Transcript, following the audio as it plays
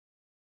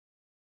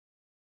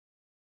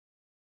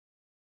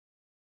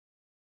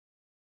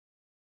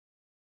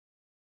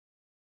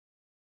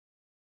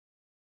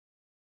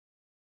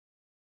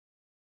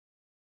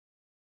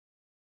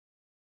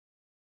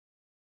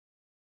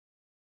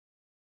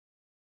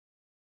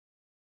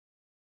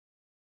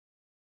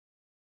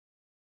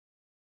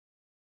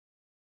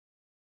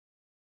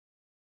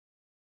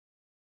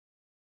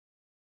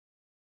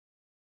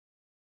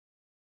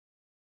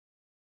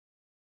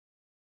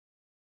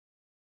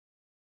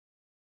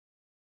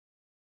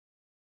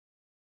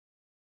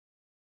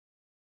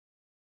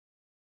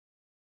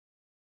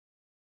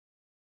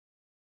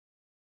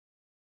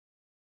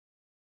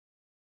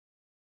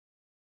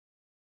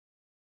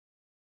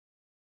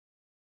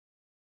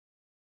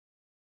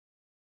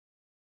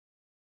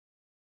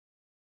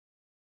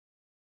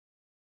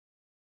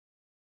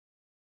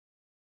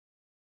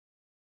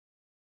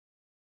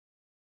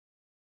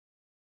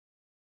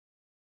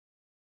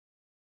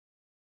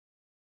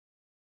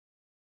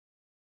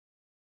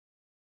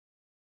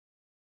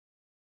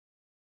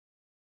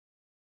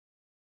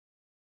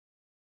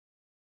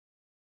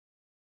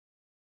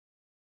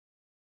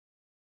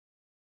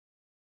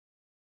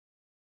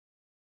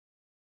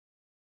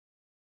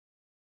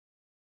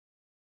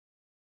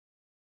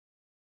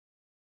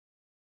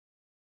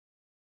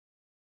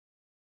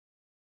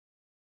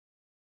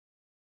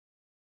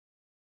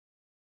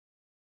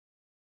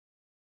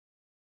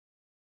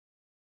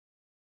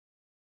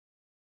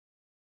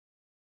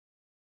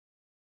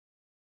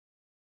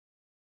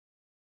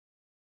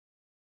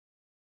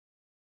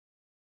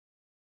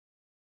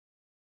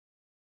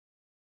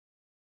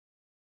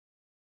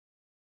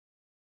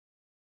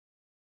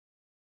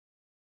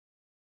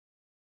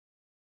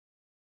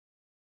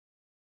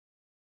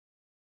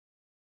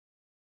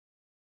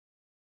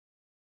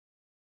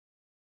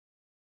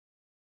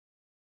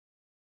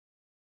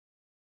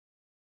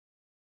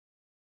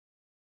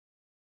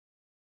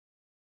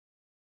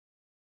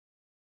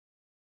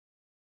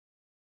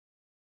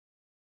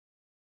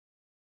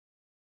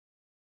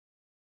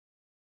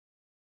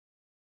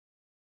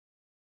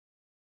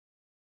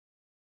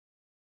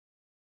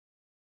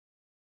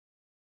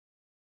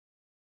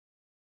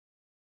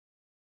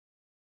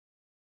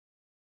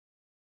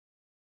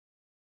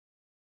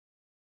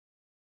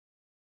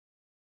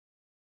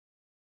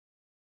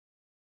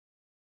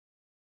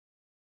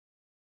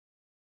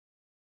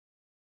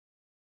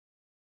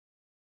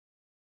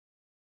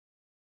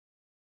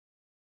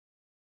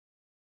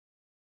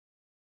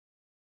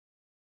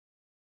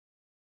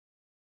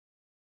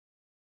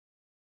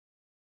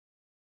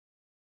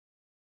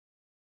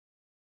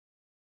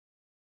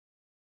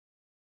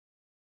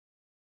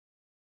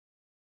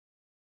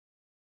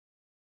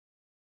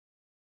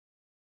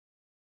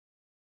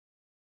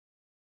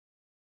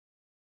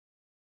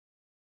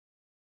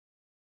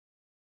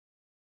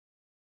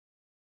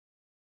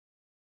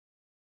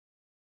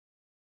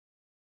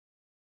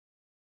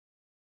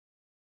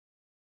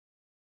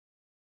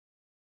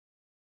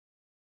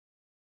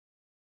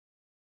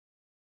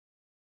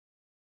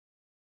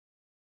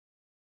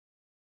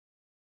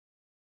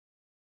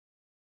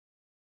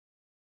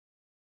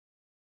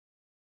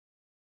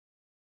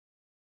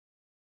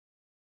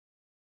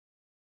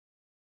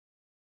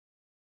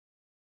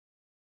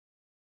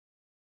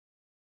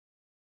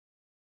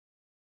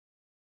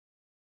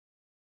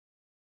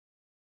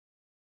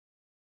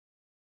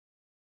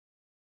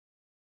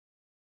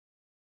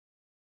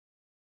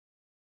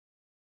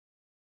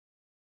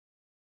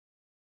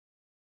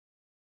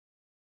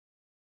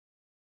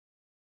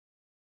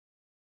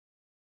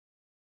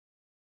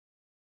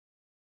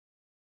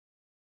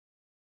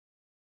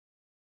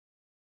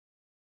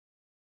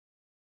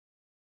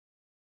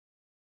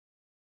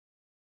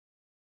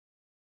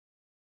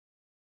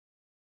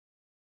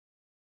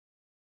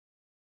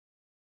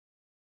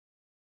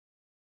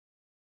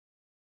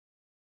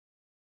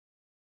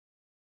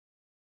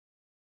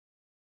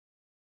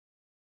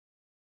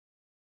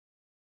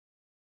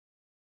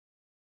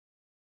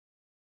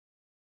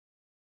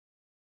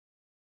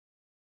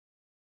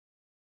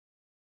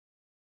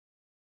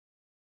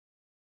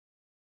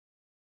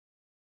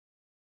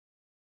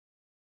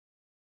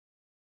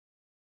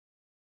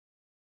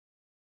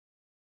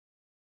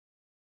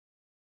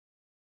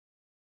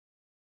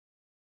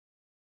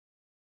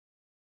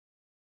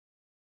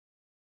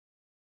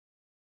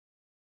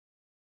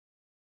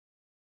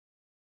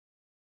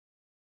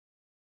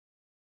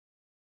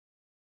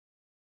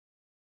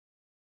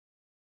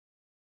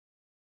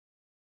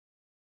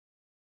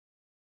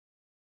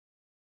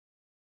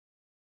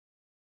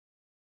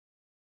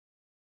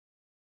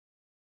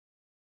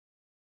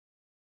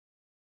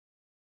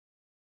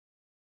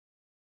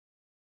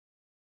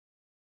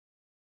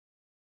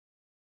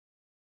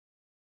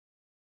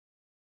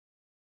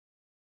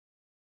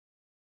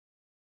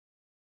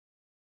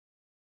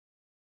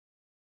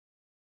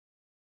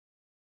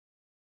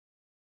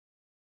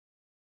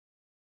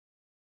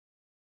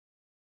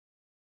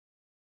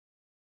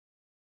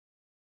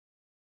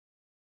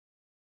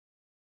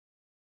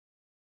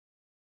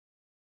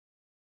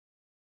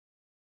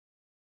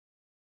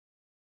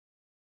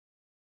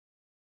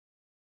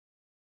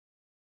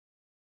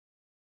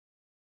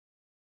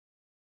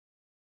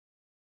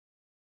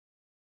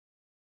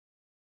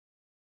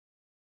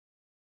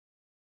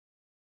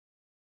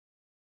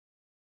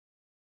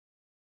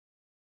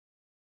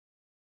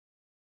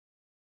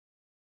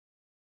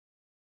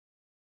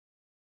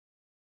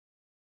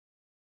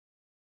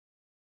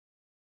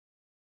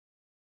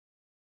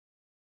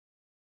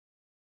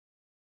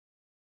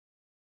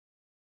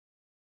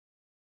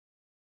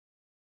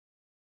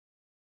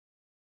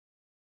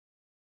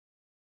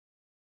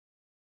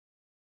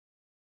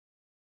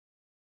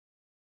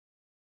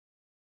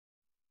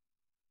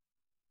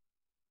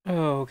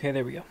Oh, okay,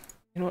 there we go.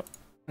 You know what?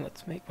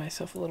 Let's make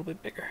myself a little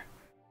bit bigger.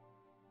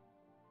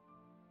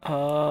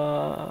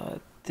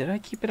 Did I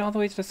keep it all the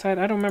way to the side?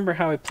 I don't remember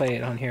how I play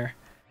it on here.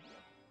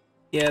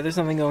 Yeah, there's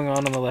nothing going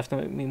on the left.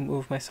 Let me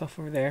move myself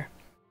over there.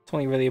 It's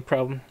only really a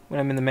problem when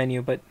I'm in the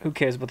menu, but who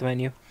cares about the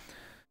menu?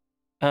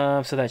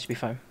 So that should be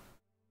fine.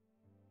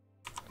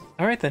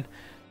 Alright then.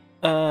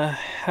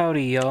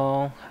 Howdy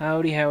y'all.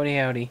 Howdy, howdy,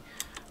 howdy.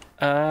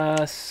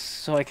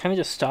 So I kind of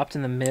just stopped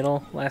in the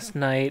middle last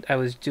night. I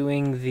was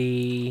doing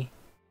the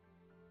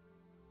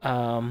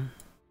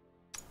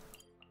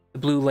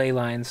blue ley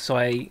lines, so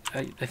I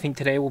think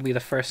today will be the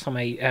first time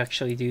I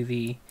actually do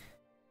the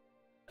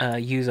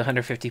use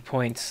 150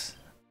 points,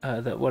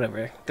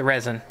 the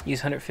resin. Use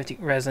 150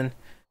 resin.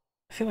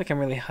 I feel like I'm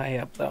really high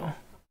up though. I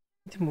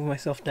need to move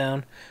myself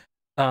down.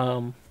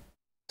 So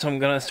I'm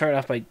gonna start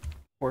off by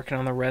working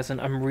on the resin.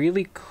 I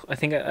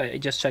think I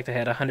just checked, I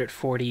had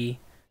 140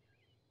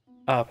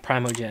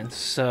 primogens,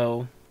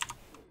 so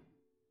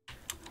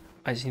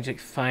I just need to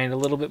find a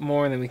little bit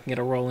more and then we can get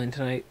a roll in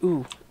tonight.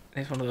 Ooh,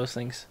 there's one of those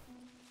things.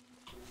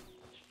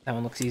 That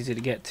one looks easy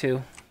to get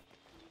too.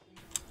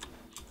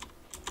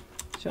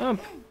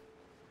 Jump!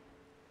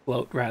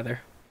 Float,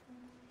 rather.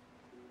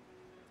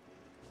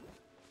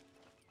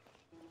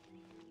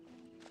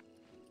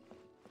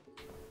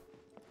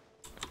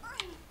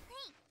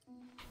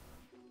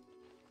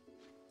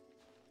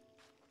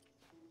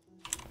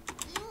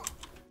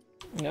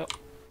 Nope.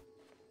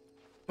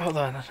 Hold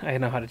on, I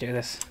know how to do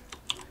this.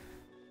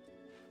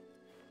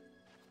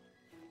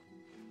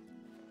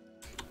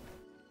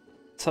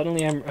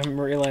 Suddenly I'm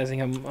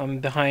realizing I'm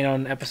behind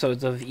on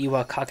episodes of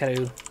Iwa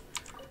Kakaru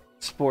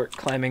Sport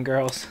Climbing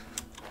Girls.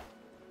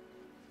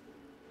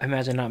 I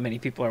imagine not many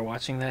people are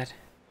watching that.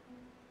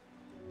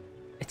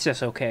 It's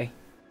just okay.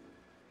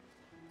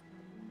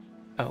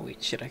 Oh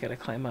wait, shit, I gotta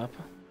climb up.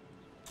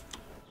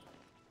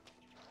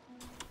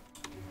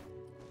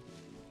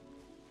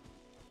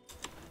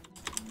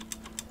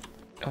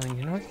 Oh,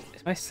 you know what?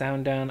 Is my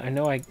sound down? I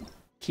know I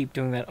keep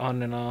doing that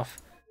on and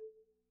off.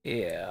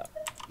 Yeah.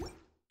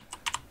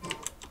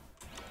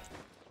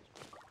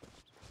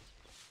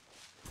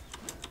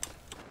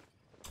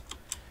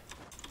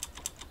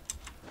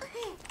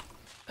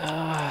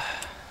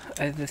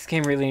 This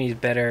game really needs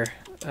better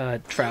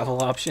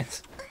travel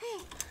options.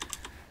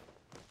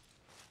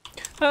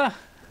 Ah!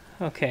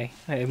 Okay,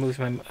 I moved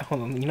my...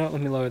 Hold on, you know what?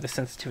 Let me lower the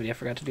sensitivity. I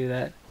forgot to do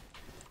that.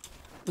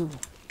 Ooh,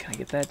 can I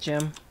get that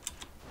gem?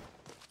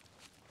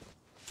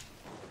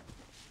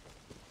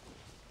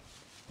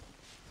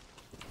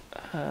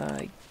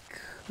 I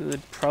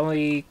could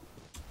probably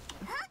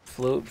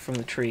float from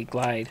the tree,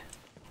 glide.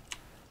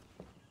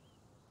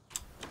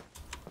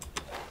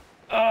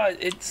 Oh,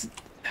 it's...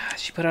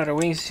 She put out her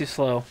wings too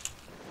slow.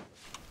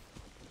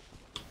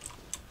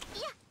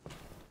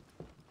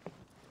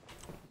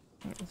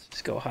 Let's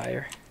just go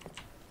higher.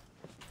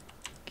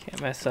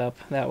 Can't mess up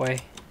that way.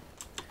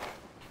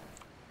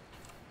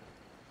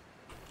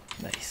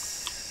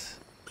 Nice.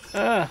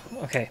 Ah,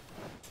 okay.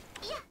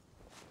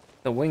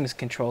 The wings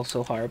control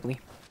so horribly.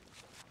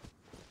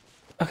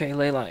 Okay,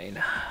 ley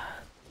line.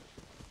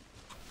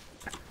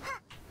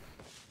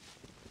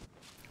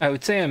 I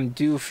would say I'm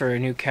due for a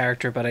new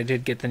character, but I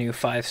did get the new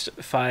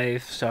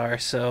 5-star,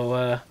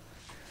 so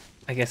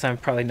I guess I'm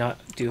probably not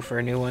due for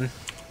a new one.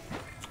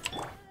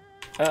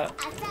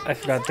 I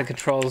forgot the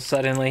controls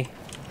suddenly.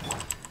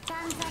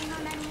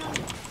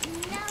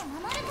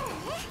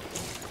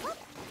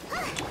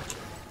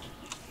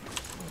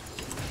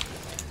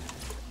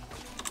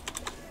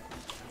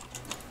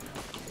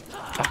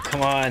 Oh,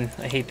 come on.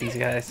 I hate these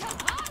guys.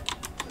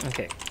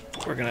 Okay,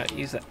 we're gonna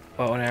use that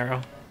bow and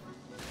arrow.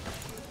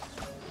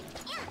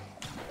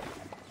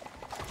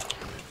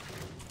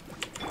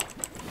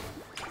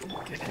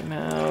 Get him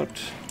out.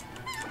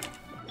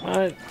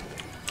 What?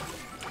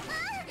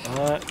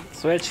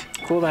 Switch.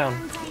 Cool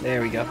down.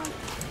 There we go.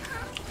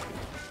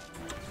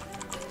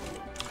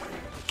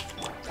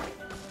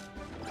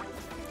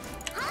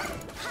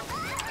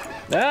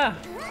 Ah!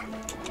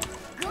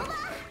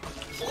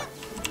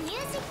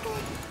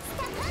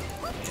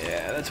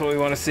 Yeah, that's what we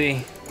want to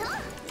see.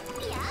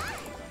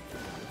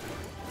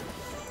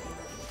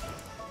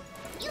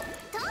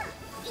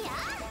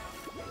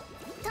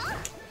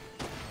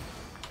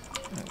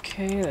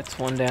 Okay, that's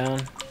one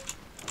down.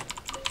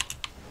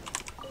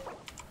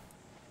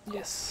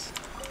 Yes.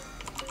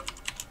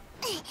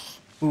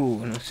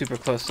 Ooh, and I'm super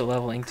close to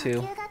leveling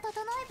too.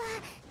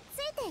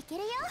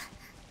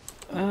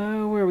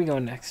 Where are we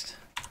going next?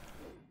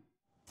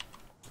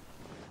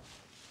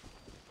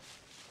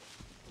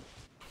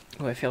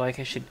 Oh, I feel like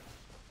I should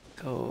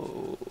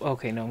go...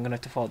 Okay, no, I'm gonna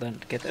have to fall down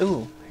to get...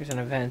 Ooh, here's an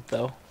event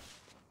though.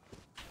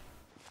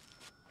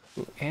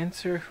 Ooh,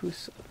 answer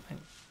who's...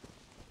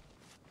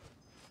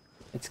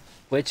 It's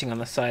glitching on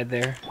the side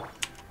there.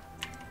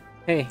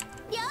 Hey.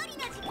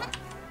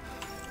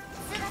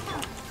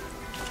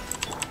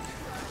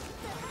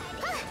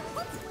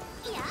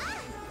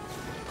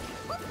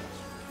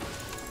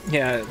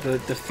 Yeah, the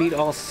defeat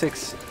all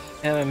 6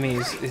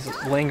 enemies is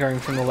lingering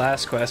from the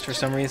last quest for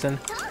some reason.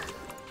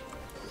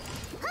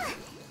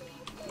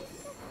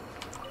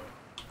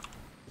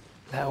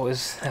 That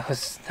was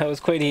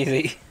quite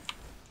easy.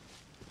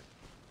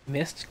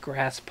 Mist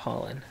grass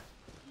pollen.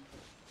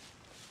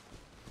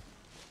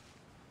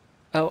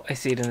 Oh, I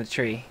see it in the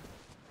tree.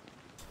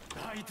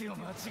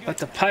 But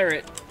the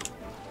pirate!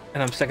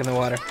 And I'm stuck in the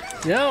water.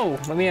 No!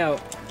 Let me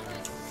out.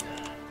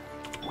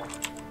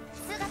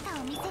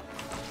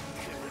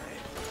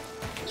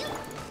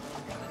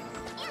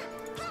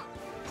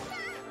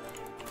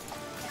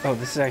 Oh,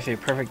 this is actually a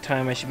perfect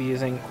time. I should be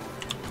using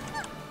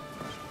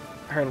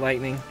her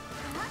lightning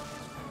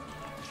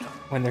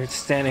when they're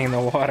standing in the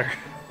water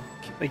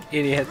like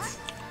idiots.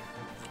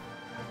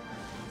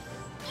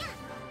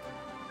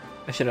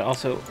 I should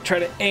also try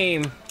to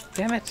aim.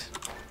 Damn it.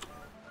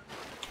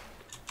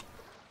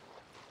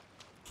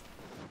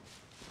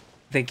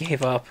 They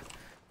gave up.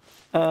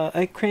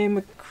 I came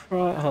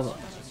across. Hold on.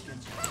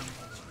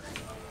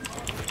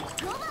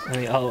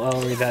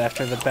 I'll read that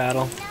after the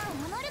battle.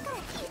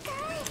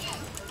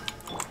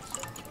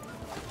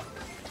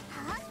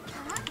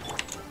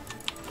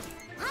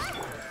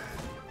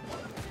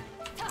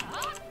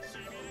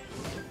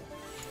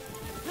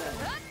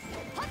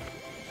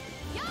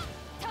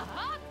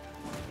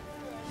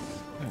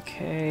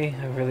 Okay,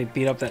 I really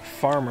beat up that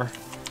farmer.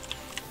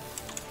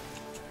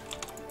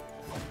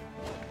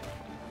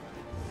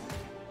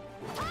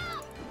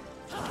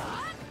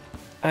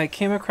 I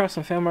came across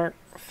some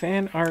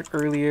fan art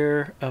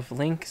earlier of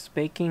Link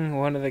spanking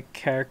one of the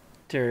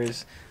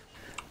characters.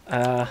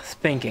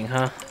 Spanking,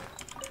 huh?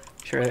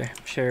 Sure,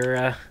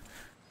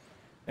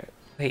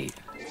 wait.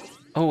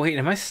 Oh, wait,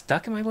 am I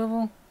stuck in my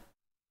level?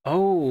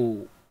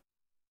 Oh.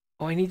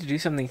 Oh, I need to do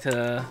something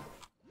to...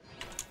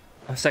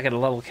 I'm stuck at a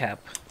level cap.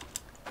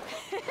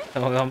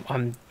 Oh,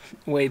 I'm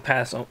way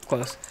past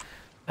close.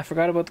 I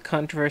forgot about the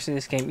controversy of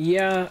this game.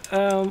 Yeah,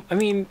 I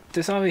mean,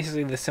 there's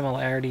obviously the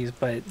similarities,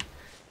 but...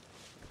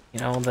 You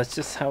know, that's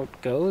just how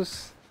it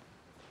goes.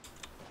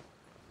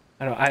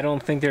 I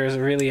don't think there's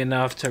really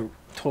enough to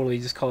totally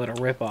just call it a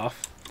ripoff.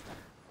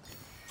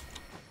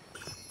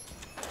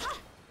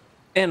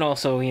 And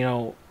also, you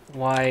know,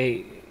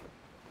 why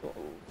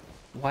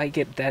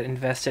get that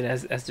invested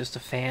as just a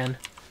fan?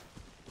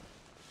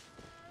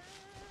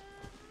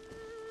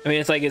 I mean,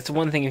 it's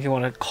one thing if you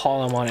want to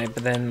call them on it,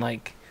 but then,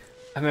 like,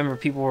 I remember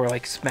people were,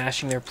 like,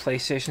 smashing their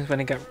PlayStations when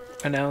it got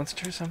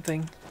announced or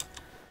something.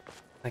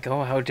 Like,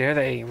 oh, how dare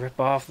they rip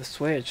off the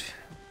Switch?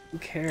 Who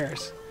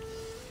cares?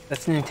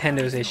 That's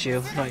Nintendo's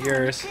issue, not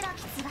yours.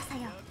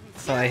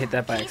 So I hit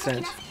that by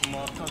accident.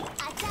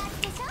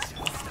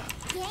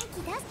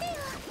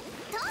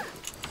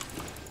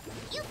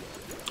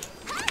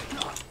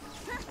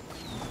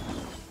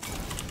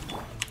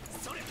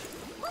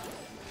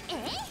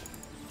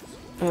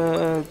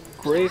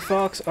 Gray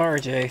Fox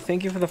RJ,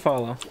 thank you for the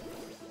follow.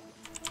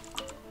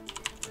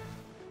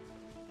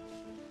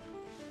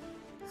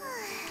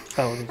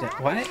 Oh,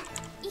 what?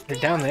 They're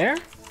down there?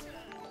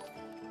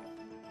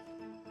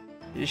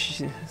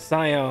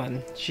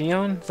 Zion.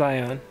 Gion?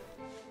 Zion.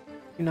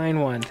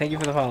 291. Thank you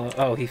for the follow.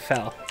 Oh, he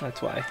fell.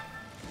 That's why.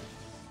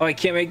 Oh, I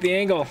can't make the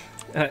angle.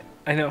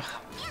 I know.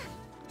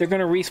 They're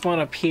gonna respawn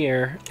up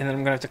here, and then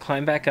I'm gonna have to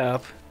climb back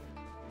up.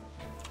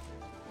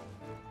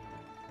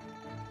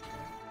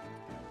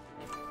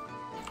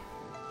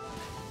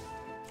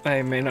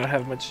 I may not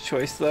have much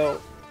choice, though.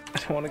 I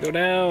don't want to go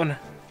down.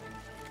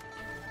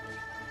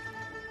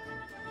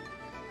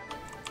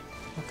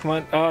 Oh, come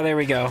on. Oh, there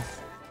we go.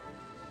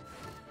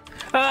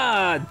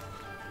 Ah!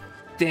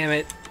 Damn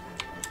it.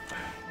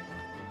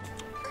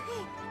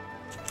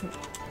 You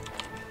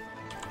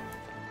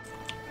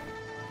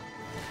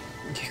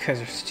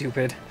guys are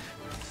stupid.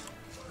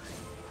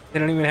 They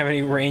don't even have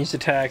any ranged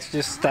attacks.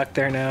 Just stuck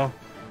there now.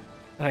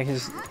 I can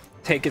just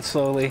take it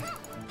slowly.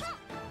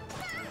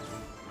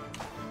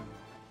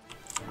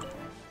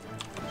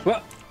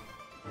 What?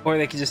 Or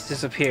they could just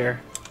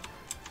disappear.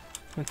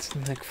 That's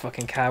like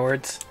fucking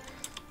cowards.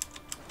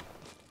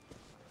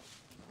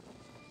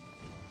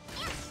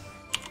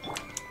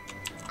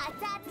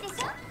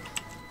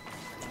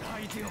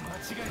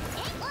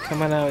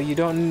 Come on now, you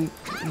don't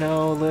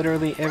know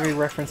literally every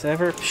reference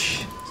ever?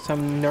 Psh,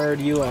 some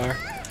nerd you are.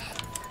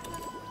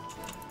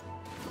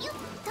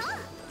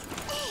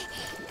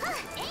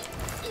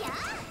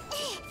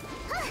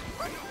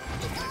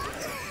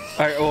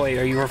 Oh wait,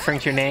 are you referring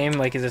to your name?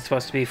 Like, is it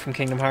supposed to be from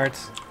Kingdom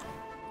Hearts?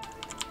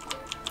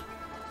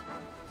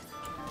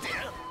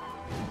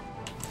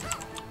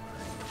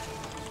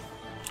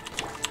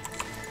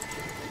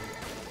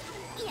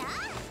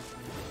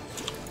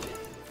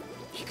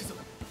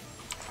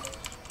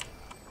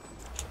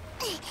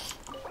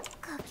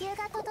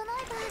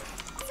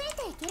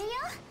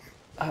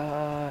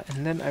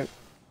 And then I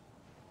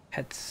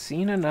had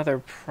seen another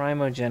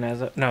Primogen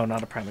as a... No,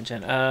 not a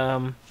Primogen.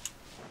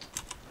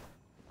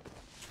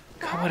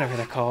 God, whatever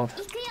they're called.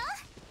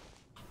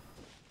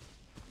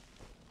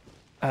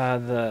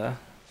 The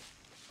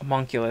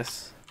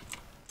homunculus.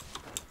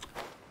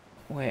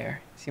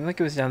 Where? Seemed like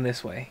it was down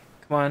this way.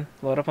 Come on,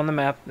 load up on the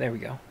map. There we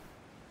go.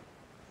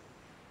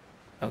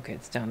 Okay,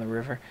 it's down the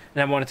river.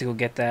 And I wanted to go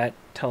get that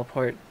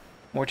teleport.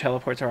 More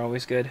teleports are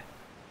always good.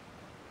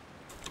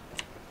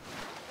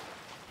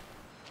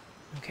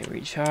 Okay,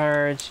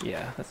 recharge.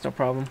 Yeah, that's no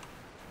problem.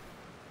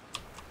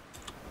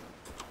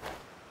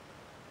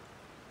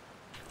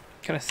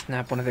 Gotta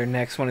snap one of their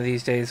necks one of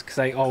these days, because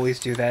I always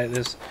do that.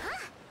 Just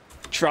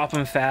drop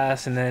them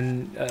fast and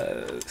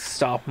then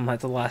stop them at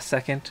the last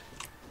second.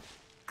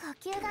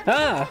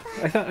 Ah!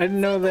 I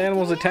didn't know the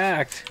animals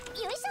attacked.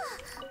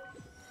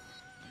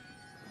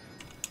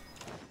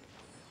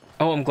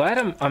 Oh, I'm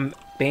glad I'm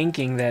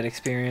banking that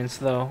experience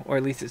though, or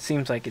at least it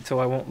seems like it, so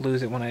I won't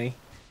lose it when I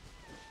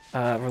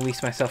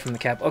release myself from the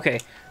cap. Okay,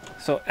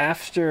 so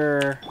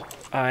after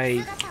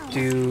I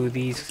do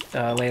these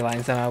ley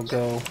lines, then I'll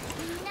go.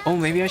 Oh,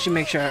 maybe I should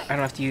make sure I don't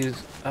have to use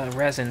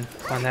resin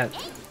on that.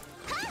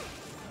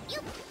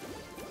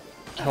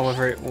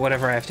 However,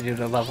 whatever I have to do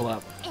to level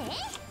up.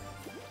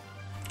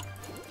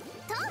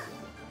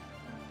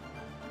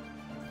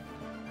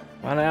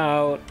 Run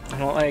out. I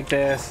don't like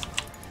this.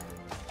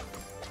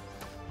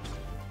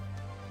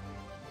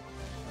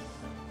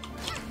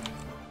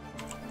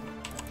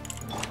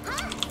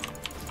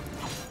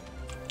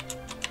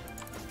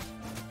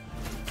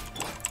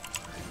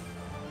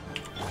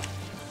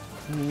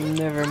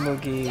 Never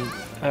Mugi.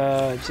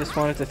 Just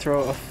wanted to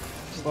throw a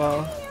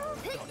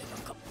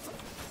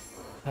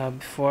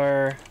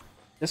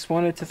just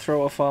wanted to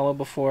throw a follow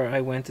before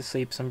I went to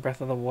sleep. Some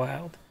Breath of the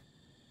Wild.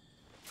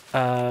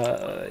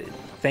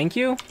 Thank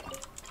you.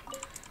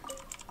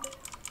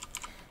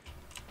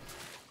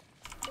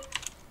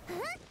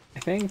 I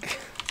think.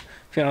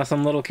 To be honest,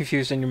 I'm a little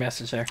confused in your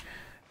message there.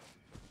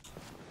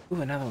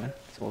 Ooh, another one.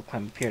 So we'll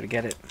climb up here to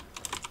get it.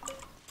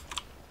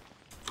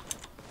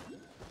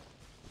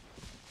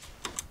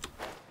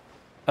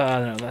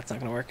 No, that's not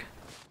gonna work.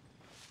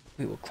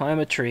 We will climb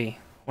a tree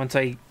once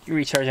I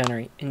recharge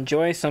energy.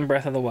 Enjoy some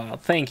Breath of the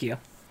Wild. Thank you.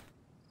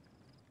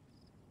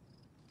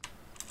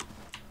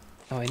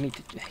 Oh, I need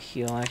to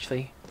heal,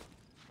 actually.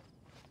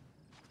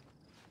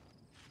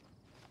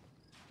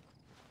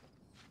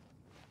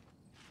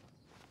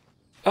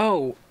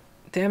 Oh,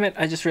 damn it.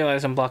 I just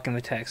realized I'm blocking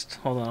the text.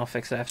 Hold on, I'll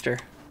fix it after.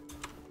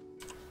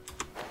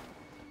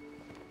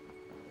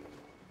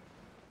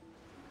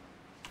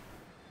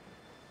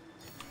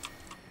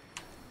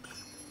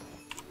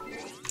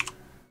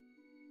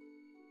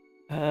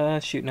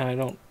 Shoot, no, I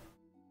don't.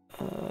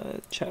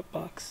 Chat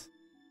box.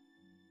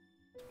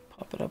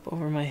 Pop it up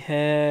over my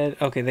head.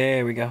 Okay,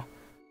 there we go.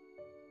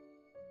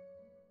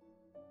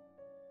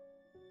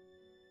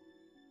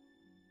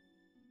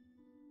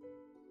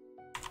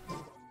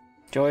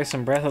 Enjoy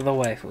some Breath of the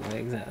Waifu.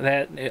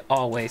 That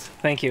always.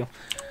 Thank you.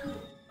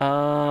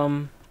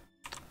 Where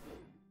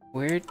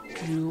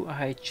do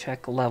I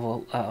check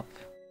level up?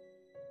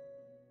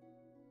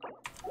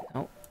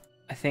 Oh,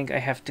 I think I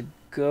have to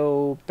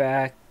go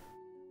back.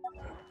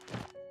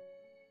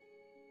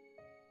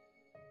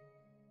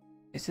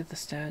 Is it the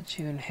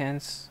statue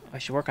enhance? I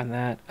should work on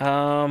that.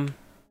 What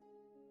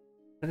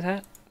is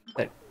that?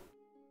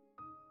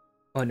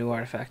 Oh, new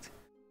artifact.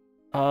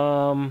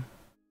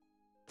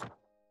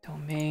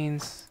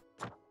 Domains,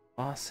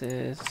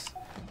 bosses.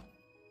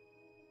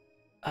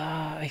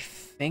 I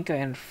think I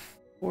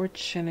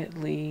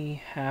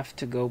unfortunately have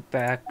to go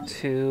back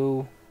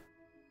to.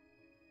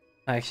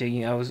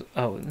 Actually, I was.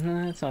 Oh,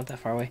 no, it's not that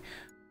far away.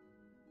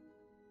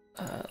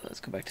 Let's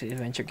go back to the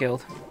Adventure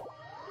Guild.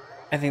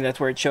 I think that's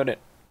where it showed it.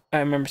 I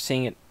remember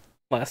seeing it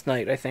last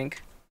night, I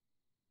think.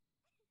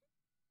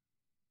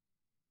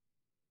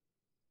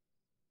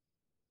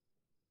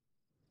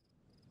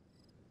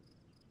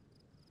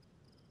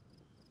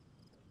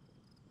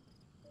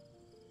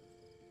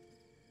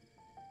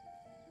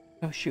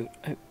 Oh shoot.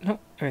 No,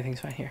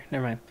 everything's fine here.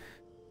 Never mind.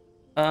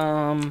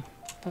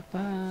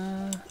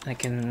 I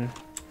can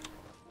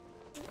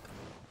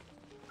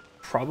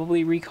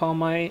probably recall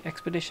my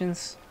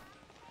expeditions.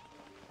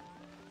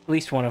 At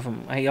least one of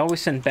them. I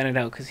always send Bennett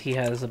out because he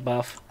has a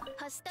buff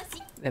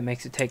that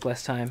makes it take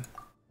less time.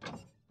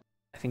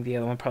 I think the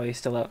other one probably is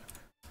still out.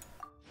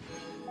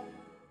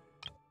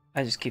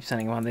 I just keep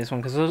sending him on this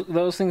one because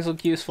those things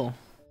look useful.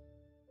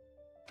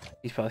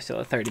 He's probably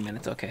still at 30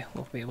 minutes. Okay,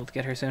 we'll be able to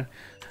get her soon.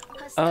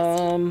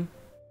 Claim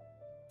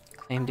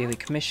daily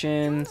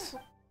commissions.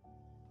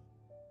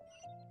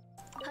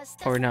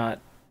 Or not.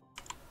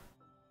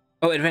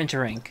 Oh, adventure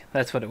rank.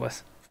 That's what it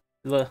was.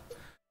 The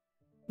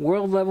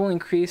world level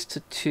increased to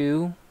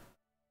 2.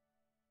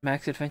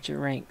 Max adventure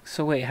rank.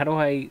 So wait, how do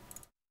I...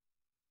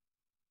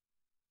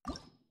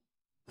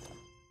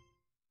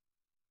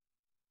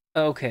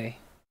 Okay.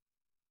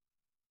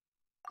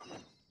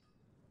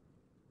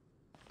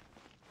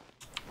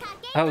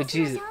 Oh,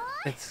 Jesus.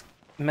 It's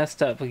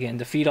messed up again.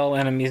 Defeat all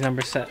enemies,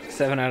 number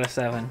 7 out of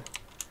 7.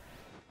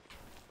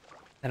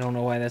 I don't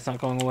know why that's not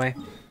going away.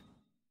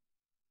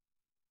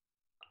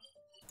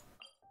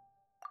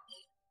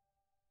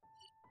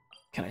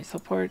 Can I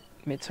support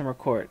Midsummer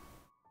Court?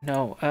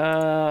 No.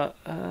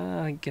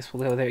 I guess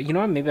we'll go there. You know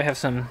what? Maybe I have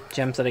some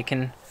gems that I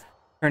can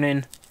turn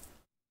in.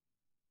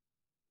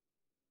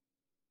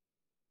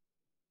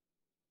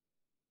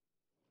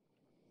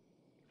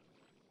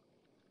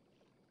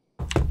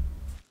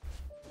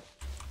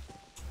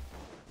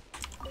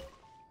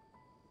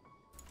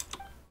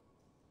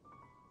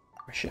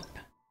 Ship.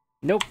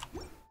 Nope.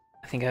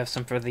 I think I have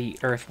some for the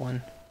Earth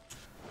one.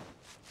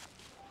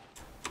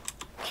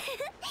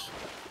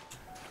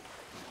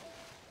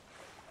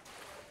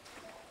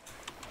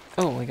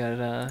 Oh, we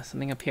got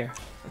something up here.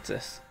 What's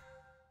this?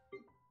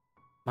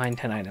 Mine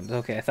 10 items.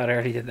 Okay, I thought I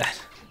already did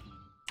that.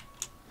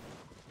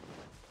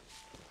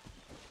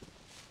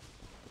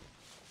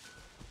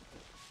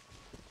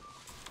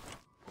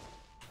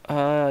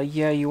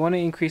 Yeah, you want to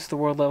increase the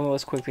world level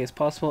as quickly as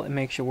possible. It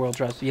makes your world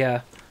drops.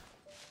 Yeah.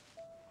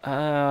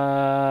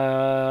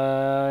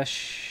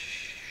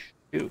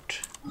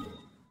 Shoot.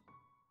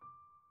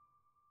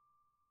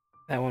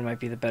 That one might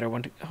be the better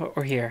one to...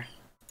 Or here.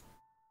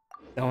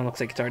 That one looks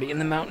like it's already in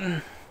the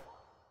mountain.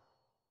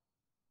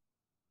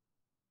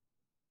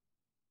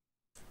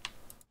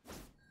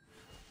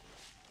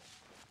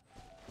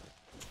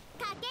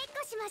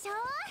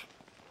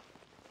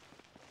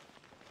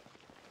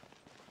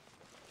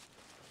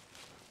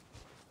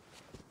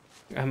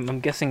 I'm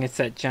guessing it's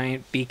that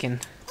giant beacon.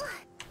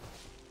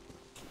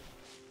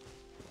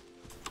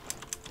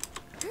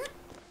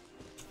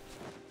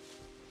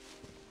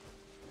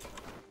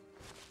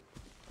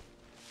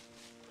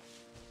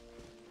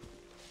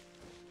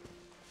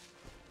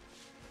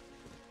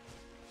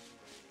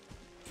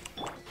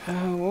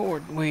 While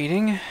we're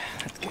waiting,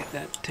 let's get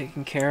that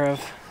taken care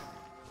of.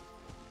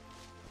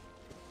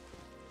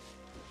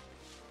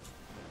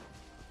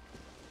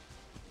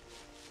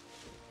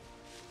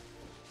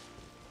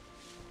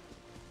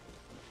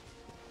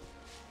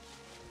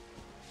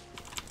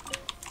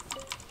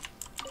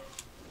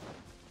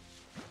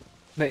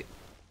 Wait.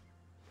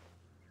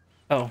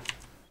 Oh.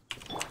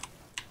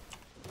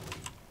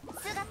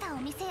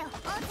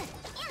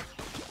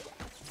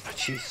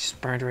 Jeez,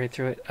 just burned right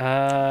through it.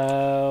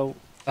 Oh.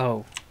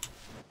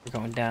 We're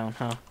going down,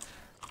 huh?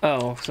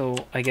 Oh, so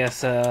I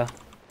guess,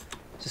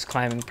 just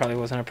climbing probably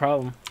wasn't a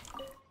problem.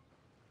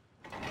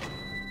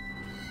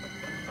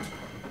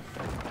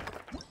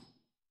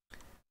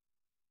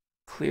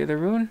 Clear the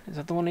rune? Is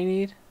that the one I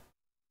need?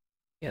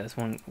 Yeah, this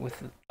one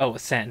with... Oh,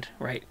 ascend,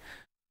 right.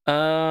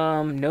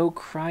 No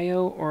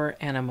cryo or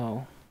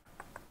animo.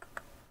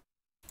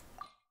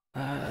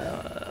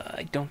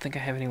 I don't think I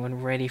have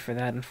anyone ready for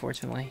that,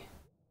 unfortunately.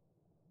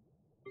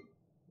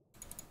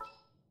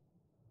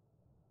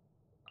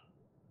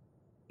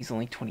 He's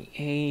only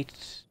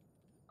 28.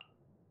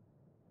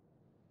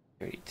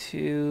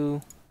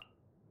 32.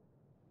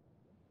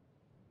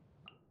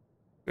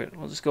 Good,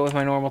 we'll just go with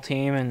my normal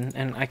team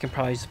and I can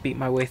probably just beat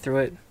my way through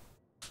it.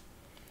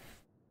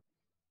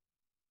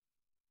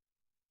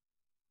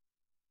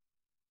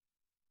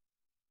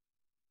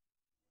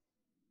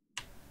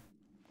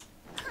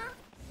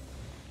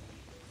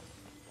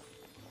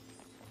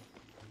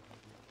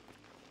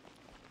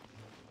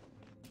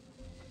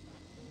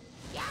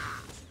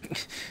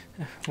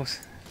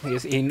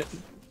 He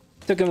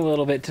took him a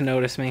little bit to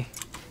notice me.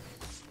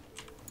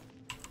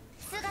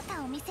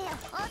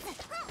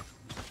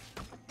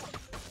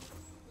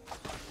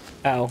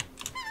 Ow.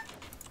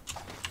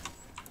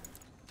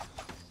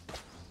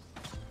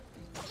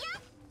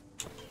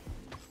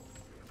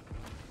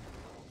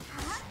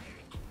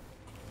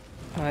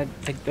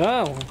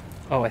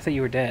 Oh, I thought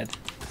you were dead.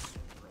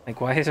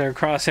 Like, why is there a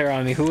crosshair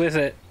on me? Who is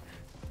it?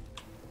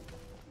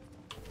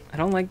 I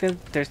don't like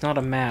that there's not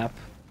a map.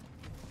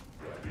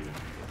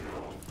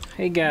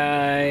 Hey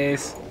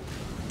guys.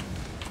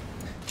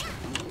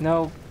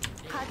 No.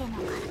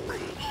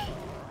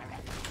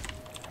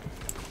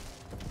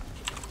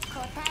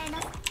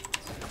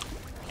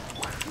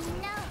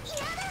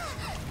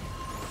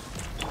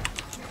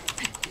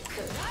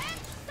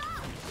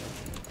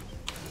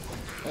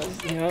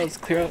 You know, let's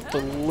clear out the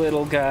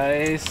little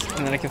guys,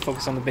 and then I can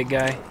focus on the big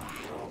guy.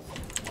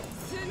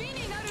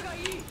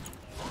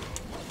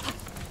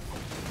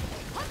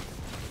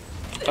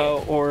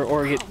 Oh,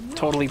 or get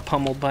totally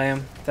pummeled by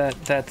him.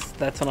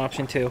 That's an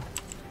option too.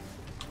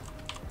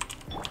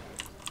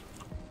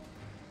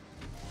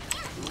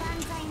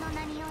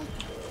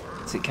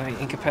 Let's see, can I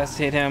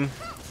incapacitate him?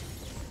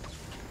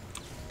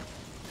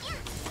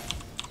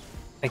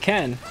 I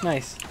can.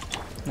 Nice.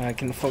 Now I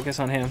can focus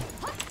on him.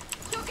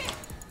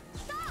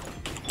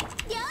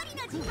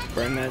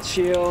 Burn that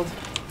shield.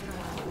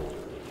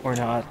 Or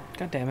not.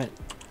 God damn it.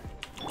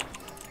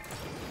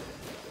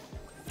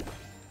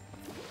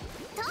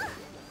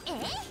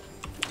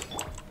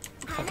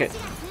 Okay.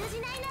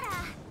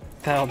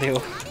 That'll do.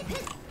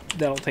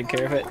 That'll take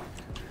care of it.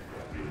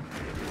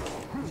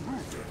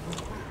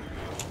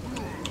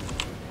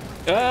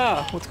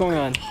 Ah! What's going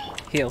on?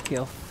 Heal,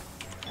 heal.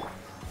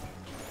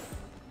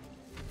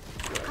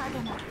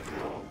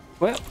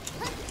 What?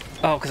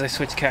 Oh, because I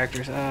switched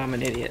characters. Oh, I'm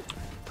an idiot.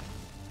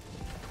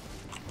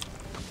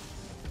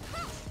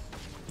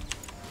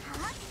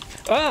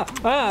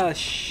 Ah,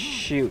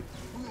 shoot.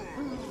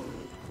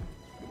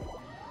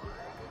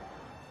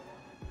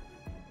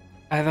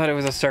 I thought it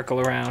was a circle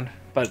around,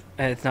 but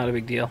it's not a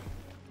big deal.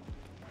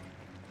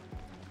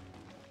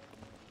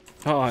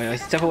 Oh, I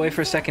step away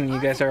for a second and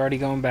you guys are already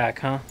going back,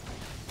 huh?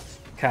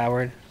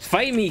 Coward.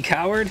 Fight me,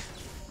 coward!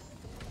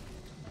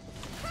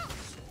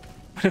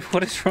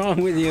 What is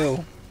wrong with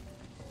you?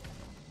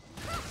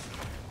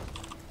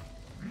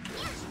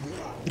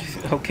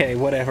 Okay,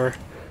 whatever.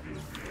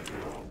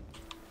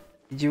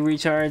 Did you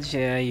recharge?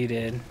 Yeah, you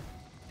did.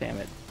 Damn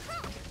it.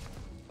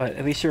 But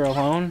at least you're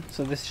alone,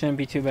 so this shouldn't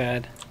be too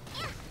bad.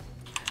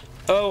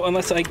 Oh,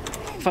 unless I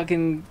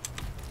fucking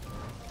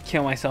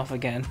kill myself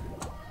again.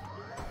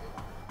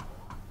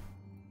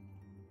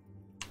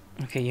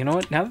 Okay, you know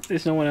what? Now that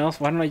there's no one else,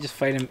 why don't I just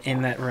fight him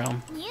in that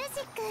realm?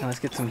 Now let's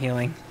get some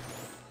healing.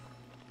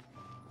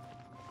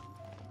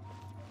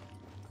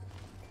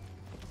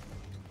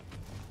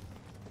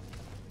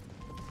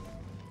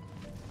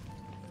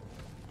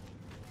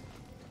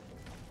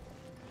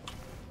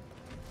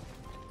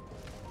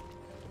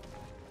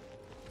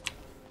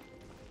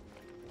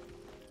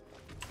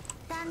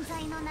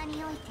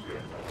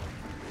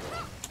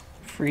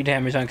 Free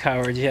damage on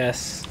cowards,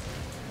 yes.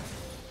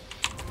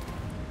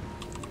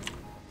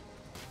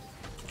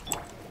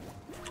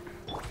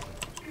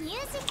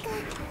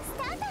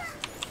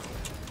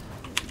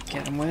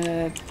 Get him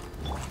wet.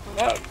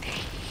 Oh.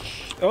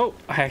 Oh,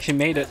 I actually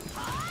made it.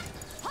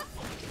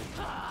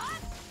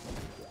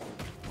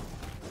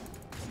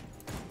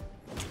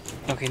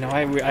 Okay, no,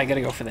 I gotta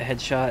go for the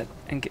headshot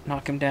and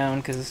knock him down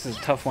because this is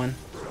a tough one.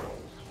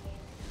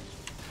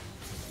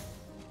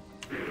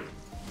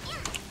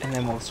 And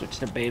then we'll switch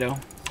to Beto.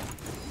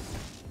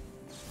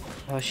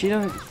 Oh,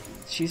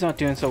 she's not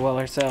doing so well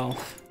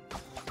herself.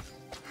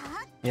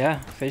 Yeah,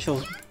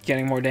 facial's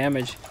getting more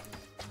damage.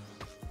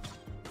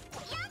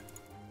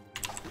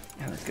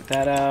 Yeah, let's get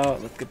that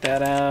out. Let's get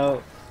that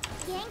out.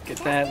 Get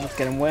that. Let's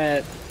get him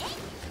wet.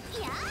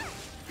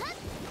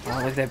 Oh,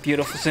 look at that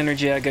beautiful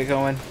synergy I got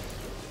going.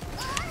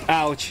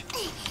 Ouch.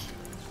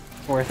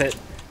 Worth it.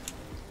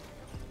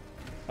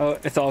 Oh,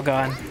 it's all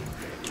gone.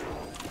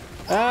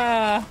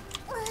 Ah!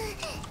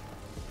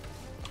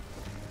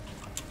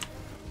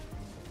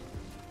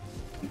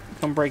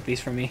 Come break these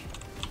for me.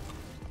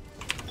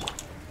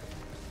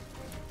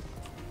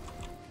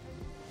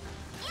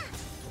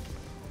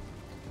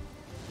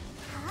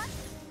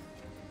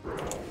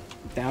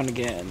 Down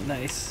again.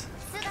 Nice.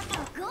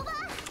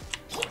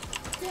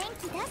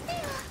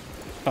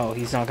 Oh,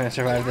 he's not gonna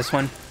survive this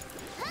one.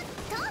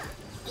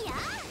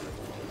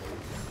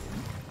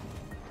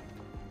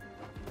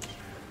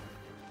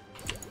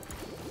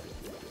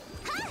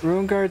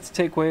 Rune guards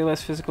take way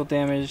less physical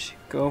damage.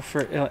 Go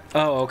for...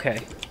 Oh, okay.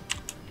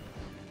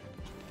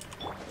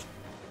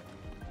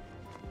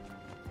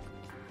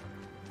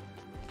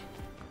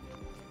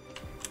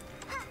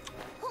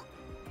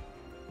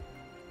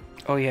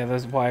 Oh yeah,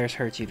 those wires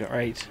hurt you,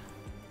 right?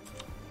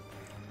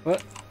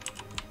 What?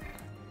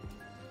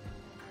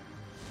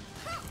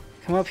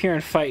 Come up here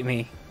and fight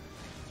me.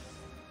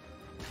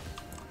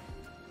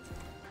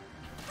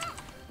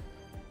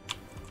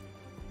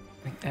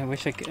 I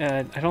wish I could,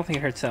 I don't think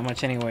it hurts that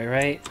much anyway,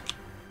 right?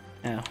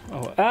 No.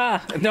 Oh,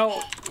 ah!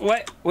 No!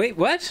 What? Wait,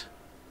 what?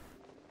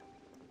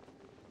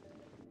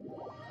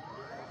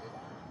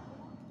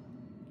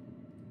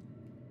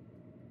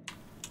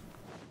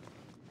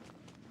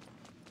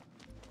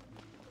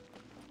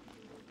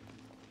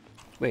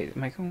 Wait,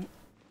 am I going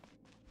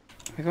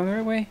the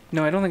right way?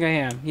 No, I don't think I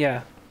am.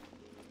 Yeah.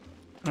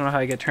 I don't know how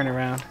I get turned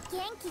around.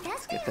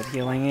 Let's get that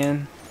healing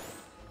in.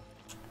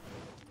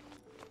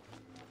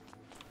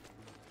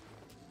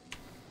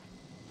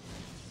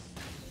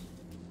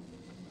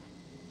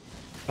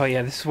 Oh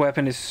yeah, this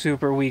weapon is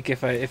super weak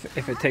if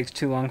it takes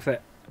too long for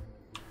that.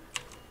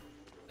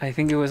 I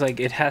think it was like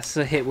it has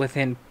to hit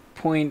within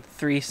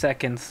 0.3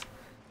 seconds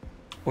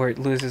or it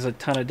loses a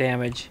ton of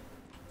damage.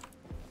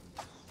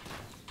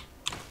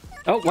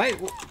 Oh, wait.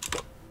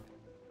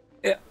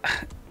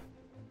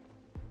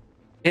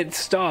 It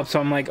stopped, so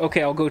I'm like,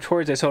 okay, I'll go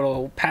towards it so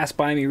it'll pass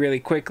by me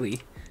really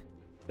quickly.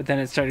 But then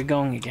it started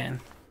going again.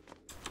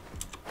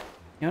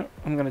 You know,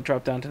 I'm gonna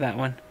drop down to that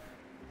one.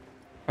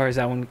 Or is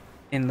that one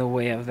in the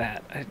way of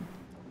that? I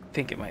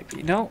think it might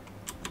be. No.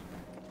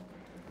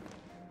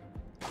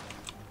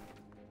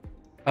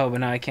 Oh, but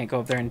now I can't go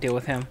up there and deal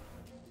with him.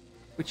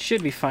 Which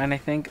should be fine, I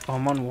think. Oh,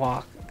 I'm on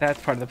walk. That's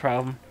part of the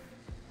problem.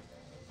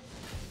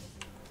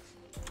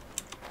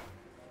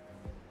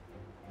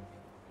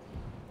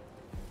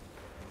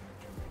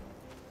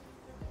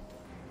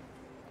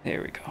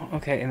 There we go.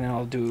 Okay, and then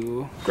I'll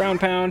do ground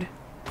pound.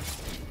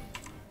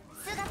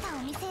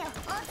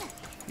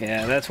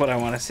 Yeah, that's what I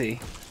want to see.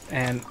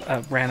 And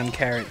a random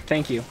carrot.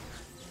 Thank you.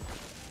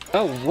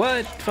 Oh,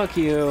 what? Fuck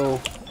you.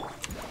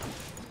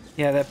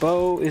 Yeah, that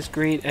bow is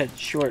great at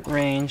short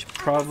range.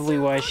 Probably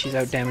why she's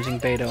out damaging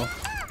Beto.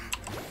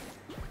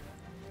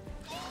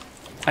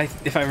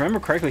 If I remember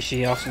correctly,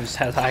 she also just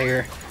has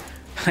higher...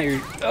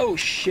 Oh,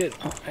 shit.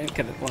 Oh, I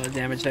got a lot of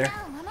damage there.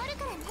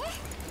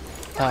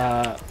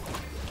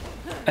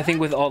 I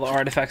think with all the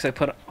artifacts I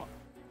put...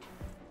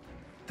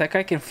 That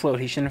guy can float.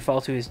 He shouldn't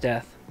fall to his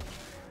death.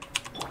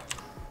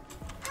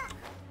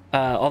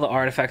 All the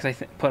artifacts I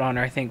put on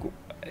her, I think,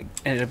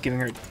 ended up giving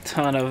her a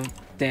ton of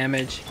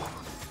damage.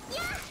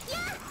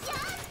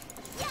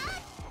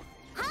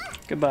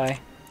 Goodbye.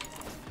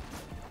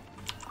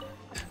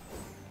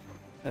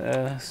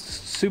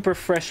 super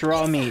fresh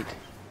raw meat.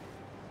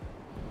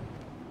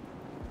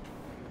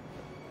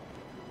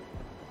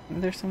 Is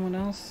there someone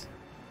else?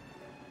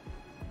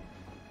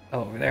 Oh,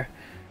 over there.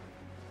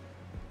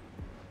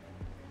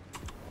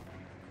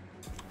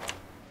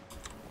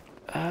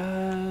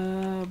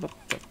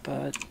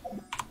 But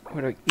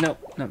where do I?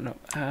 No.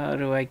 How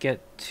do I get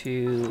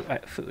to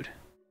food?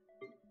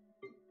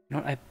 You know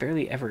what? I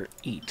barely ever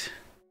eat.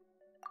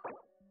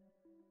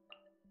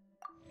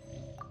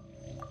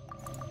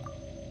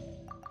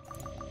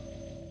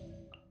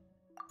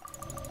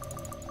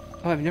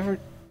 Oh, I've never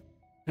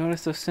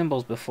noticed those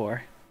symbols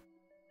before.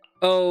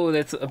 Oh,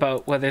 that's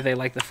about whether they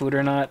like the food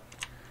or not.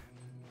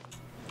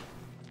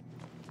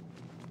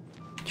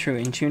 True,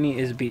 and Chuni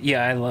is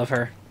yeah, I love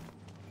her.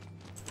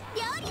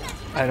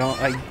 I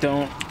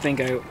don't think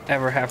I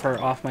ever have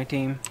her off my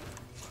team.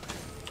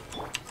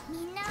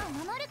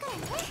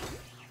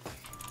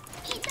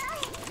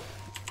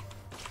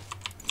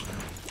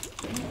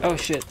 Oh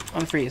shit,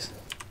 unfreeze.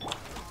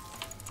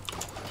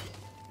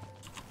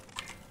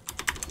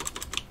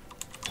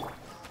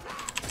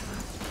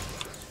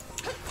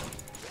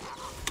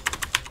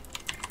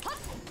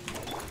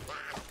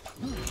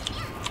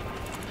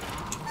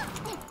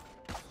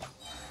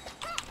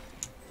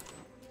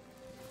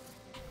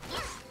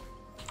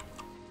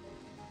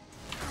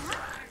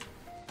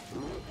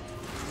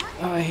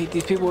 Oh, I hate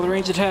these people with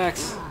range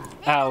attacks.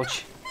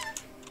 Ouch.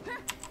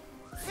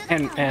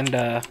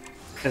 And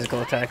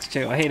physical attacks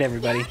too. I hate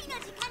everybody.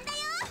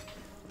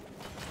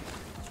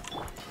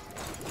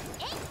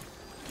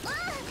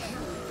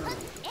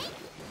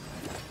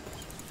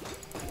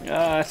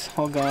 Ah, it's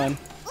all gone.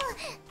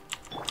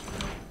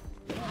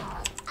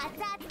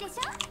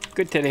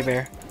 Good teddy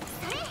bear.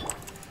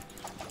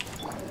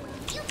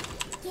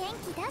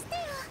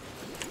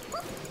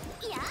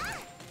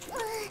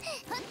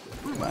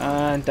 Come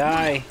on,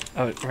 die.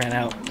 Oh, it ran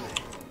out.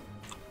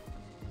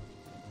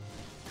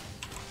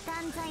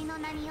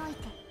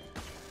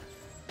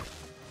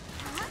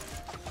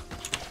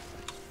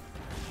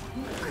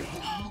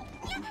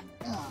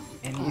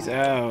 And he's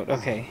out.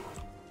 Okay.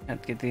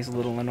 Have to get these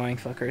little annoying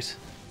fuckers.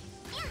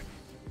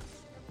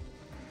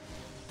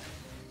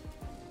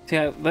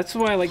 Yeah, that's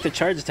why I like the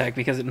charge attack,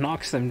 because it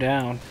knocks them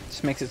down.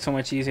 Just makes it so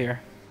much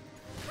easier.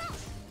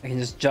 I can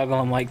just juggle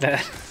them like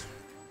that.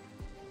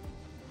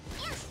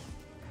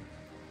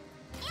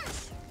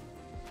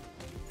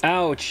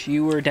 Ouch,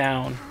 you were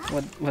down.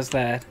 What was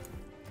that?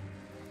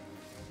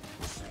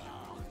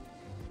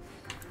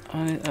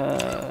 Hold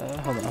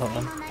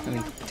on. Let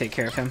me take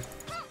care of him.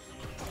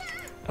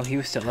 Oh, he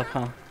was still up,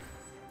 huh?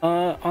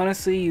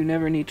 Honestly, you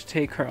never need to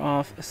take her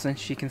off, since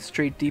she can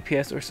straight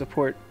DPS or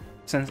support,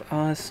 since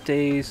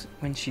stays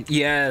when she...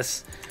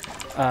 Yes!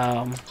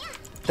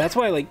 That's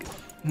why, like,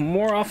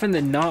 more often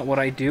than not, what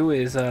I do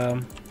is,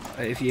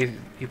 if you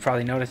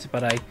probably noticed it,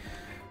 but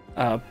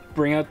I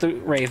bring out the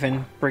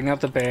Raven, bring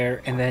out the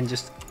bear, and then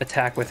just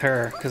attack with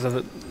her, because of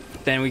the...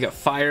 Then we got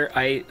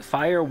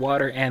fire,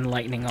 water, and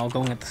lightning all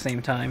going at the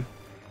same time.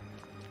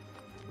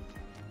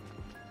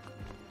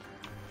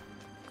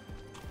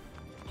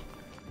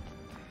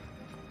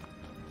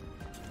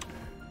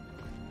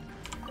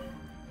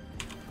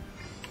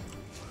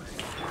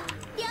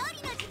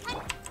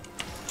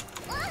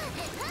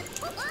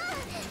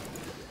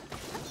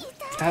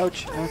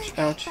 Ouch, ouch,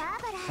 ouch.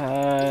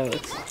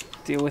 Let's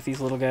deal with these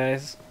little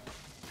guys.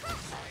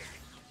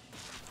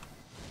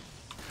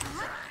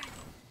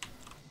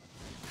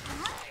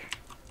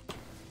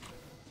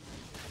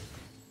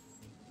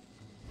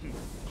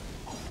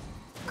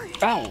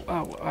 Ow,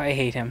 ow, I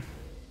hate him.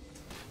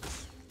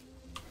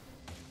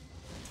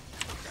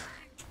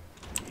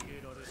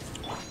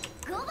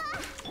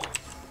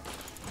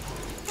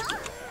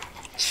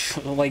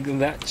 Like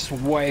that just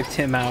wiped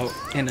him out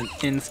in an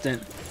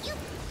instant.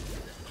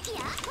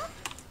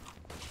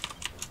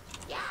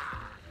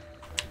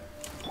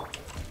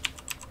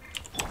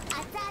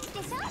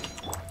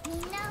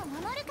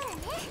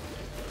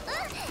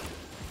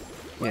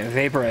 Yeah,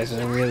 Vaporize is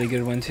a really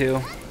good one too.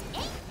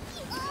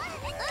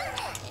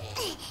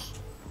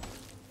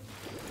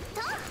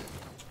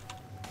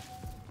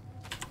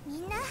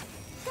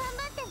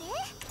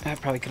 I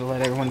probably could have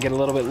let everyone get a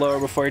little bit lower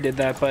before I did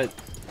that, but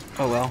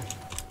oh well.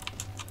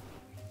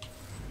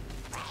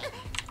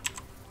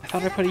 I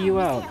thought I put a U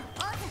out.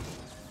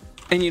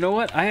 And you know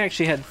what? I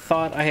actually had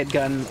thought I had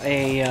gotten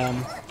a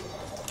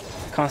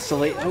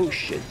constellation. Oh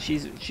shit,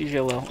 she's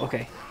yellow.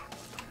 Okay.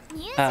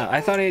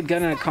 I thought I had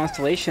gotten a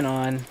constellation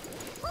on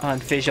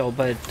Visual,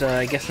 but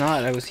I guess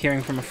not. I was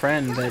hearing from a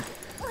friend that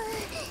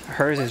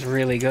hers is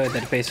really good.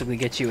 That it basically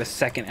gets you a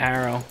second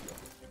arrow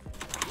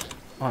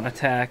on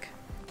attack.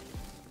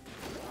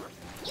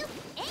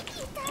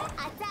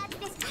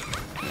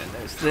 And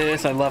there's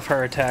this. I love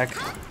her attack.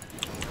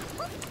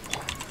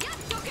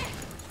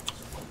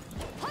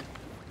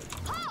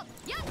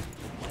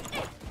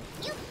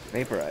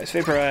 Vaporize,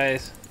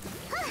 vaporize.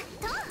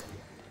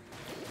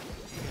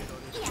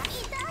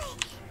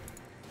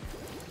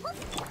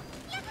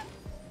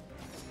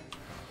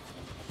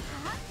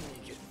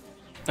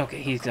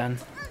 Okay, he's done.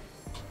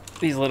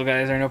 These little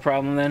guys are no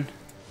problem then.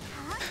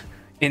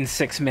 in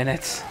 6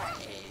 minutes.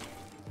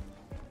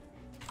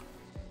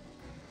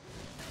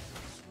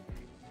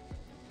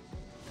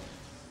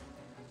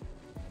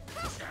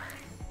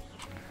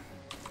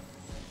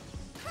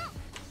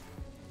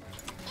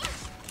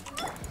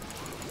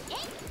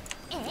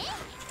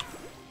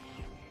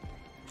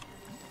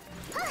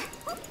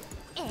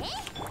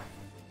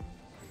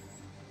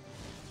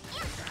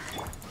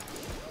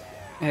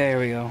 There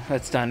we go.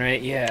 That's done,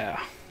 right? Yeah.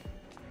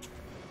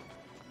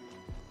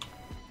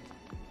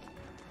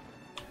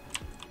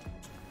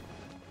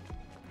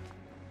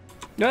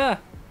 Ah!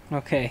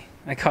 Okay.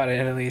 I caught it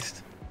at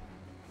least.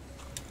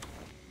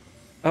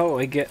 Oh,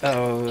 I get.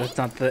 Oh, that's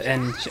not the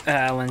end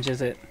challenge,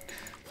 is it?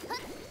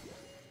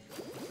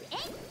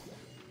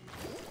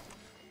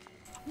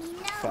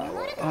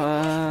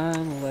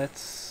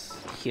 Let's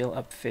heal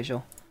up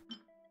Visual.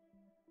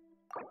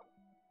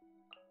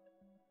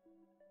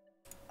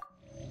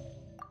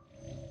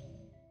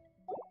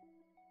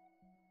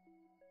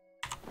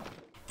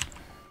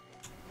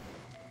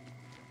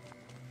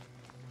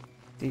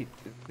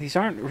 These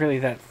aren't really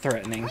that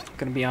threatening,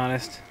 gonna be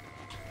honest.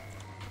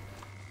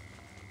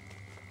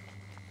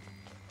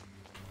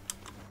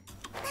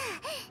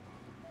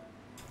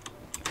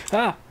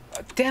 Ah!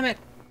 Damn it!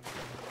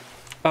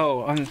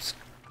 Oh, I'm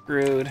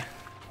screwed.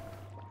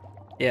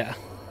 Yeah.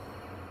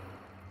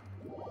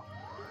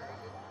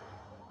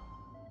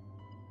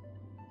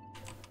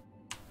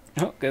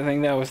 Oh, good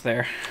thing that was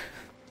there.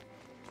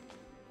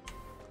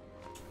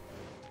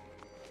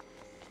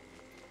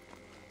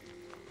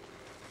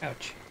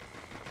 Ouch.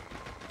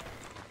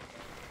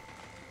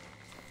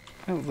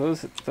 Oh,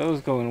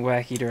 those go in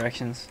wacky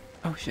directions.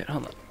 Oh shit,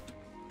 hold on.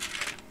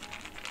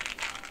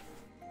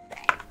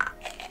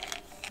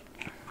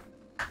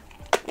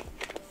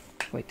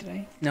 Wait, did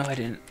I? No, I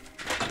didn't.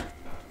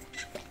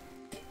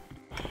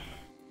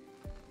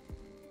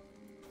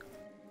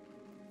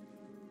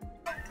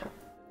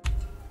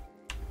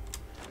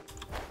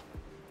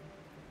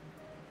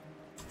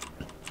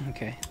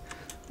 Okay.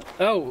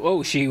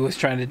 Oh, she was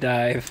trying to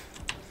dive.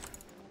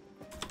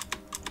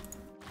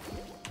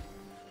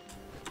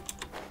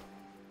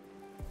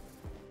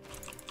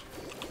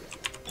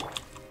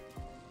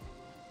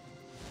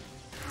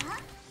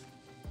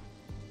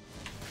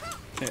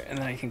 There, and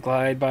then I can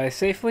glide by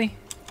safely.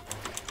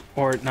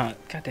 Or not.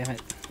 God damn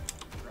it.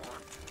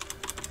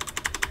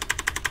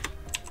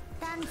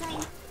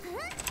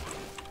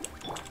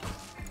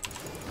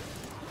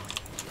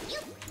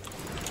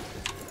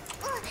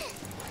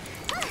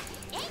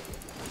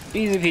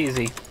 Easy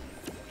peasy.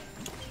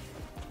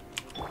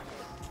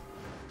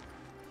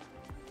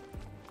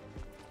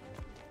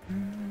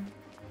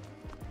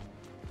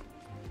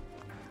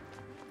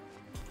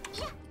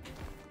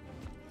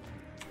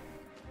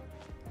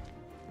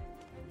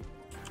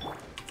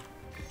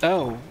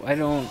 Oh, I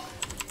don't...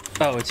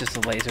 Oh, it's just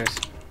the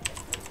lasers.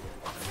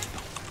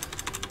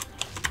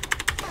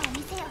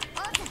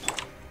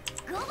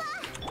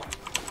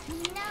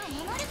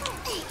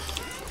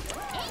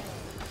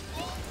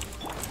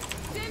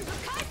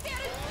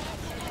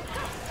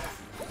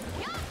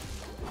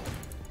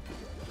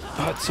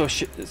 Oh,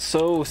 it's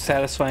so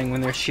satisfying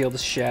when their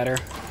shields shatter.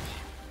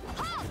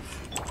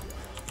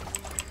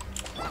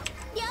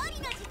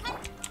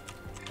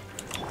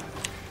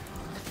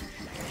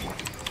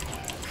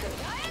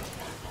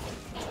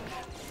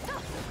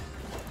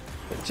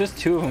 Just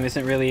two of them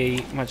isn't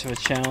really much of a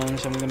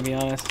challenge, I'm gonna be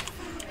honest.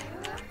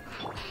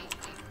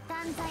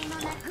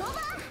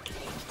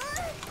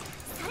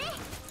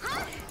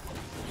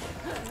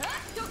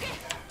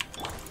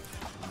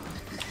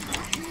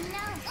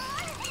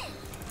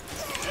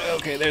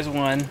 Okay, there's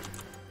one.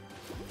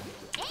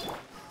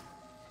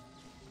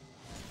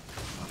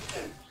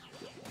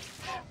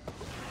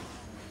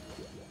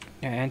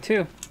 And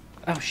two.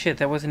 Oh shit,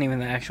 that wasn't even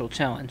the actual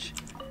challenge.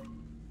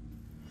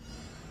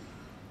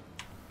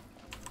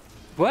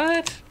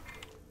 What?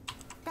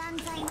 I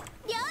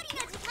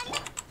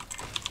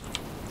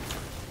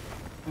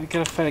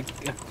gotta fight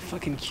a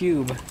fucking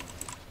cube.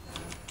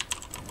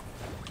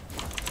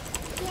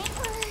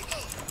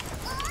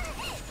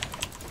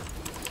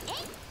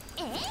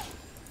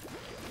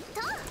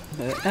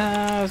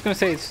 I was gonna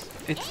say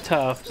it's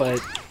tough,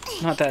 but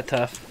not that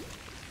tough.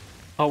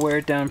 I'll wear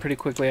it down pretty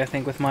quickly, I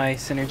think, with my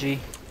synergy.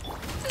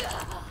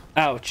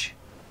 Ouch.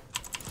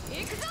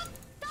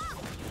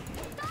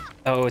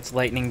 Oh, it's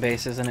lightning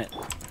base, isn't it?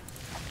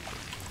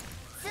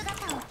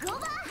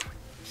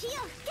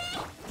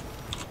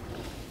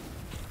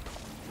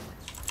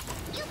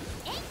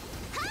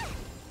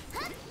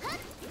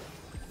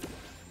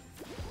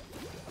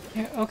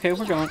 Yeah, okay,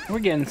 we're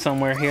getting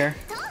somewhere here.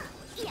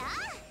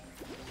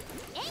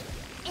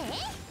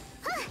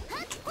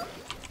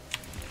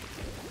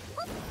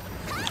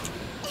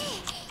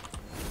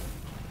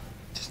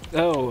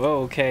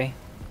 Oh, okay.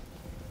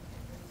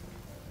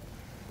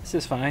 This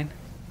is fine.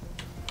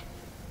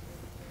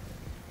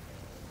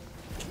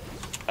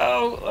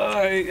 Oh,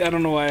 I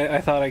don't know why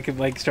I thought I could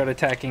like start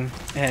attacking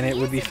and it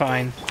would be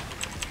fine.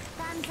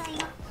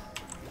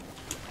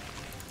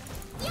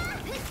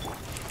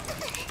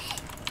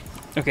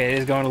 Okay, it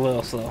is going a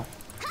little slow.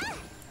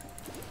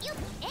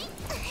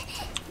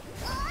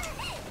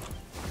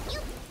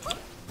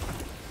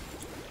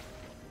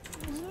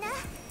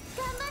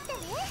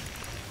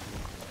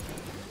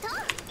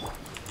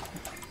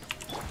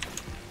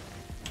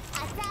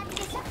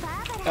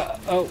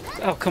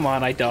 Oh, come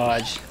on, I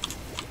dodged.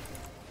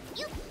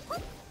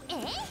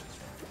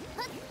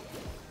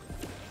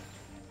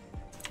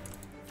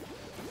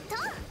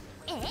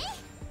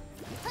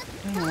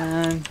 Come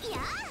on.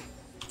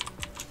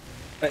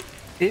 But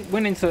it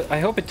went into... I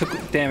hope it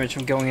took damage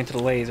from going into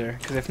the laser,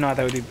 because if not,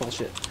 that would be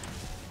bullshit.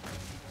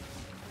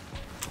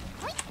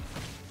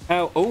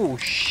 Ow, oh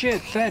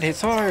shit, that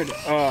hits hard.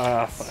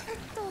 Ah, fuck.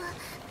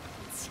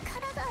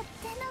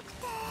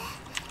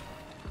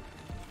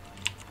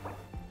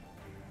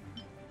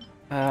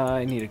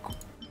 I need a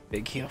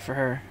big heal for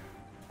her.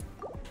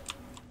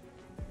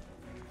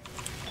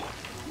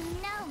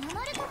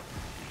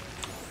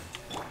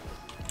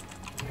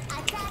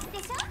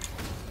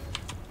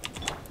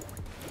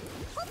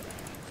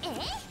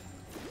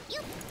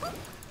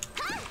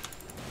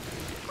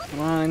 Come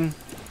on.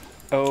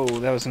 Oh,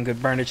 that was some good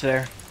burnage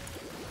there.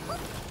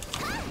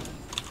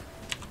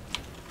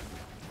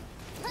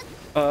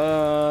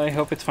 I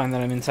hope it's fine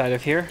that I'm inside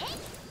of here.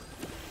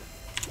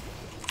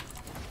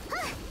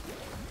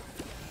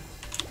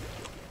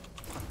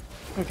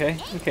 Okay,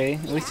 okay,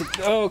 at least it...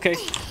 Oh, okay.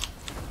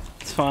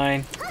 It's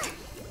fine.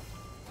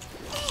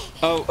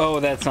 Oh,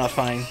 that's not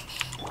fine.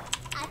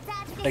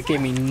 That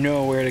gave me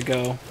nowhere to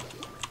go.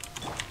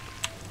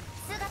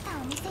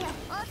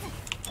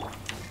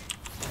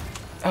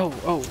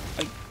 Oh,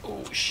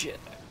 shit.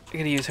 I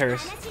gotta use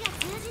hers.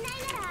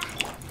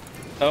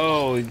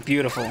 Oh,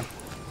 beautiful.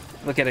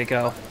 Look at it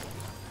go.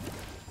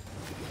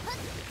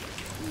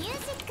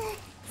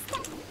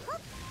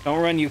 Don't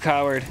run, you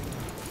coward.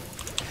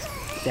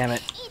 Damn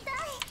it.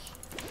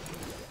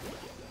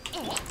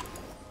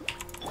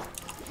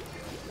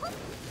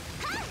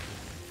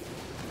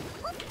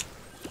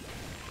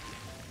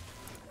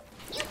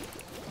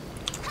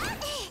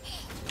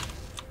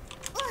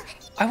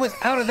 I was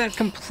out of that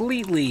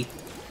completely.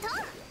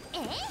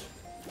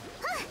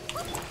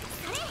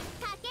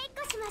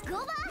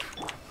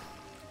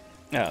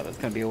 Oh, that's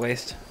gonna be a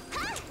waste.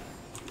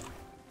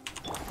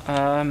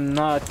 I'm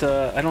not,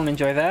 I don't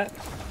enjoy that.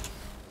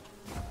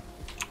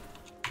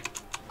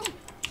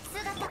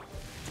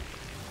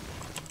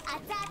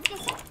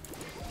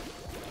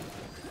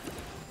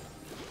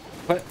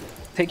 What?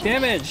 Take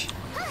damage!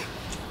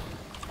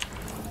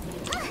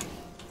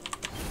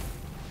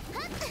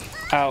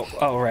 Ow,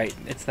 oh right,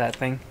 it's that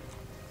thing.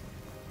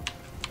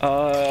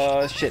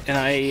 Shit, and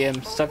I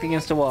am stuck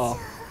against a wall.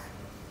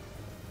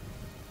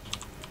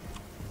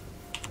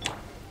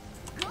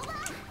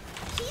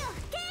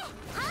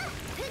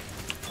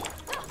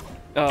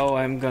 Oh,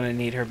 I'm gonna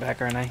need her back,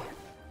 aren't I?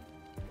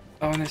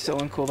 Oh, and they're still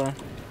on cooldown.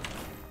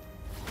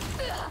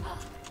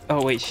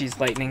 Oh wait, she's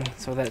lightning,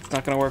 so that's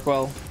not gonna work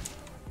well.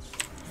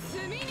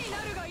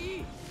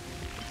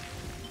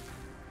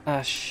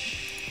 Ah,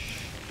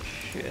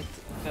 shit.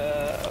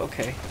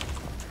 Okay.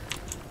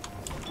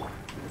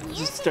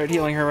 Just start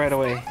healing her right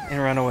away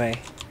and run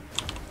away.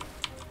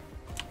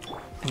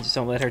 And just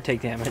don't let her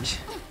take damage.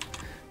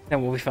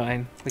 Then we'll be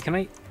fine. Wait, can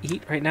I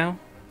eat right now?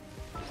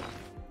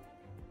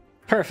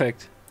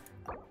 Perfect.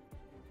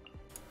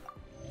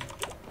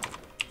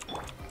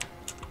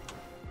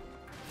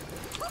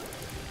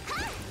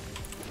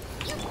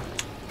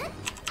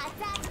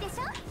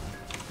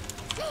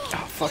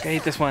 Oh, fuck, I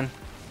hate this one.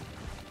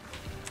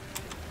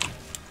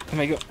 Let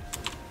me go.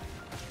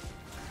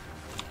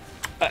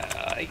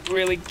 I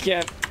really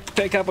can't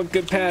pick up a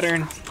good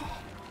pattern.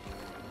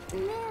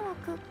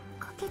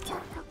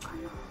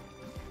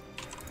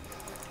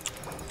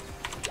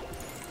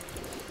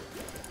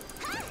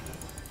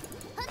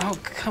 Oh,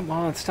 come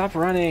on, stop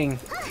running.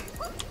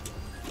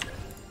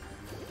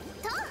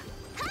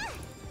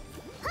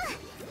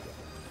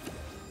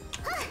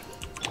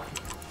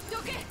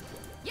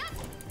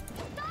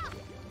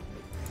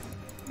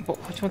 But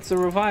which one's the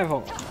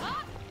revival?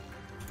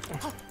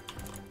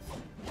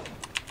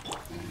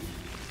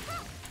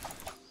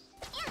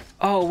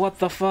 Oh, what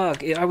the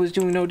fuck? I was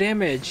doing no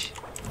damage.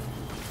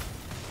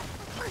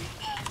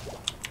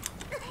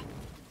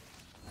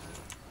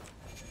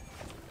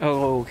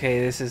 Oh,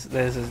 okay. This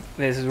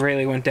is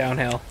really went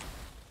downhill.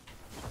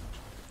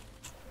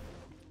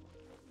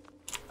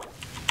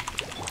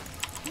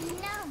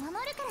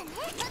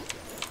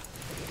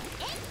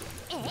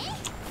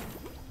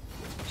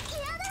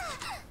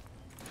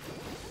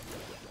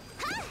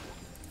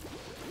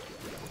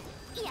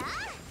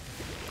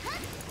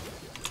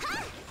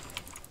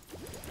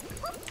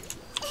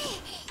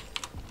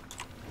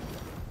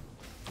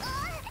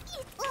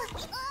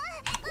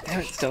 Damn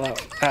it, still out.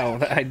 Ow,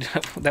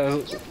 that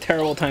was a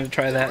terrible time to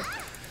try that.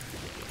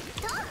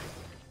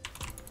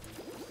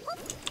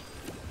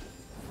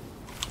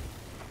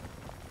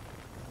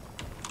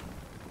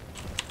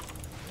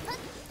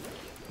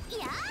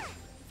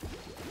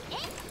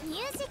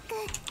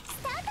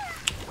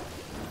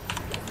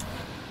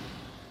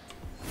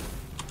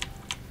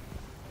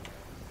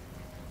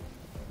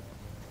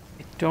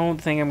 I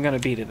don't think I'm gonna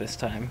beat it this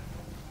time.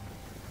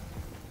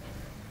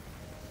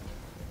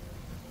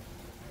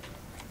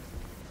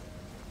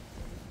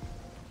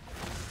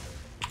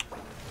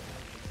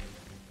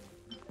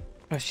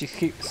 Oh, she's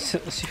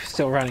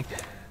still running.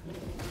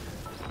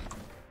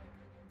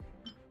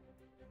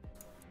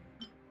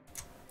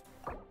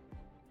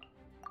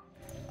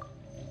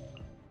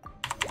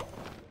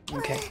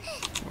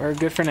 We're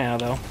good for now,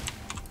 though.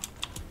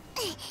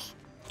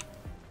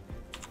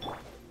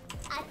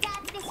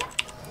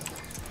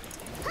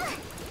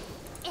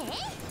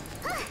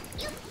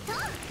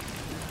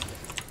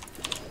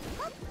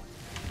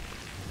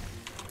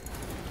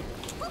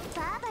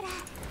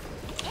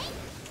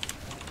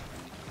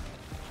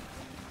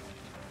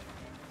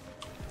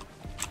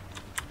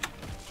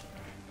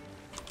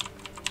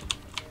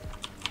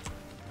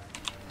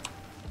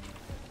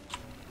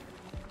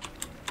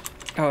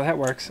 Oh, that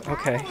works.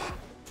 Okay.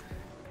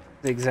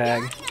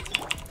 Zigzag.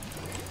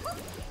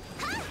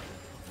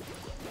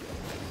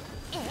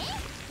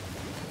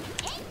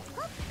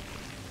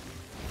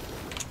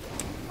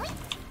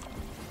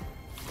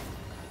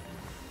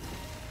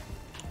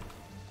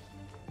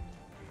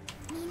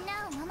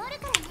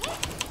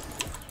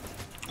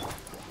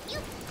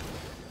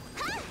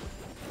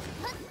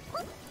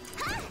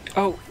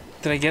 Oh,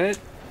 did I get it?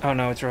 Oh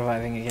no, it's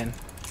reviving again.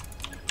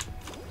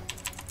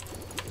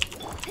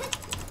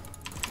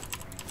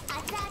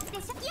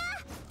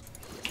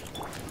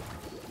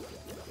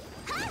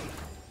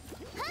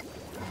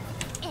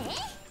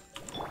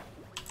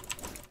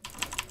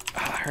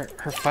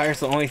 Her fire's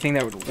the only thing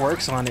that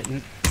works on it.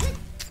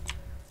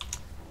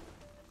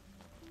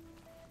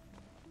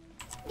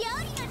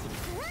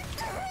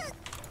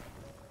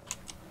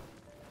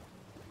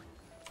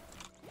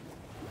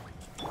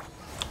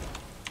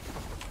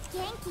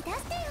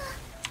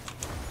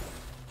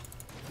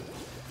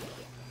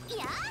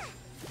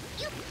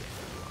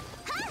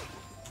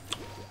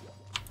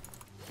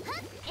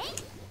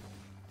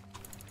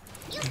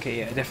 Okay,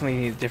 yeah, I definitely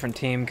need a different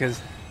team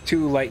because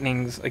 2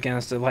 lightnings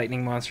against a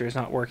lightning monster is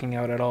not working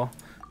out at all.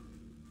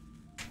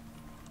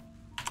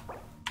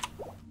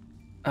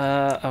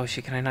 Oh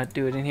shit, can I not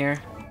do it in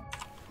here?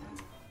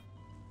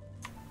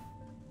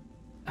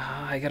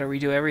 I gotta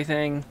redo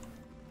everything.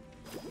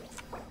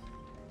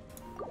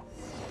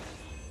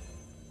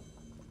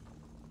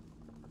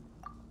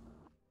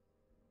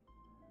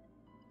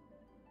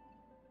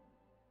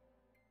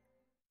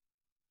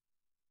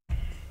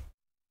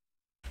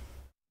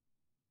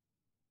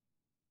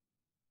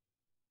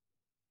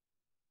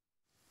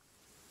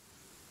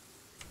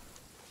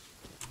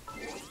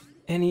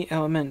 Any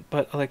element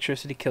but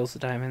electricity kills the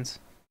diamonds.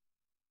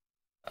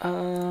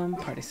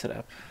 Party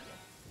setup.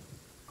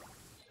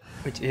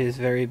 Which is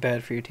very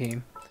bad for your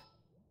team.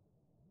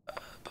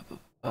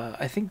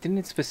 I think, didn't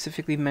it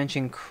specifically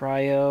mention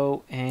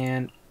cryo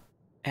and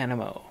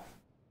animo?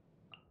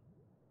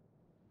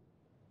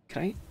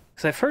 Can I?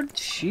 Because I've heard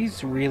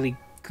she's really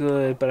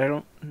good, but I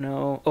don't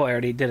know. Oh, I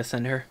already did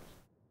ascend her.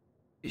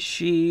 Is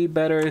she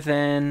better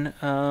than,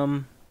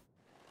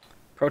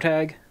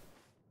 Protag?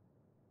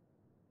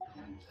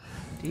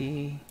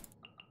 D.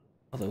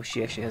 Although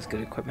she actually has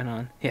good equipment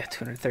on. Yeah,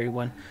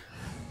 231.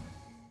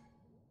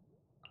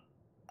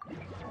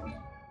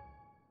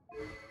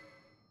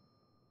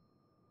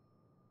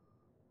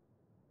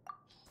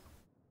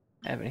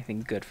 Have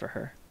anything good for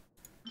her?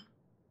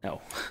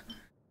 No.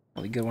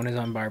 Only good one is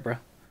on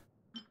Barbara.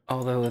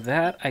 Although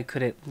that I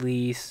could at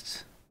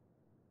least...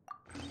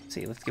 Let's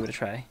see, let's give it a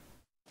try.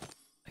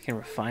 I can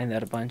refine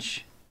that a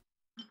bunch.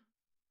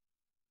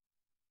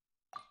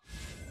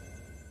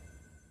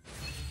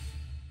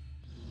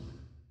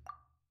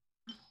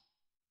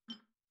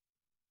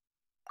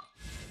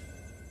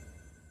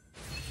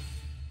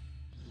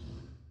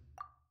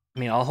 I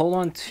mean, I'll hold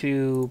on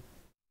to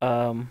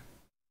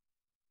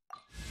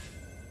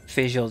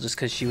Facial just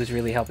because she was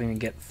really helping me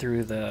get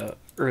through the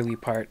early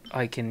part.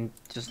 I can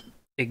just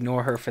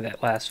ignore her for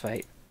that last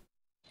fight.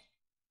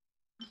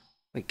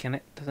 Wait, can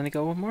it? Doesn't it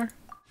go one more?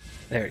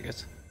 There it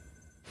goes.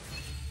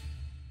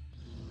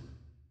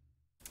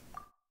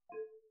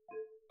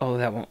 Oh,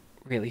 that won't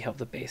really help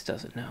the base,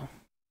 does it? No.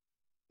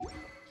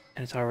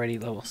 And it's already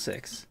level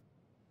 6.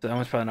 So that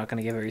one's probably not going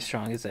to get very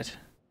strong, is it?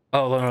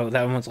 Oh, no,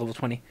 that one's level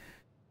 20.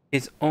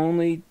 It's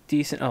only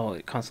decent... Oh,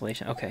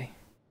 Constellation. Okay.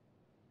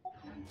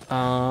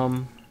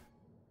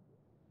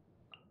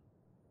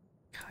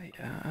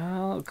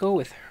 I'll go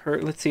with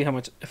her. Let's see how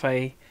much... If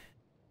I...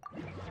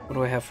 What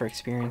do I have for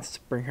experience to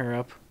bring her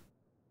up?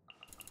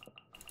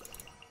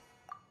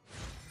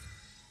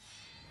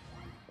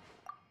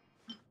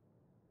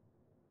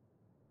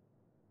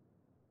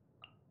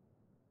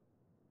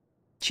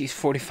 She's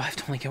 45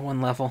 to only get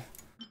 1 level.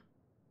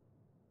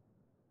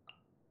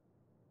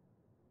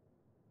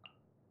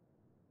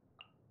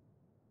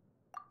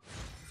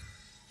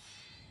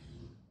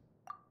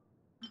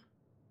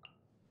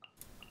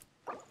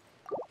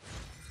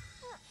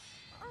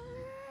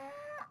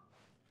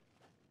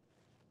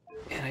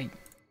 And I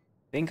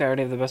think I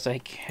already have the best I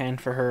can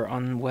for her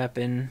on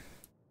weapon.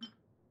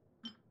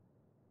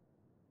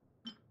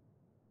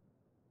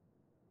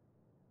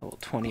 Level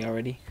 20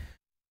 already.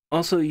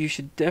 Also, you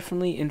should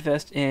definitely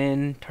invest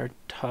in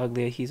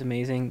Tartaglia. He's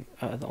amazing.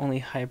 The only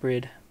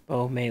hybrid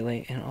bow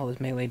melee, and all his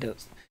melee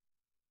does.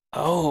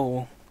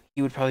 Oh,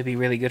 he would probably be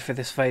really good for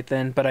this fight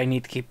then, but I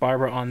need to keep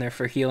Barbara on there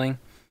for healing.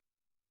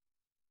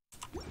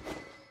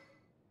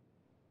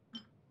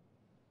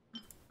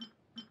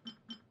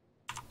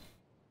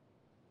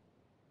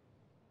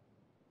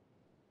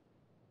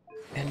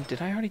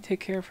 Did I already take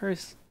care of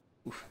hers?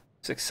 Oof,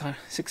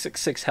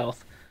 666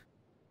 health.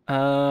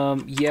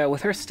 Yeah,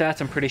 with her stats,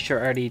 I'm pretty sure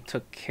I already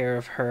took care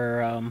of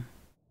her,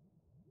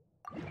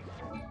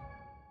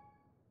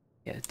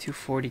 yeah,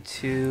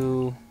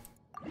 242.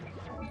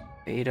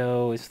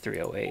 Beto is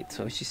 308,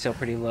 so she's still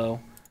pretty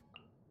low.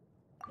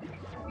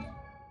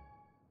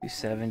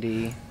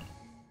 270.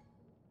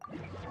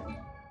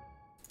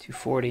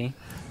 240. I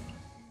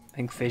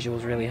think Visual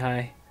was really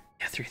high.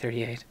 Yeah,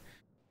 338.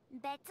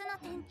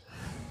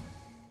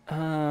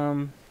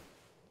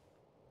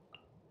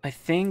 I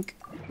think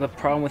the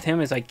problem with him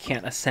is I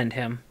can't ascend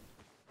him.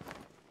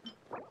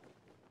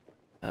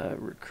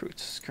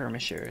 Recruits,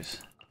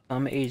 skirmishers,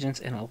 some agents,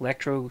 and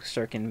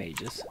electro-circuit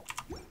mages.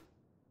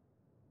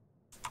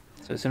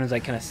 So as soon as I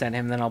can ascend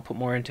him, then I'll put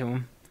more into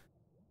him.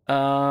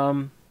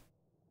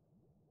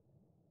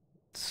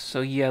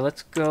 So yeah,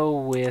 let's go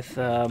with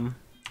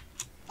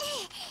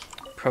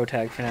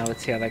Protag for now.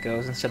 Let's see how that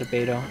goes instead of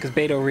Beto, because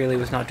Beto really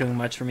was not doing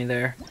much for me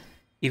there,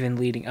 even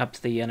leading up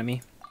to the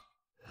enemy.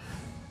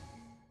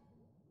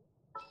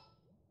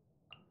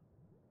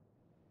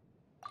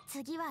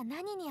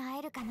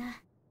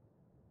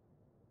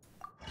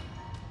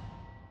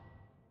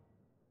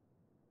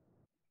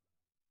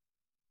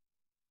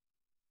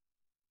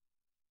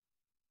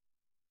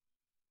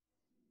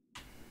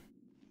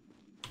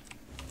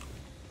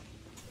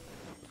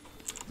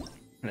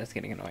 That's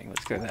getting annoying.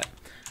 Let's go with that.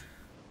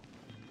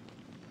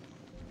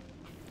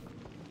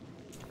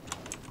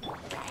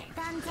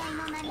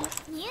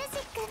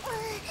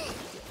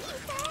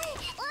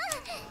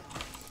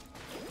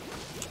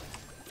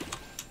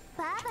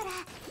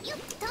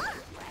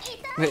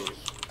 Wait.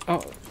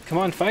 Oh, come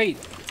on, fight!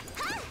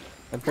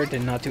 That bird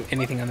did not do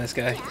anything on this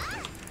guy.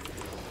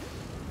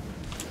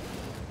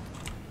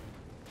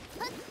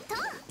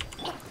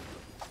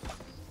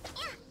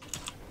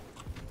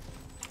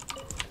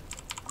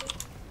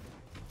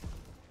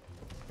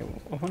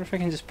 I wonder if I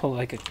can just pull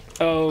like a...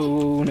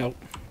 Oh, no.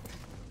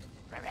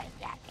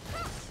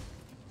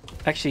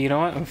 Actually, you know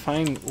what? I'm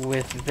fine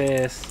with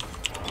this.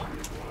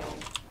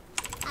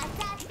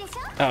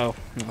 Oh,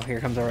 no, here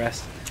comes the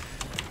rest.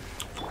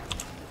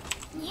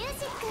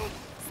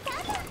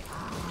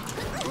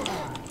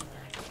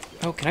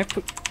 Oh, can I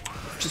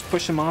just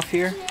push him off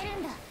here?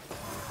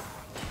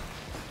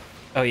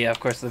 Oh yeah, of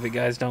course the big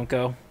guys don't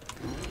go.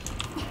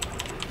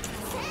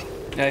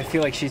 I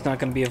feel like she's not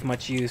going to be of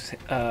much use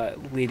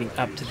leading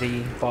up to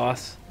the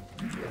boss.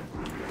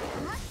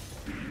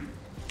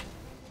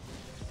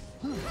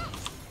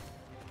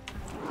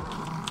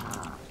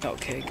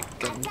 Okay,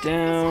 get him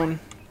down.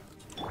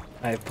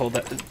 I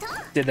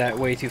did that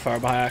way too far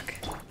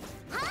back.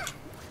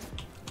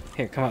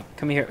 Here, come up,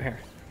 come here.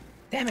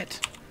 Damn it!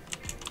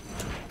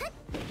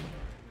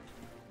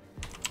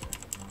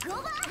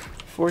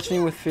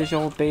 Fortunately, with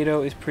Visual,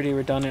 Beto is pretty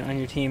redundant on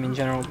your team in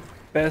general.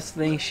 Best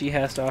thing she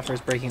has to offer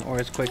is breaking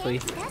auras quickly.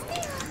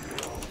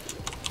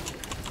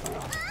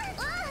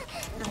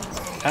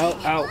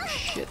 Ow,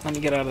 shit, let me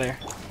get out of there.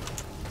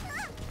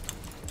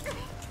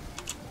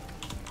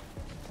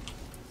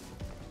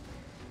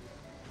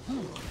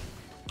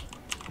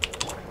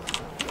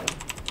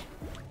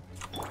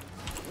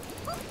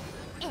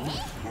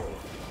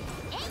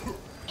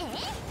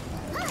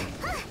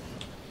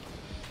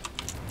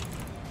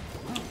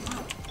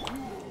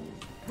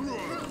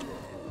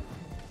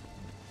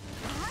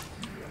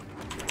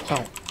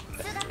 Oh,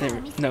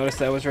 didn't notice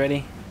that was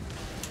ready.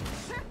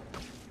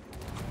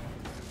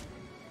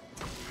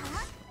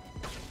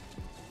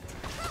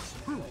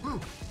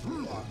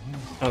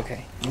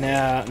 Okay,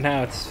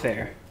 now it's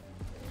fair.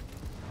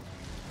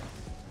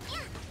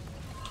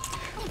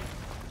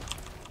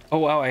 Oh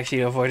wow, I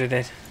actually avoided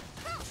it.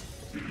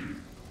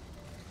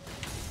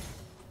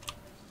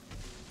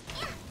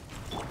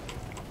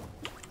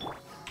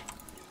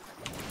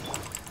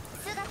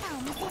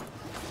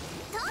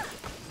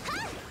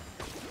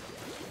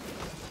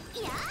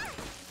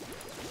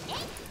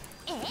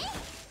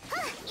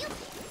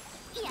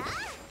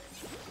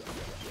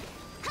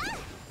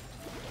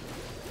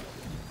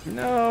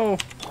 No!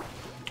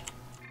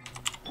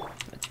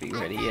 Let's be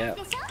ready, yeah.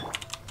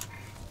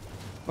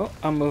 Oh,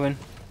 I'm moving.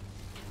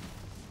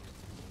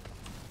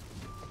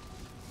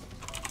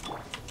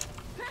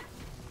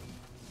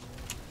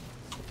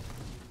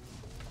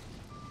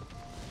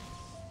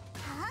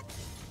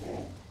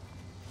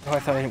 Oh, I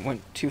thought I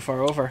went too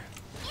far over.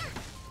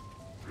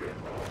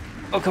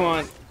 Oh, come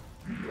on.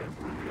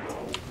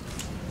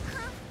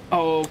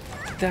 Oh,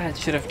 that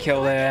should have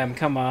killed him.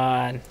 Come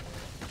on.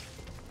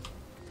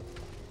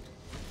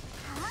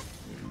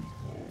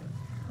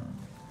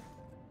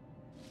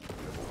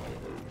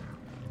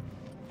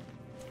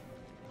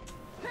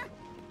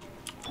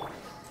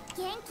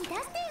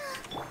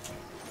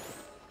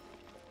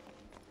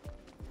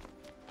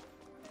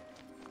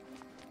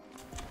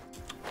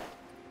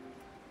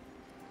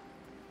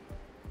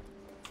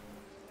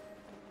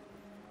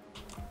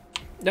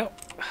 Nope.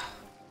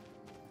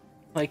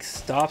 Like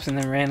stops and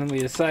then randomly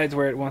decides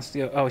where it wants to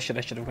go. Oh shit,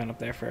 I should have gone up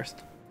there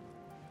first.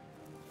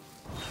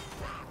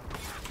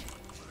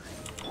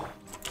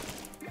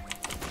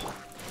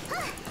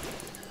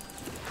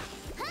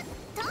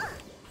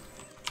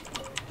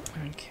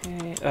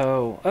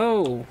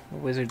 Oh, the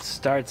wizard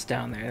starts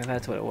down there.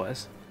 That's what it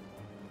was.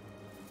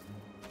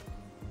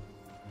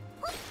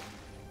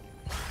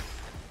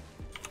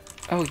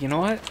 Oh, you know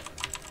what?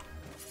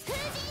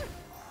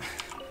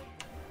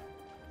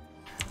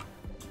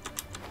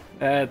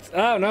 That's...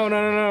 Oh, no.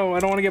 I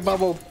don't want to get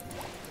bubbled.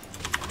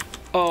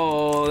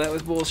 Oh, that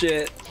was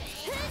bullshit.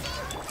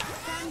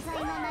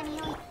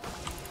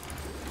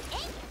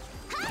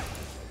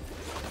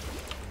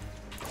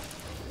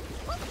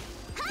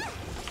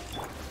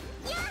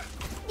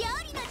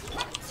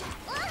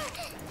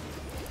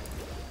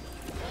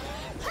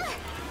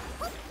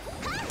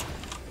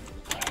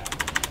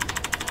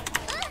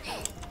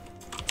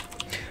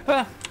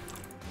 Ah!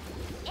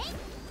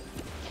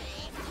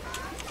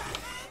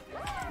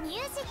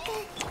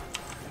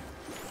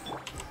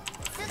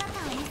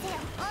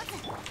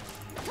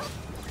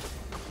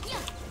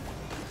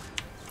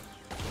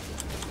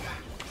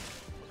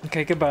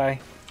 Okay, goodbye.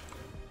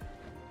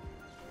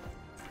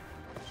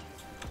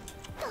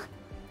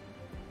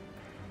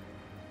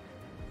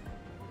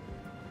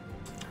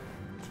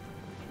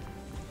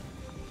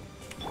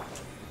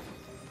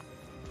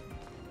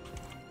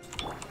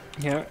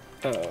 Yeah.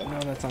 Oh, no,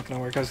 that's not gonna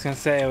work. I was gonna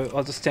say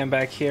I'll just stand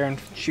back here and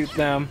shoot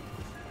them,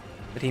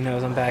 but he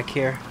knows I'm back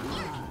here.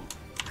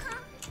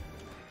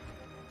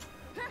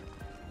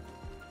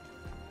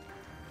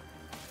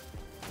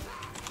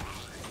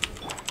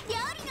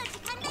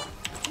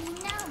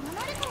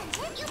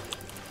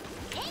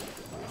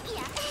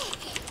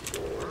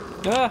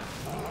 Ah!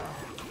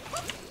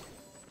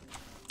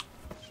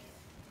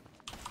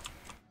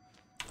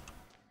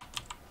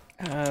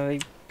 They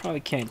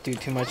probably can't do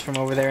too much from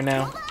over there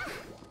now.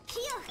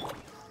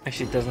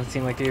 Actually, it doesn't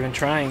seem like they're even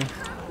trying.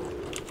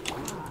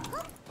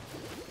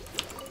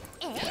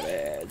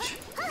 Cabbage.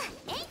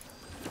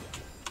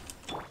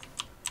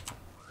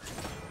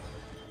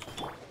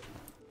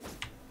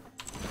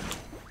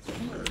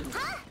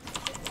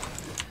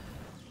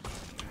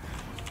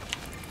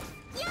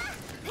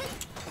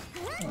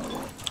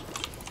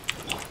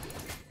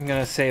 I'm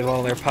gonna save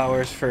all their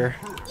powers for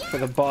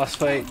the boss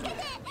fight.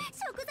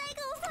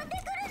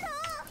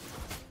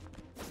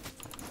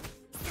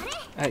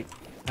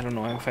 I don't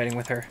know why I'm fighting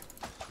with her.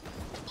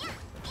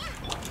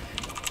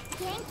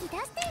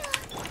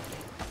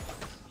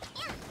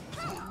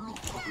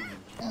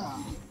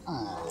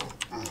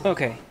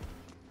 Okay,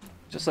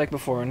 just like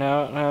before.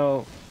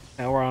 Now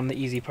we're on the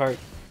easy part.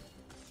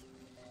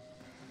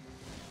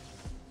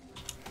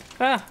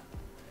 Ah!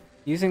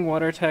 Using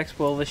water attacks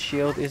while the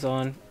shield is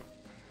on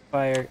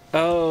fire.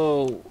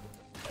 Oh!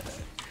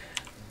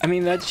 I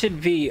mean, that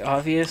should be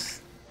obvious.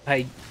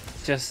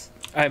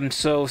 I'm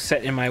so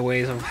set in my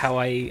ways of how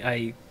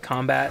I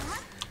combat.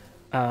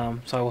 So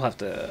I will have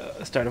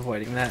to start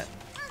avoiding that.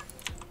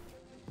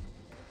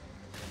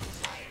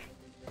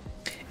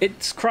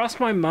 It's crossed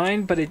my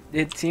mind, but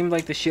it seemed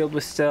like the shield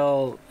was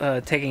still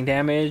taking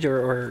damage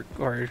or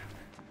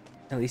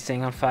at least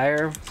staying on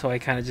fire, so I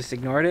kind of just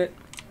ignored it.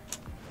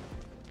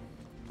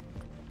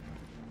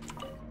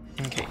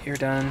 Okay, you're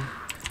done.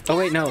 Oh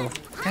wait, no.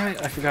 Damn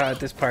it, I forgot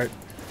this part.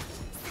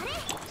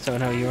 So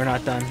no, you are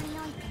not done.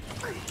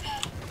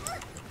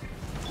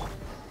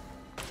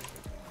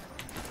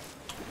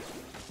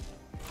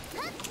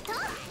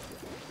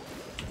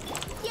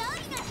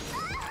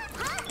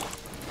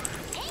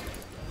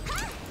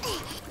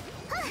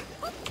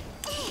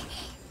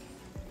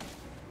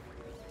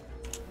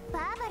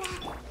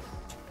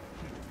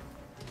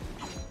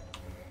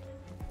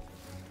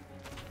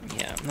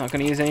 Yeah, I'm not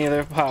gonna use any of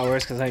their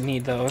powers because I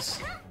need those.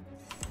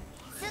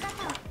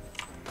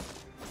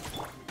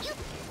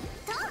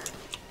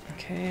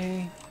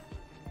 Okay.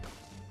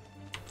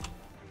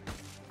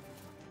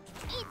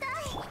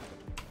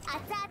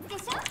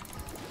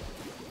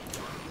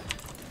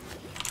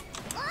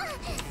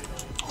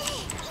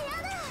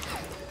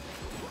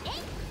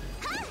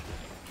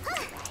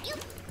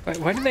 Wait,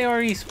 why did they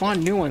already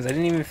spawn new ones? I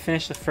didn't even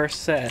finish the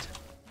first set.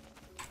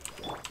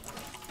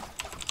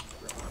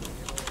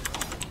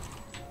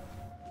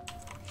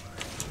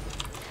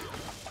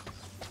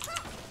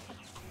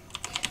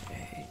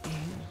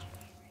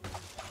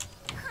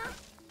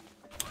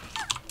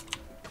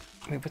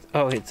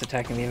 Oh, it's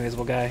attacking the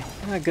invisible guy.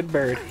 Ah, good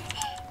bird.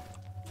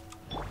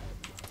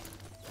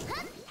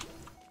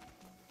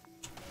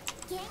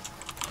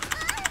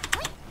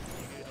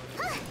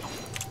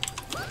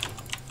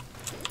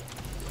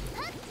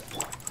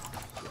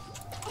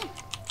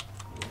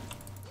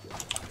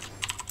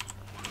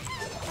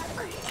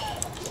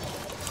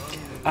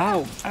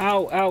 Ow!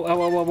 Ow! Ow!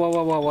 Ow! Ow! Ow!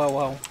 Ow! Ow! Ow!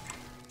 Ow!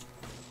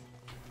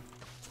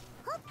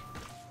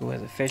 Who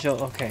has a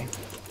facial? Okay,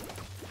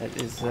 that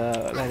is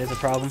a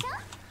problem.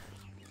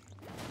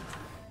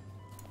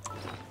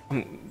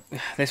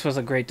 This was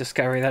a great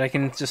discovery that I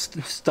can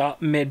just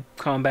stop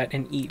mid-combat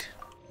and eat.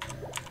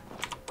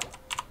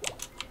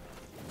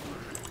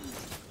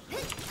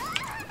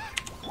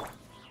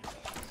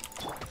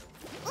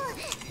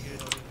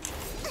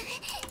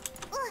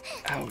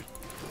 Ow.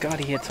 God,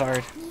 he hits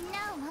hard.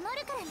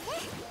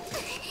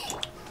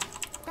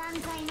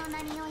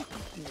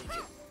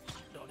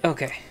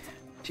 Okay.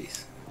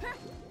 Jeez.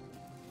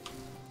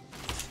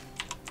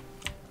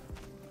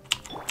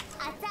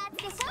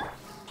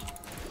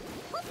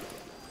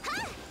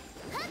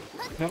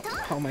 Nope.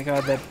 Oh my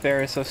god, that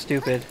bear is so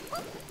stupid.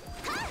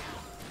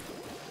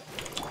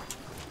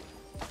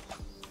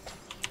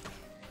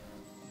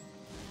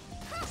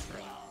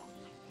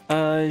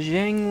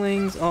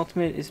 Zhangling's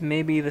ultimate is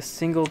maybe the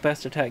single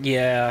best attack.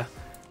 Yeah.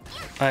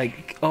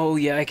 Oh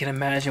yeah, I can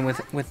imagine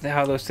with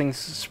how those things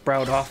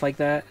sprout off like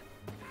that.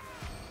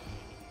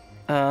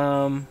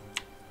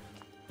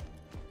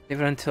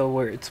 Leave it until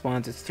where it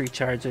spawns its 3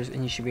 charges,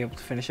 and you should be able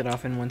to finish it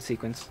off in one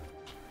sequence.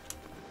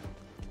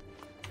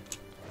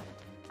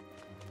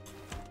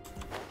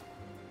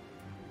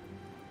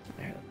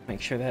 There,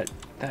 make sure that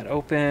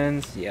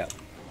opens. Yep.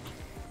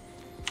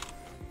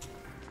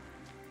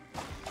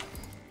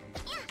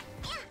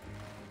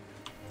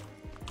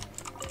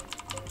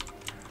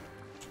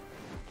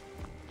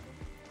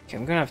 Okay,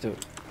 I'm gonna have to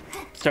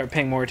start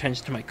paying more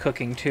attention to my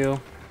cooking too,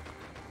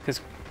 because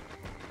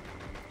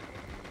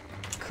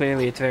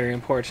clearly it's very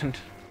important.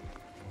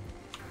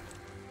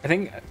 I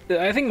think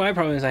my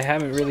problem is I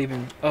haven't really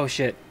been. Oh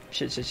shit.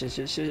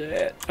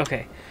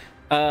 Okay.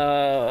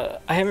 I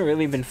haven't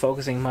really been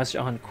focusing much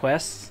on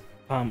quests.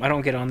 I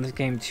don't get on this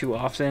game too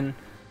often,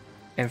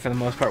 and for the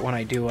most part, when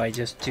I do, I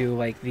just do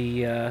like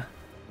the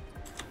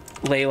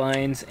ley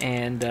lines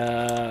and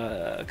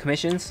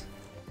commissions.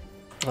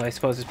 Well, I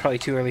suppose it's probably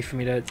too early for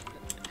me to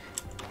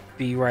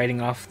be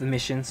writing off the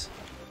missions.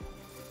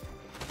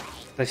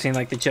 I've seen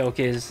like the joke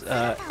is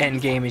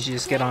end game is you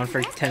just get on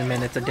for 10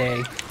 minutes a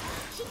day,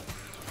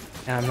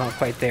 and I'm not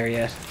quite there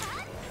yet.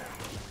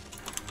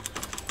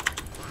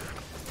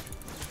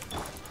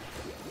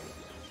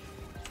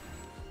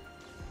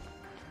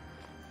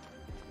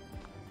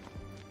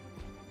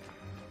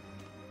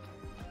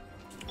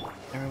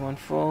 Everyone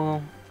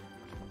full.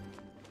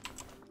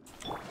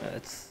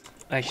 That's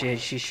actually,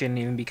 she shouldn't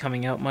even be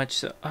coming out much.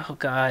 So, oh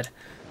god,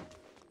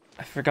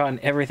 I've forgotten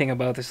everything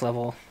about this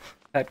level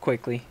that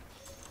quickly.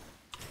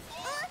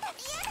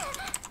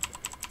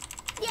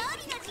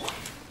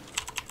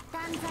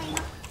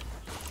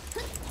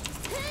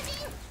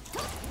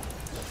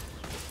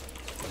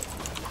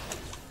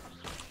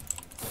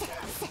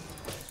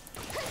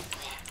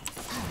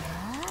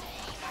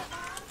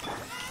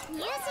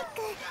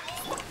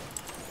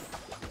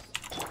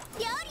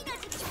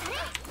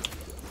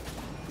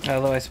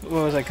 Although I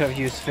suppose I could have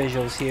used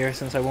visuals here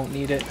since I won't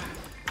need it.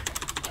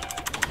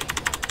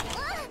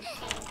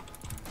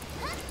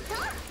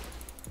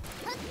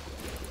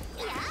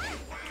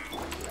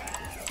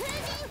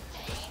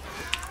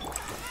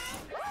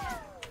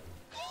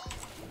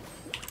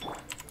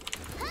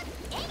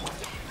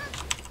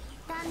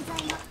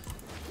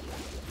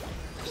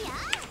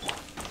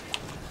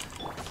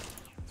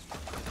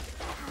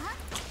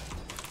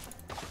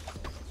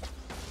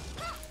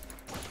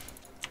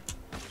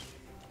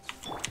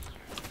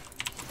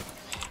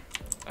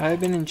 I've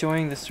been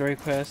enjoying the story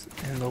quests,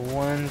 and the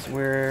ones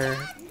where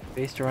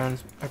based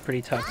around are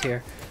pretty tough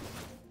here.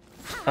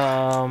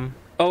 Oh,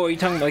 are you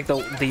talking like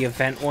the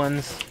event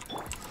ones?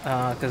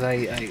 Because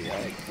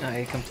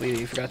I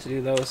completely forgot to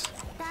do those.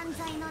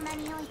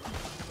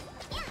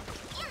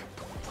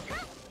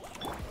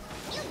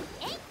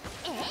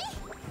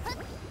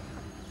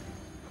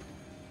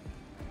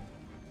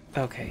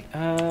 Okay.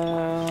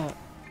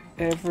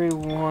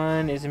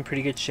 Everyone is in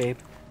pretty good shape.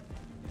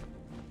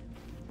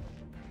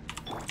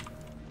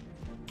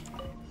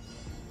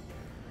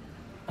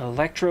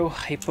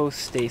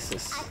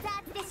 Electro-hypostasis.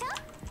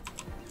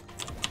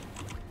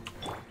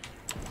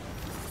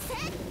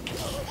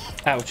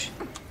 Ouch.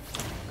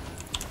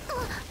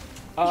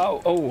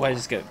 Oh, I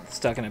just got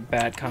stuck in a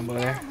bad combo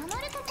there.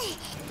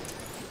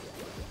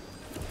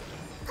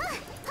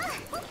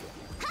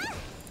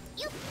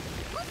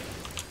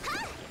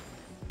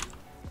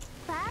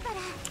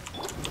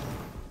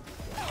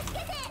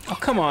 Oh,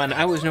 come on,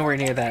 I was nowhere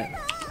near that.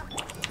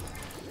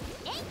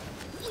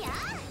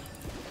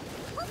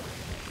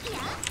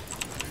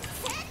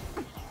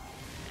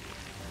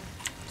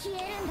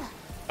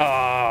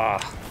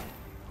 Ah.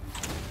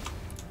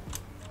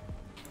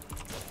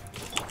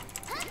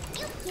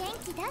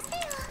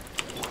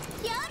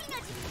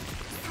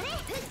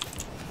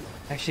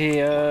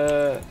 Actually,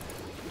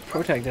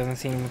 Protect doesn't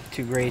seem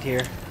too great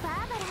here.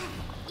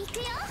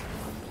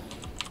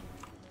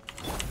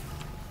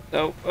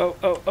 Oh,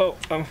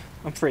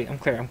 I'm free, I'm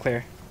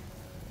clear.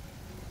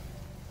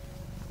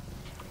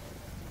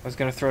 I was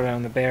gonna throw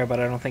down the bear,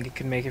 but I don't think it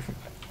could make it from...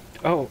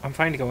 Oh, I'm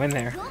fine to go in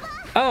there.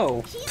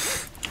 Oh!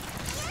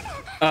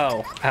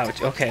 Oh,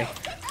 ouch, okay.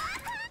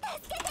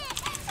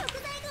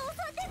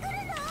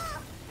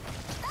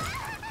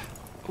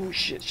 Oh,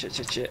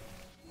 shit.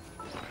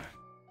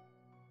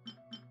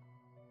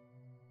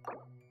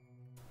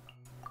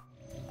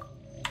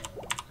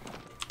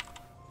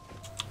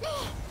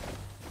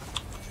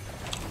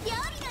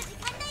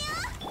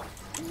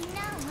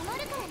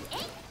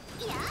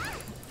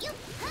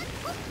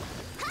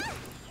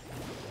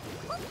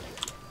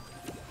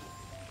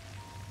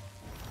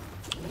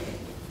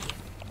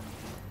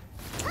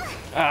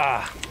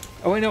 Ah!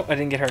 Oh wait, no, I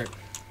didn't get hurt.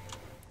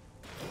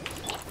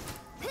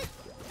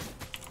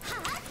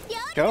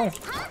 Go.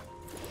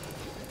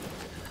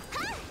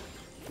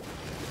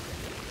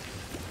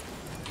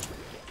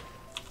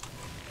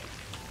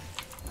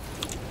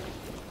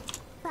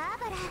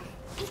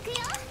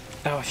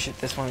 Oh shit,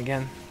 this one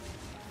again.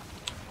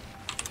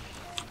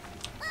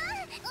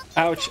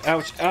 Ouch,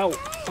 ouch, ow!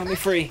 Let me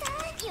free!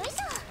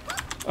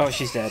 Oh,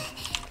 she's dead.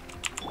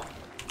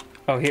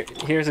 Oh,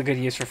 here's a good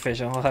use for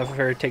Fish. I'll have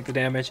her take the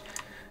damage.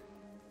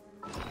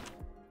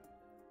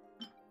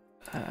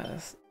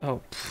 Oh,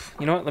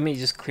 you know what? Let me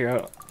just clear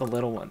out the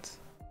little ones.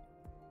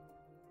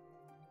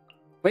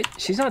 Wait,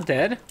 she's not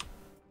dead?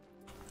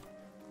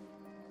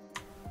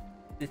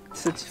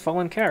 It's a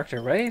fallen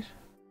character, right?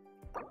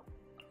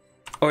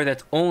 Or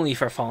that's only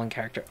for fallen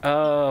character.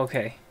 Oh,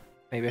 okay.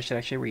 Maybe I should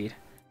actually read.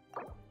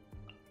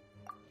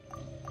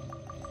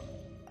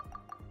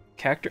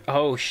 Character.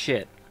 Oh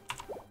shit.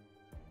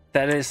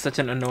 That is such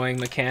an annoying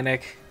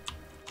mechanic.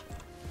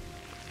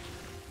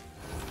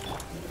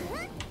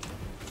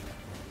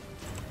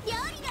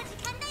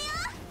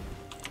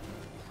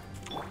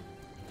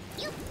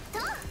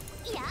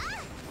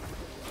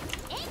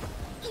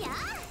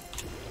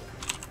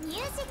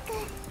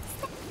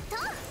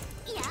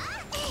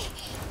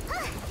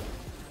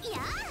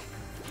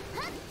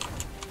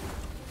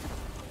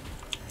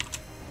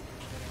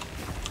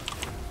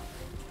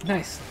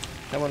 Nice.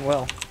 That went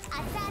well.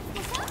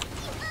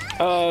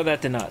 Oh,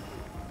 that did not.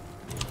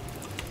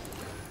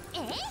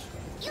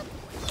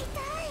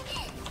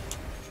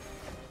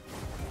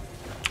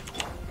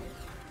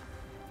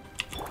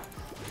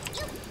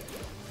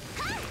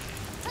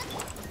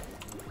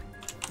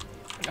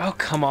 Oh,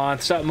 come on.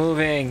 Stop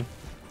moving.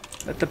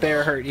 Let the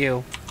bear hurt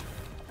you.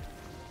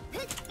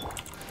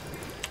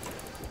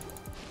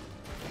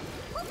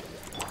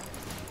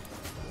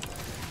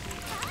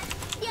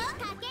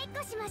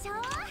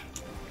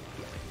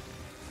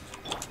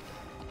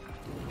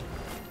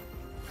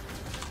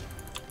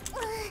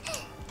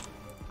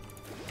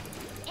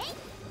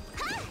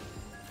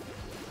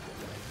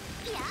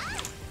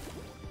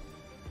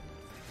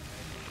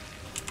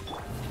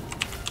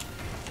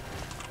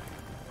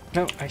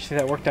 No, actually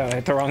that worked out. I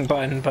hit the wrong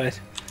button, but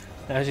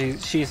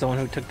she's the one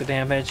who took the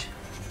damage.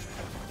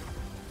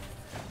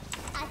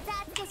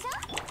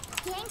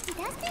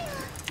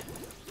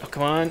 Oh,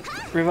 come on.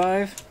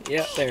 Revive.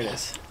 Yeah, there it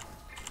is.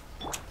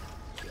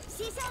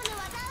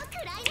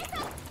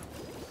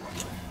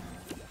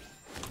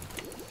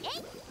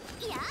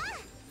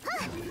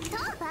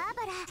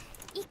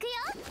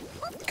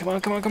 Come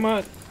on, come on, come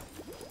on.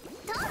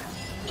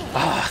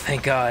 Ah, oh,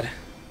 thank God.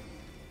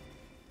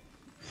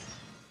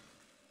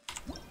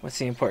 What's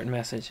the important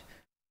message?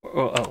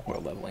 Oh,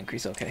 world level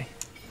increase, okay.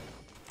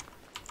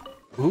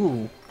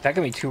 Ooh, that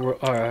could be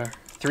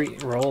 3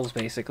 rolls,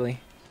 basically.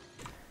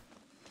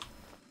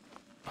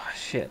 Oh,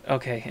 shit,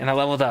 okay, and I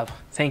leveled up.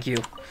 Thank you.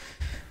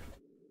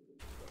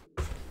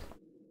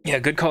 Yeah,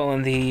 good call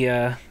on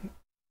the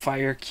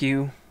fire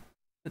Q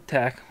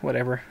attack,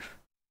 whatever.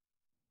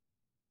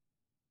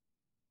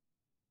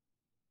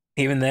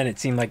 Even then, it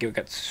seemed like it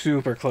got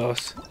super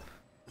close.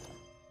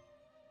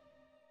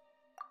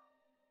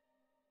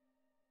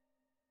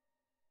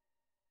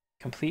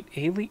 Complete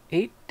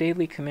 8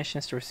 daily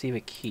commissions to receive a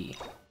key.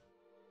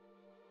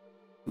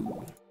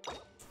 Ooh.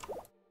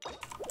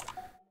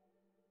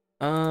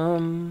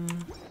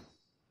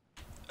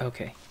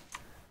 Okay.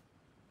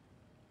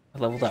 I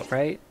leveled up,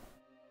 right?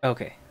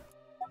 Okay.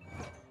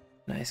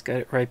 Nice, got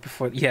it right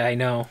before. Yeah, I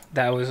know.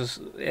 That was.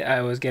 I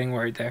was getting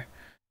worried there.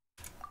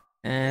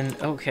 And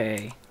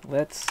okay,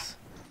 let's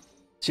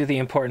do the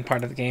important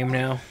part of the game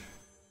now.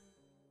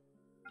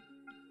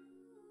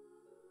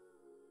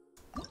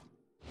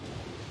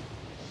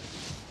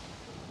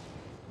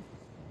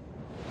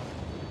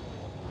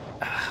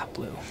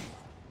 Blue.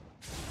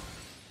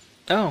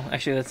 Oh,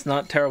 actually that's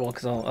not terrible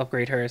because I'll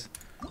upgrade hers.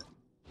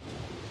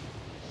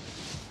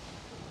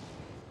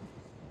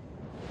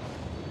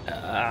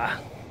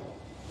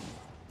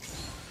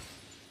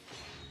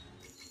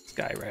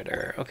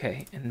 Skyrider.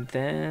 Okay, and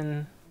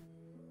then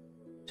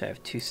I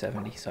have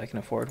 270, so I can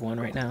afford one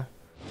right now.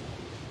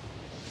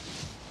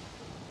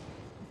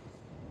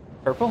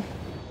 Purple?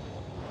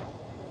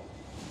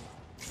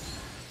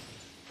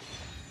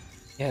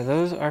 Yeah,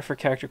 those are for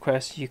character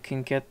quests. You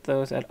can get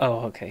those at... Oh,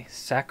 okay.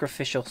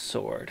 Sacrificial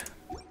Sword.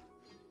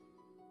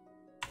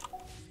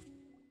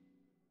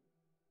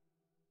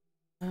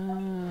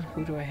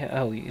 Who do I have?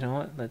 Oh, you know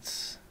what?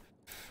 Let's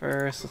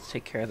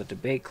take care of the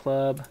debate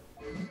club.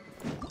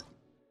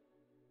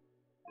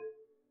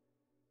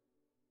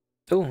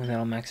 Oh, and then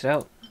I'll max it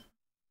out.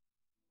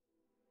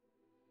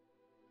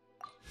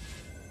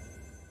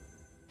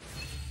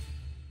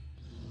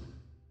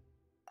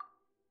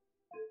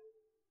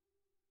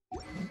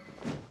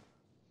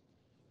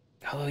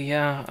 Oh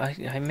yeah,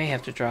 I may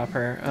have to drop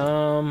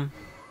her.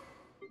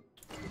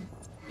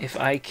 If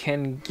I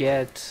can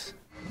get...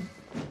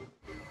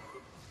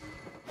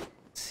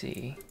 Let's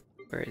see.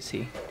 Where is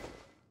he?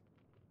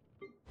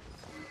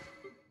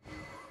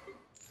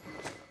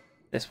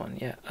 This one,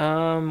 yeah.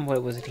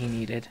 What was it he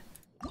needed?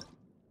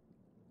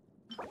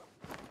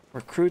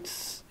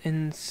 Recruits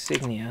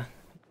insignia.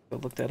 Go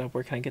look that up.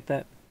 Where can I get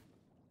that?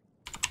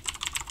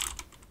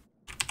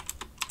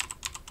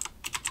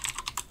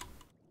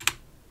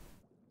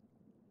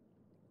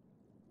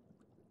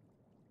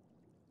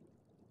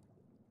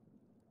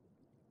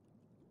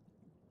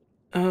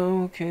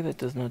 Okay, that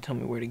does not tell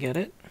me where to get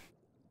it.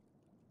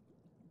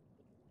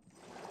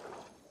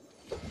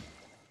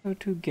 How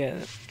to get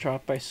it?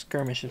 Dropped by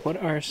skirmishers. What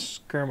are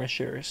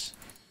skirmishers?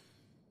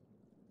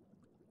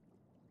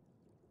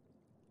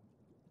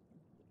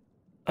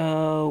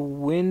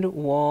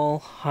 Windwall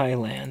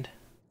Highland.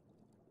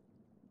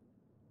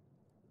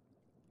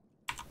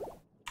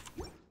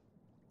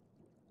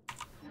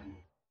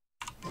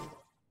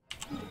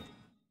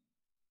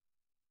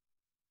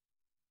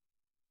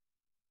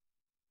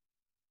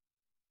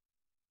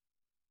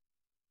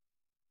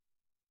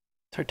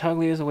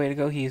 Tartaglia is the way to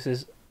go. He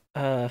uses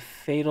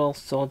fatal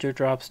soldier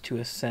drops to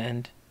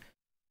ascend.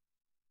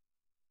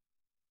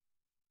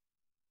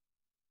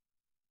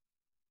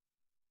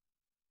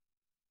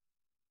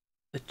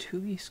 The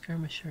Tui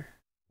skirmisher.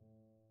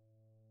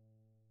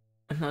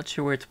 I'm not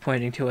sure where it's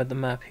pointing to at the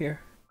map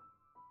here.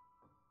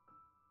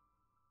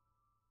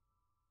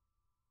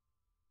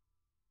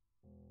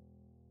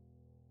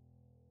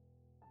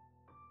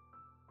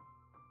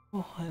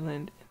 Oh,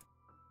 Highland.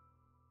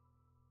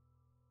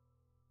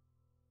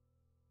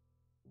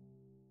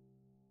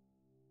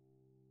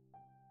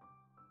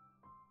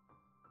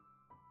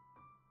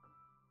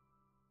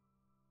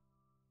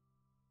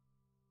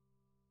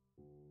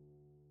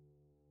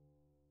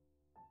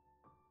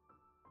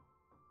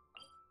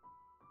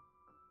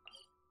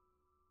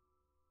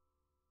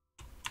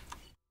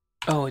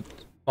 Oh, it's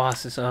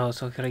bosses. Oh,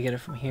 so could I get it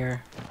from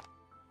here?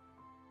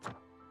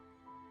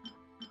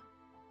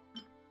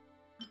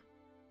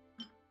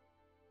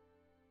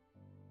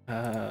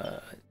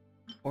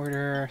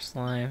 Order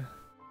slime.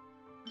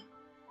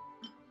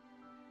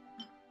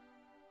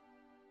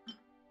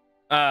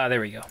 Ah, there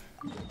we go.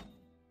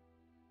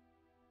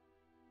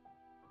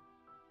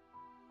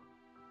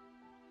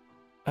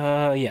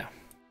 Yeah.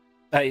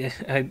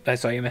 I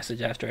saw your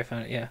message after I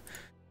found it, yeah.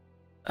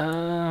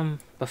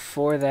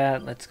 Before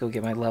that, let's go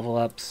get my level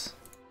ups.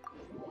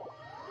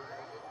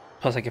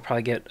 Plus I could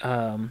probably get,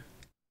 the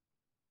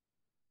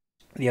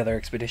other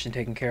expedition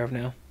taken care of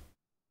now.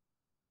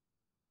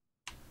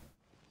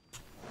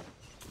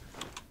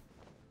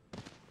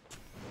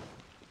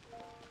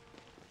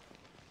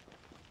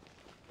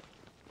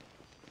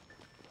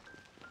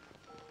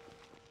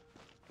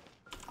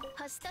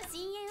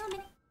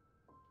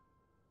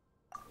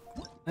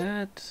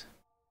 That...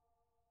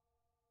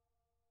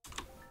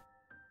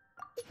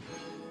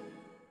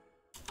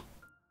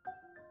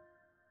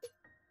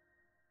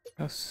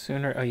 No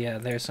sooner... Oh yeah,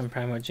 there's some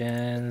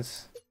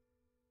primogens.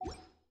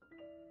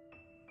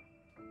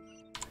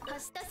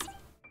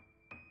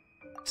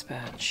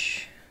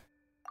 Dispatch.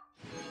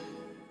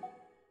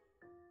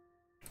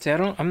 See,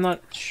 I'm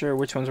not sure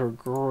which ones were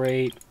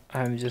great.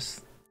 I'm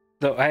just...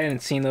 Though I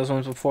hadn't seen those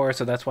ones before,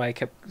 so that's why I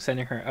kept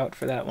sending her out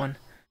for that one.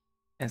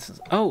 And since...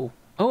 Oh!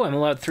 Oh, I'm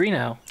allowed 3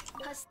 now.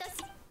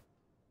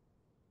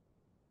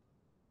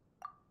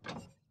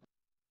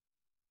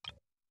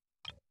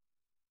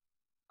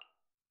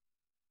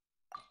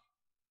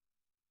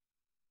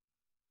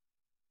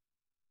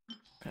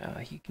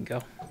 He can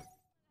go.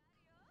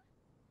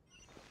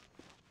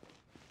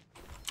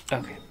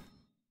 Okay.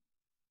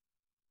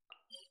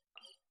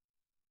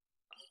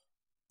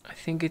 I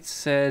think it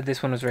said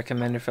this one was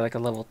recommended for like a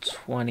level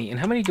 20. And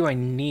how many do I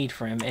need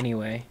for him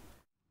anyway?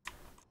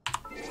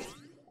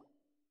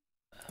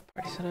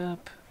 Party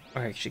setup.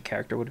 Or actually,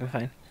 character would have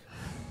been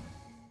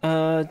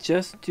fine.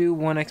 Just do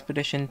 1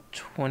 expedition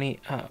 20.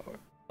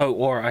 Oh,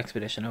 or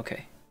expedition.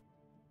 Okay.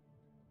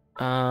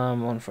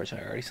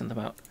 Unfortunately, I already sent them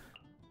out.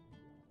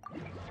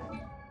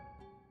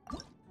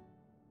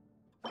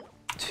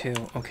 2.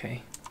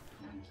 Okay.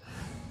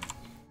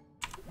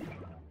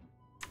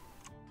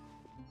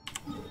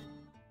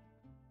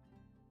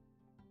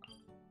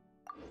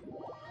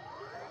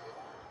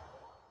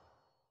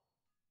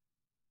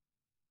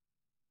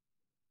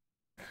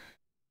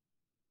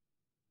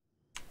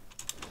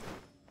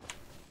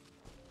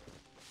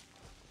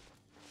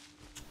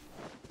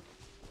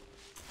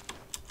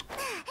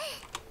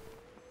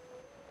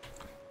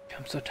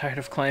 I'm so tired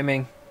of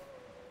climbing.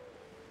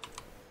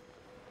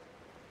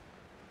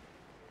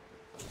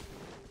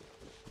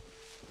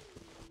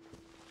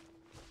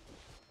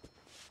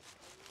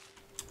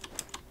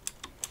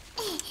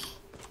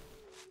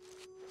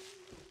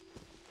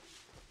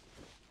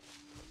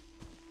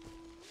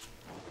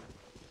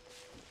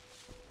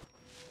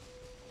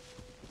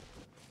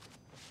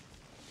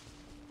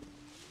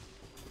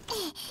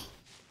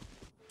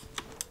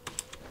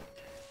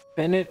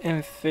 Bennett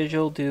and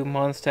Figil do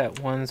Mondstadt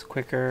 1s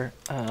quicker,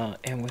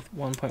 and with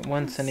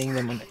 1.1 sending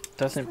them when it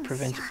doesn't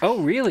prevent...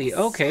 Oh, really?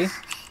 Okay.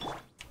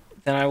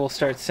 Then I will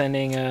start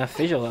sending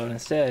Figil out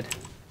instead.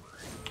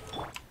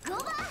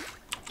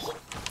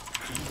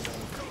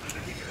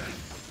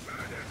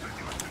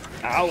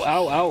 Ow,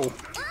 ow, ow.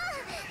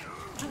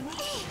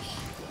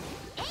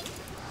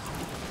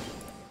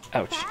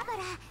 Ouch.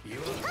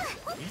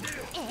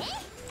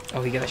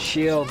 Oh, he got a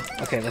shield.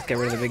 Okay, let's get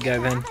rid of the big guy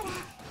then.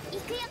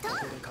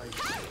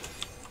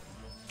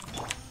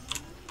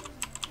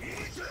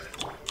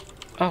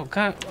 Oh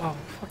god, oh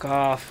fuck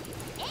off.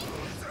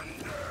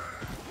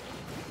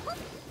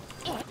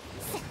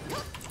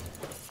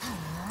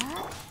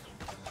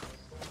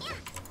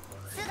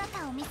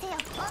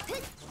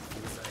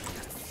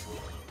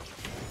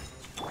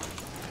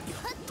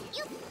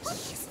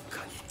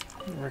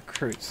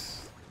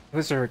 Recruits.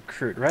 Who's a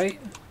recruit, right?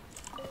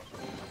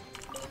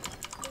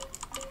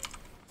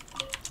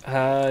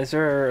 Is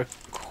there a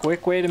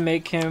quick way to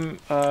make him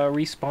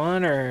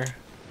respawn, or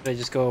should I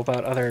just go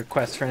about other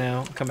quests for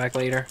now and come back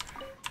later?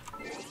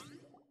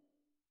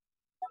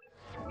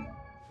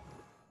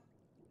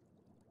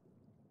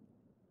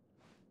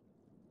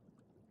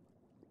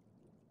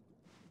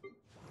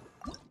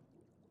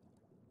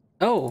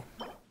 Oh,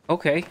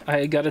 okay.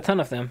 I got a ton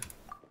of them.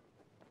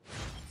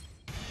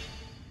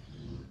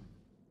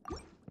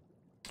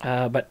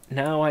 But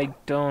now I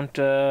don't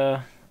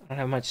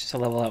have much to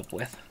level up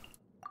with.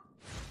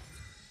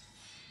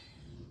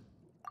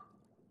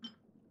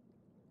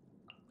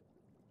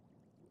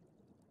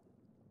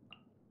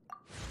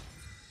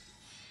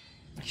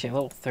 Actually, at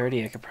level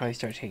 30, I could probably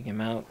start taking him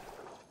out.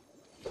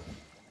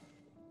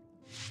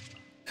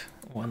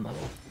 One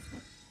level.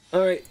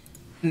 Alright.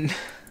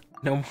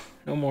 No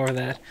more of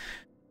that.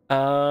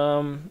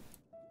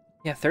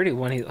 Yeah,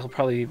 31, he'll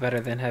probably be better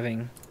than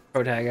having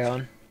Protag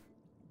on.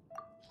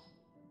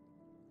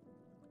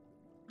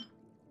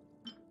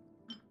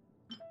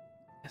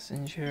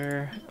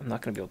 Messenger. I'm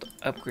not going to be able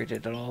to upgrade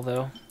it at all,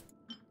 though.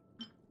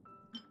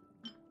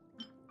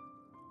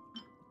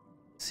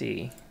 Let's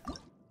see.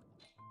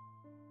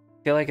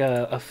 I feel like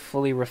a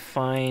fully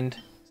refined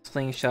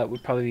slingshot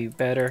would probably be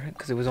better,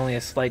 because it was only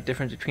a slight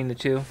difference between the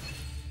two.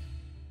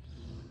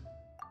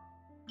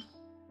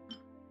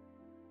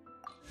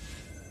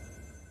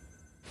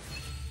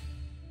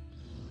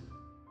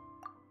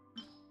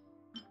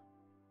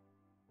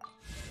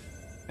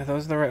 Are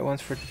those the right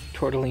ones for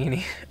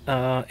Tortellini?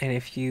 And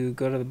if you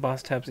go to the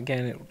boss tabs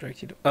again, it will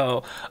direct you to...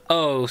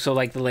 Oh, so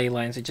like the ley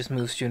lines, it just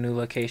moves to a new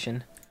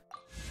location.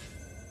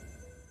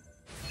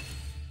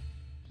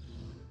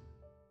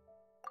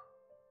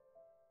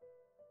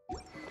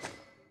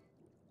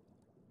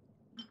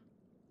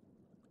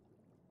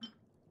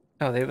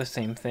 Oh, they have the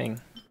same thing.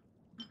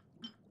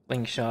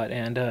 Slingshot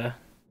and,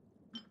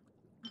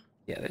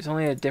 yeah, there's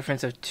only a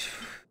difference of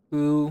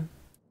two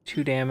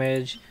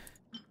damage,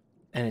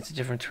 and it's a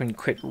difference between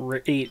crit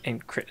rate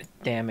and crit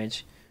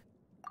damage.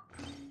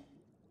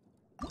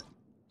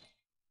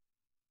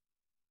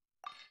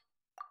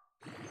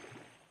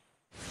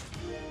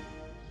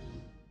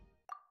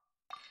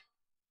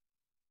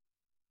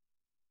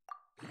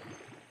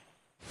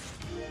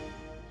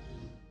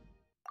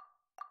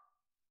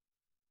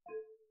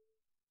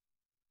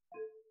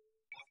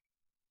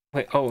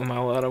 Wait, oh, am I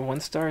allowed of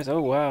 1 stars?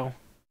 Oh, wow.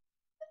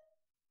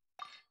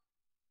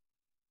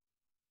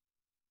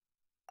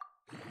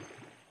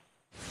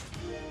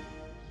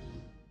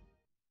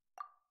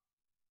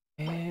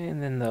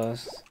 And then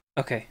those.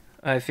 Okay,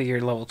 I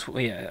figured level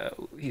 20. Yeah,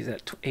 he's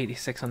at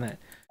 86 on that.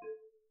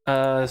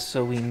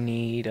 So we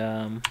need,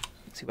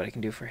 let's see what I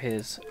can do for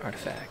his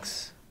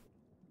artifacts.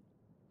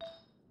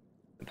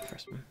 The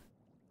first one.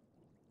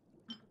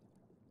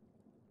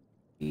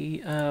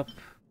 E up,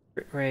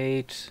 crit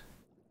rate,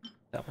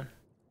 that one.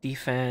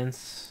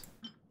 Defense,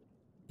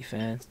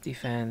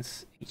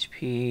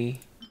 HP.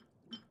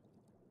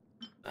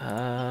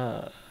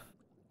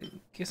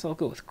 Guess I'll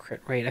go with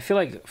crit rate. I feel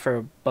like for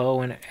a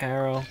bow and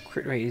arrow,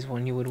 crit rate is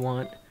one you would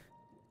want.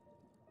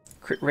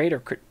 Crit rate or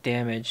crit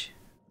damage?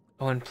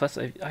 Oh, and plus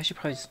I should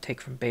probably just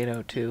take from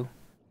Beto too.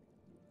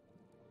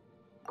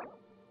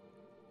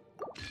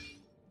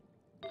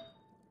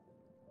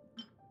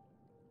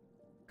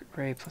 Crit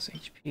rate plus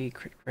HP,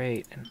 crit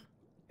rate, and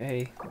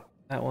okay,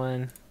 that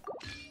one.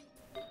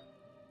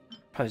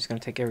 Probably just gonna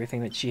take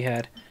everything that she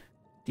had.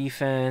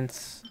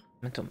 Defense,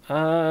 mental,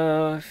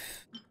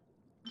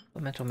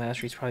 mental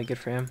mastery is probably good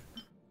for him.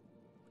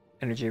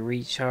 Energy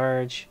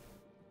recharge.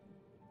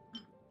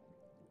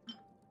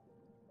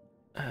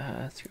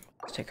 Let's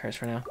take hers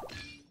for now.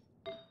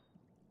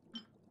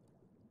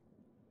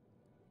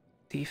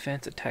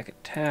 Defense, attack.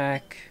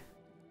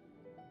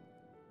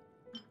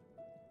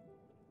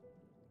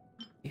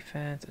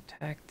 Defense,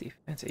 attack,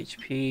 defense,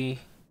 HP.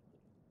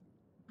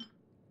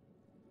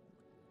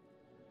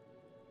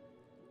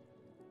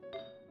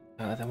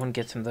 That one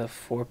gets him the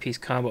 4-piece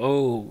combo.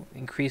 Oh,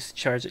 increase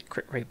charge at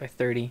crit rate by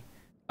 30.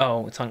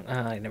 Oh, it's on.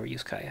 I never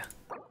use Kaya.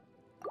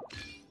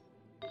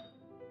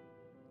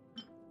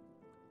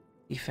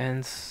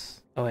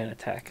 Defense. Oh, and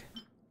attack.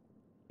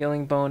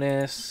 Healing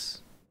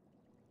bonus.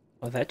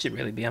 Oh, that should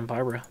really be on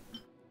Barbara.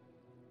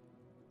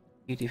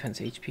 Defense,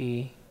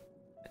 HP.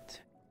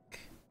 Attack.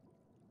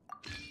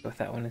 Go with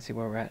that one and see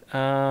where we're at.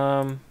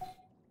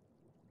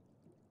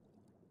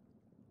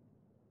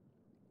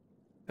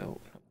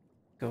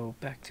 Go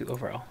back to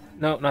overall.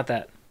 No, not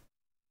that.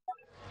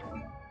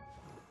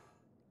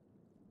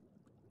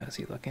 How's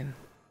he looking?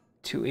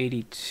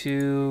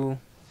 282.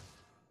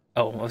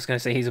 Oh, I was gonna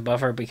say he's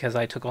above her because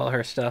I took all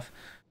her stuff.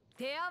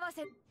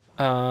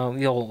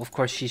 Of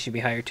course she should be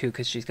higher too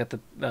because she's got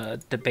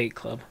the debate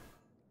club.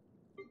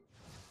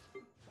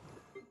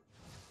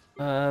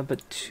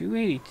 But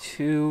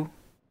 282.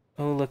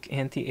 Oh, look,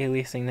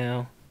 anti-aliasing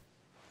now.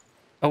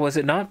 Oh, was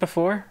it not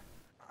before?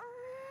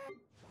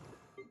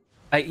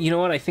 You know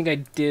what? I think I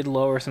did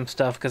lower some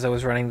stuff because I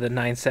was running the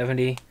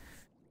 970.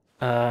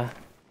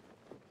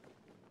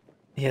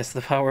 Yes,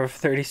 the power of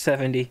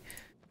 3070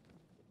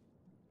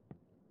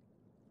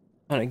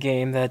 on a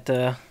game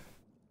that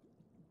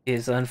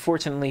is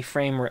unfortunately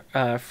frame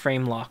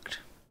locked.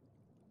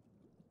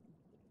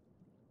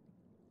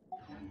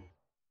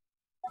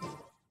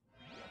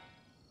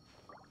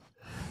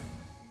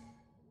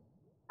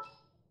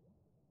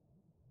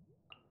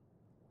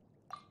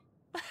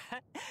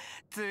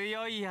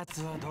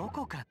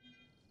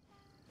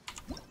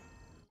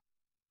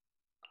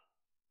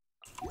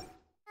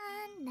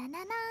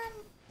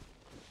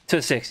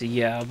 To 60,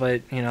 yeah,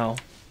 but you know,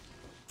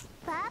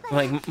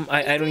 like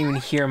I don't even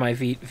hear my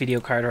video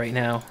card right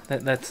now.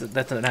 That's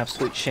an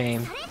absolute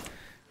shame.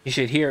 You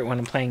should hear it when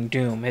I'm playing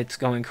Doom. It's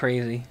going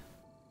crazy.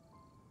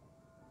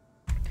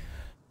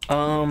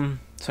 So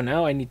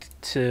now I need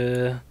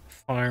to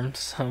farm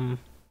some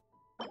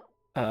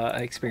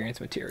experience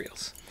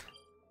materials.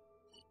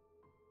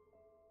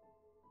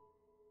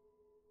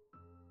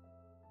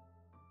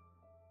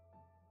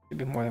 Should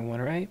be more than one,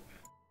 right?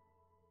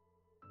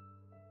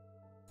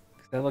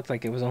 That looked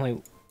like it was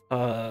only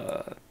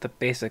the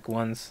basic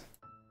ones.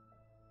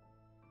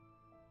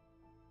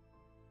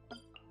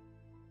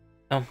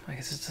 Oh, I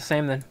guess it's the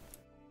same then.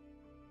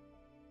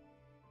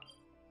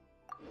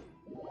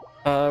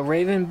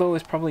 Raven Bow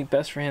is probably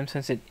best for him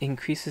since it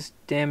increases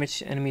damage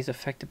to enemies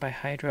affected by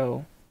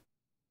Hydro.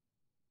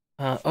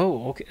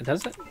 Oh, okay,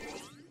 does that?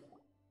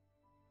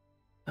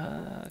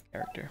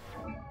 Character.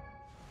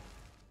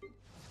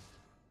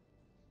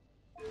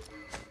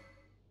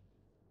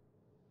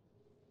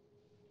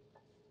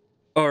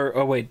 Or,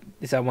 oh wait,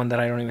 is that one that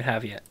I don't even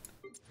have yet?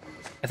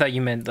 I thought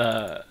you meant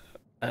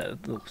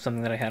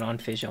something that I had on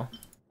visual.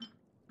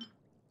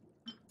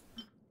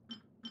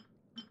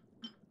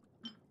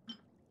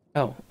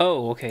 Oh,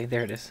 okay,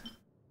 there it is.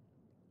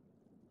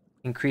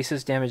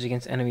 Increases damage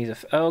against enemies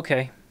of... Oh,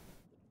 okay.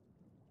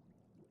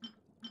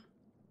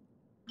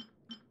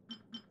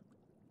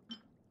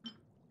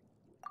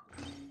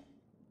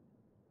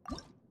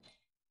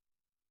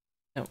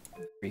 No,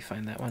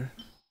 refine that one.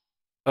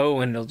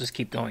 Oh, and it'll just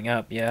keep going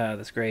up. Yeah,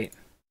 that's great.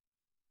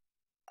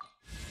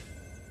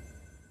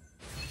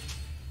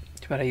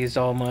 Too bad I used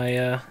all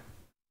my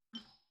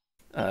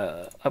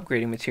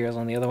upgrading materials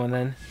on the other one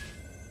then.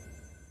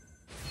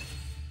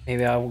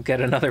 Maybe I'll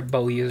get another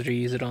bow user to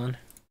use it on.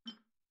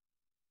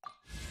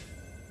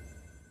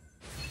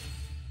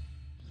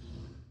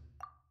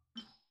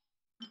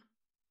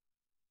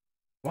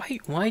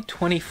 Why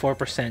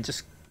 24%?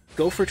 Just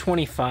go for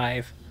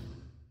 25.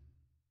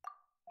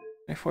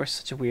 24 is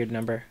such a weird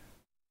number.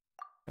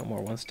 No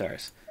more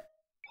 1-stars.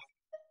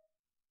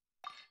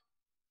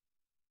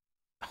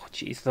 Oh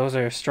jeez, those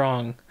are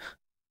strong.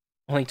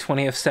 Only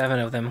 20 of 7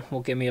 of them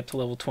will get me up to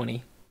level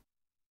 20.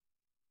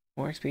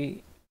 More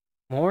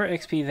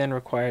XP than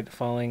required. The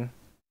following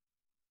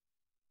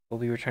will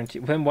be returned to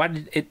you. Then why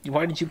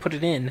did you put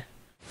it in?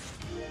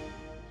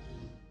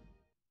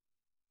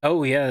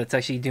 Oh yeah, that's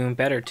actually doing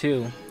better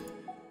too.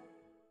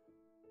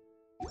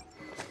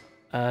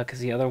 Cause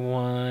the other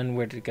one,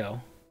 where did it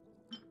go?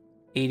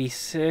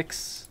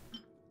 86,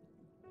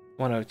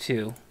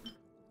 102.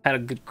 Had a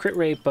good crit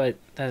rate, but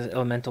that is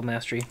elemental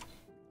mastery.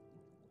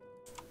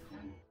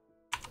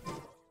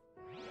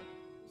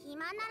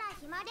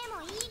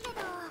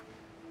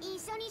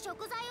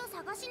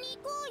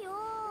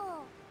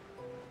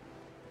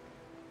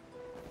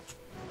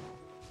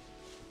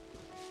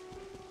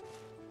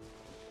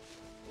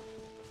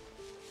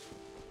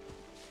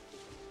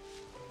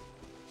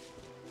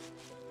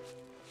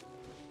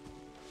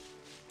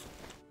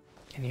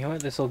 And you know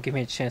what? This will give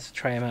me a chance to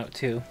try him out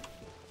too.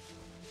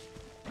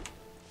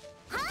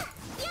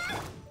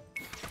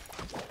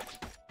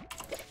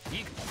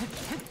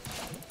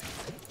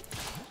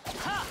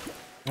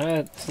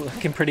 It's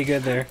looking pretty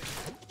good there.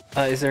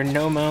 Is there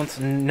no mounts?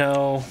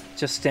 No,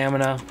 just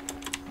stamina.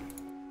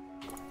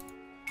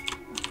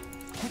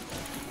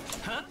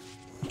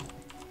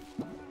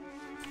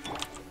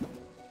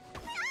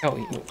 Oh,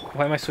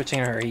 why am I switching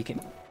her? He can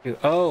do.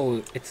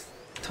 Oh, it's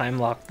time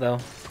locked though.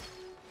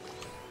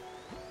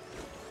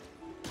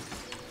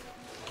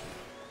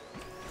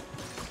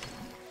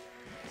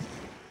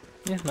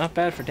 Yeah, not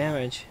bad for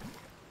damage.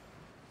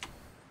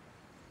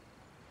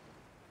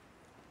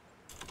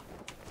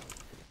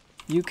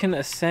 You can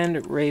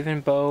ascend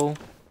Raven Bow.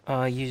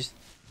 Use.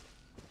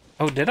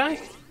 Oh, did I?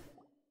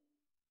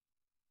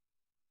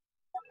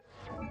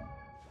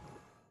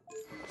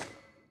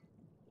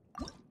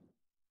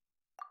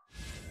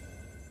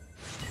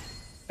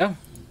 Oh,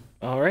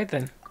 all right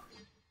then.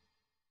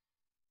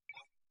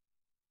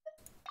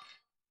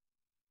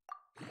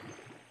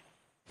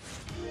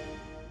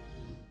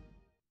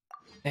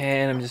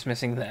 And I'm just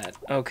missing that.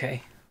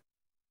 Okay.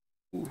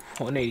 Ooh,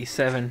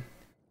 187.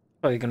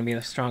 Probably gonna be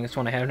the strongest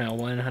one I have now.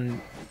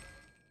 100.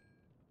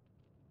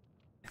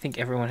 I think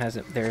everyone has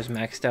it. Theirs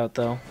maxed out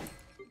though.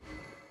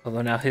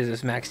 Although now his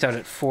is maxed out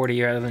at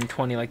 40 rather than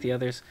 20 like the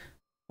others.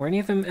 Were any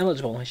of them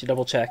eligible? I should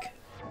double check.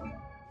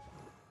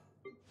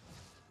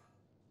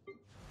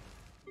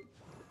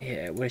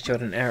 Yeah, it would have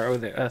showed an arrow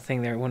there,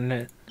 thing there, wouldn't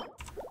it?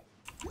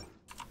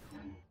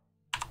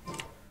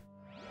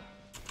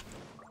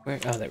 Where?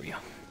 Oh, there we go.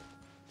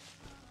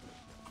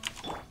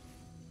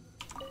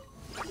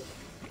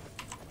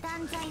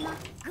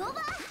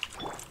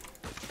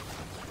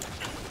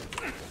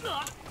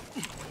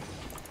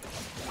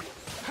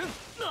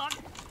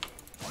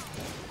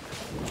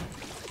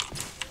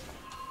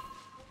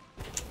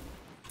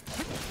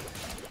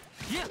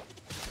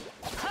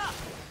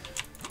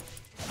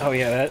 Oh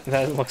yeah,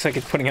 that looks like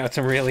it's putting out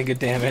some really good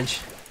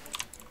damage.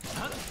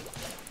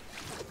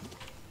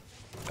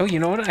 Oh, you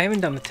know what? I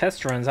haven't done the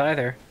test runs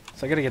either,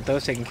 so I gotta get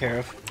those taken care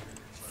of.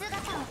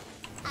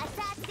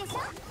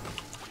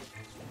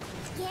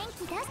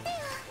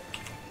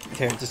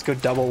 Okay, just go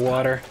double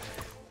water.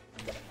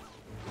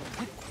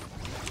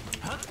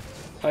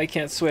 I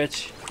can't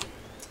switch.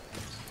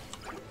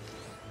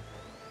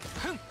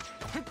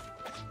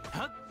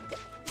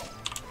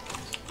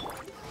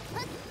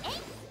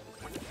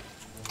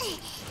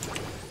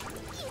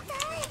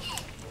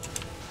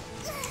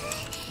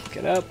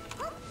 Get up.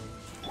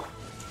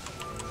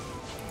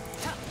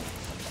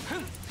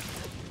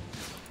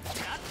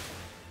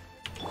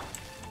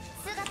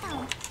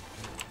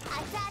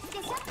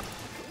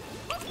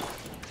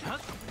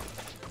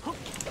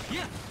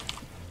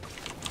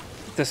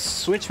 The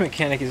switch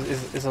mechanic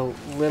is a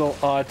little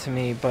odd to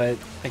me, but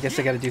I guess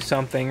I gotta do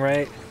something,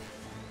 right?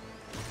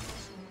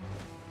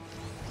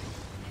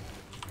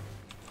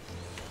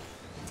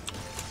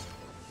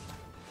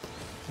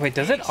 Wait,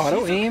 does it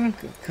auto-aim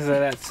because of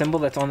that symbol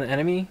that's on the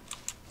enemy?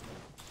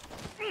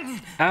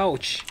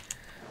 Ouch!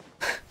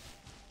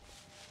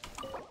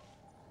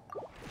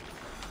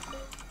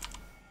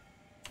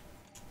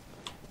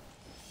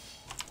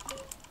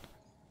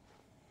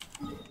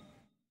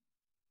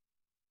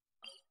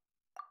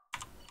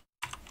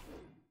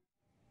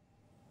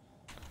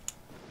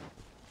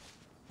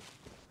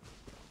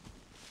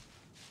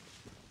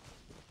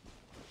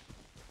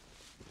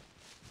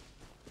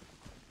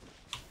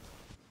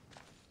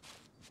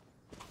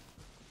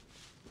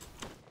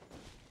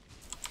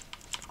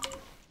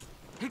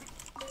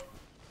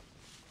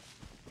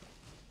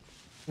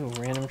 Ooh,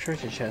 random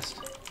treasure chest.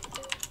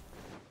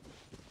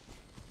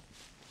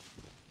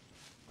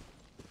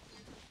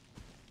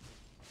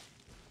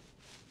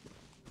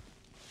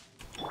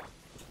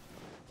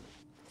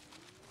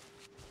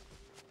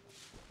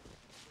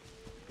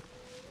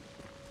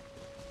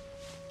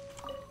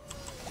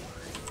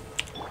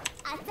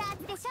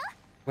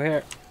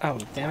 Where? Oh,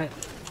 damn it.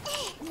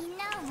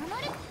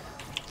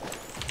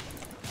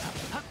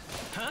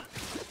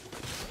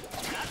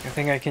 I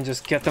think I can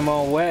just get them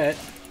all wet.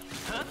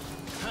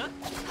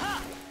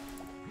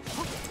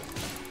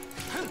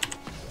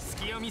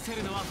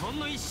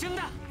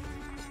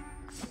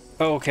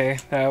 Oh, okay,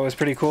 that was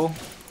pretty cool.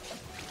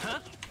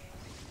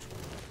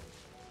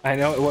 I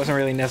know it wasn't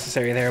really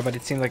necessary there, but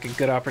it seemed like a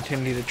good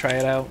opportunity to try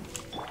it out.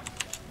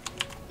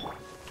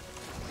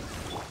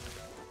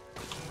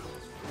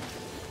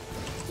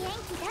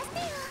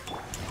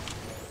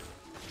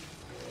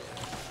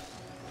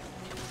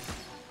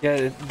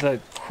 Yeah, the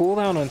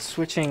cooldown on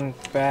switching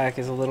back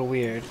is a little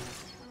weird.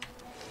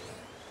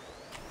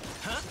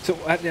 So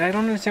I don't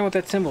understand what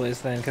that symbol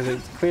is then, because it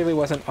clearly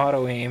wasn't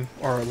auto aim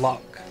or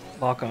lock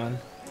on.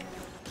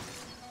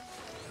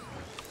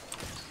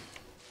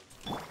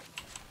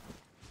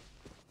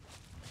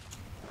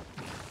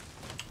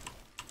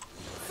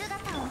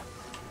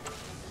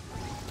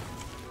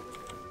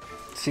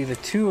 See, the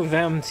two of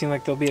them seem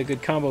like they'll be a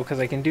good combo because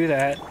I can do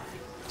that,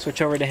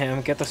 switch over to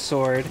him, get the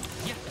sword.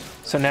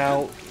 So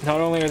now,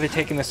 not only are they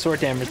taking the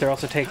sword damage, they're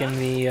also taking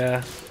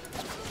the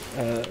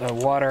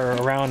water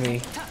around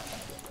me.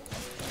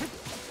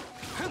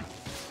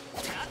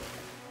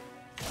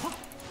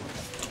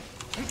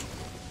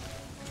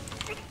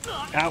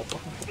 Ow!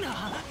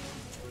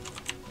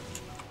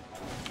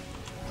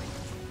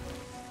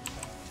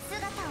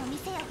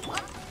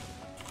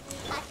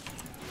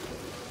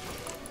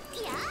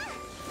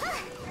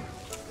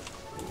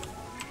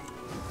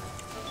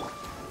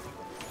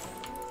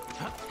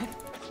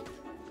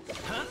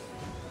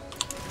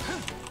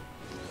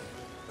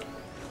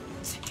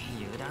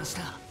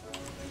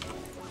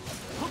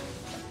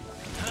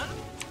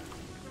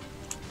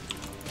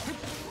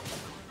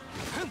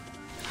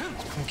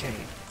 Okay,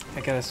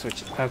 I gotta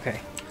switch. Okay.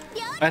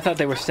 I thought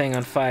they were staying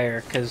on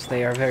fire because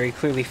they are very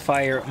clearly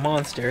fire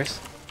monsters.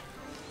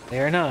 They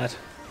are not.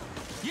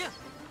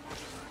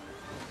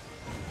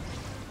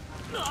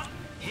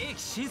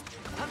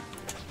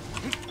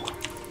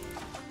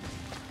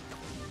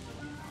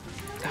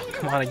 Oh,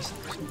 come on, I just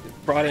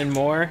brought in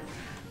more.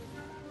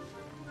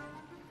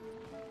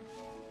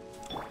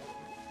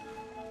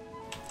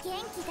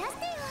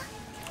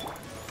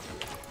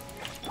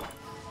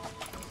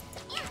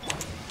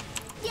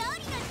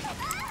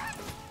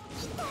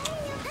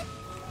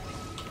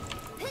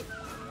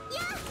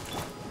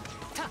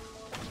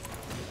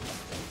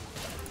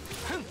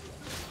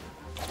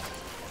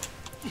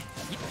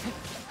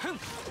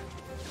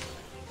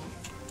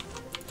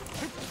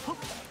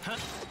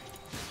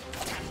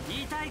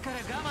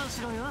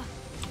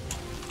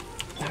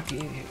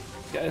 You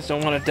guys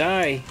don't want to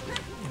die.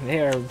 They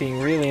are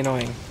being really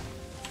annoying.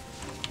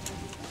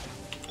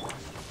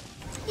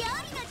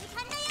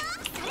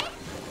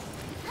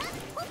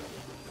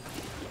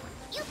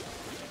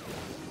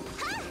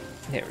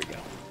 There we go.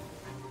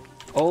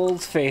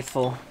 Old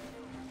Faithful.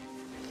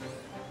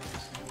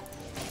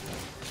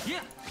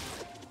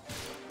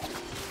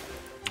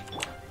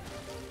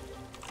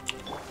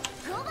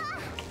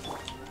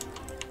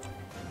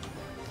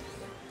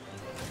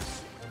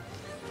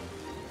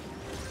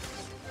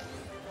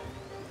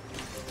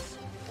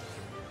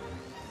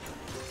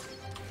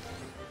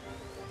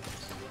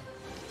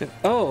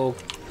 Oh!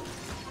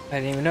 I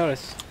didn't even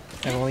notice.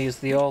 I will use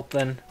the ult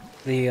then.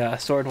 The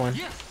sword one.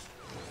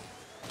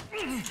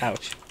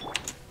 Ouch.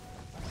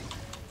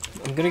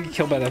 I'm gonna get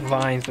killed by the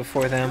vines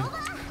before them.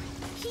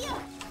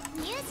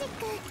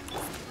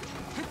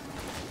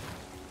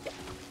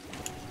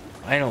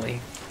 Finally.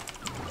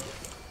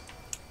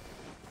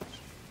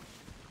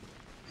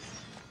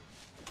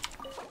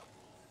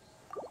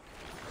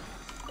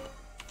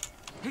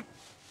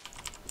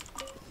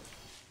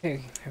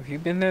 Hey, have you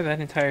been there that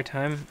entire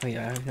time? Oh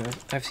yeah,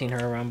 I've seen her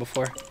around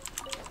before.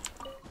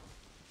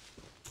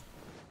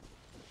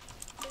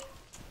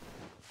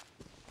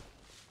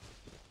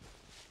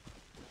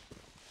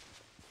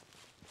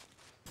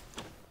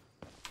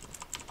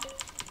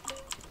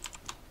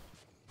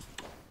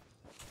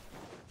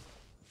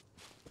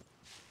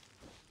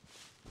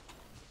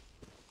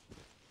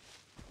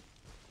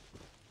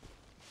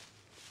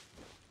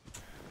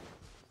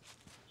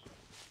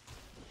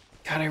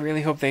 God, I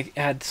really hope they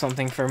add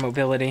something for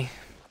mobility.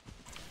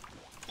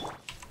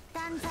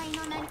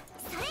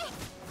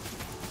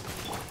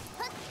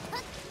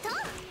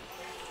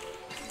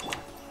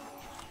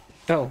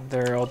 Oh,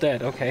 they're all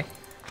dead, okay.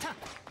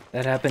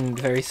 That happened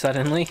very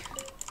suddenly.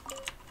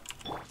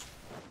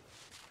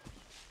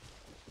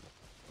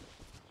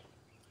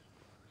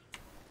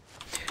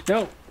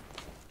 No!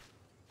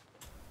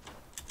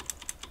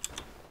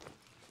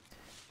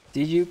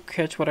 Did you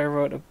catch what I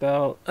wrote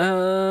about?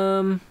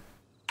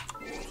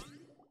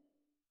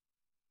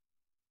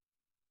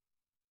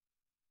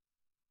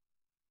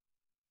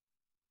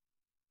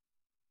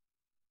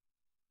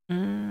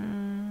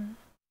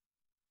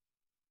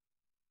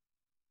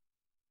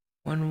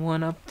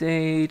 One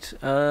update.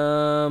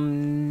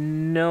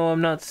 No,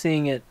 I'm not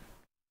seeing it.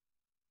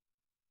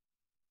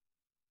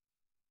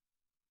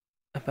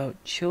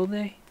 About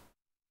Childe?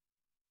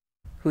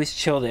 Who is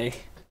Childe?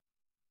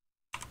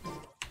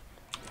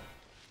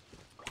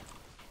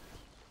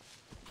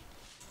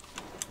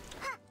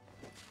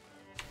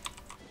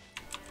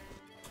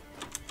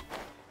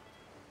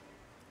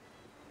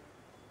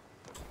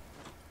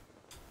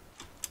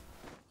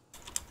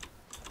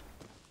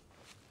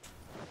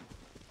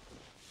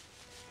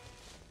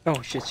 Oh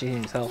shit, she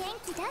needs help.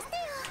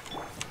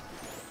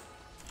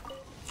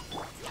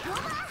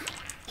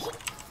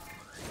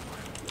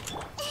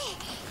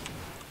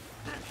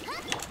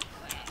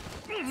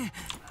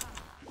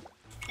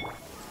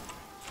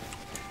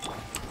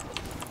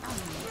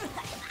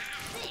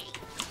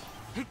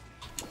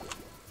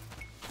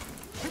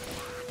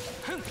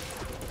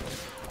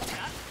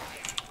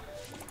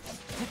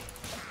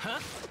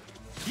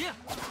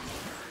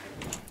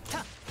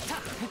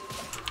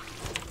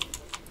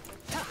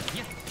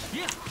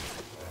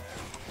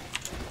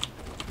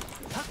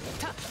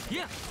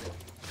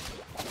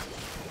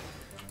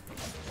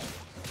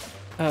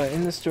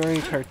 In the story,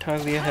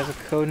 Tartaglia has a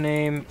code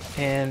name,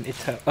 and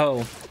it's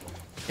oh,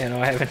 yeah,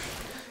 no, I haven't.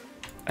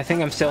 I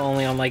think I'm still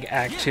only on like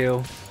Act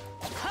 2.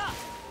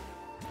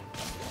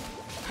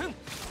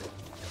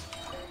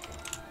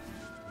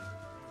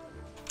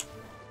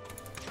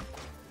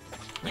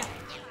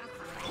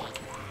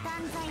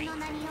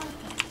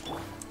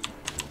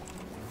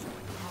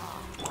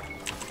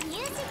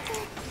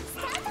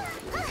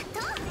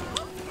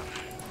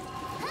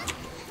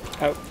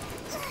 Oh.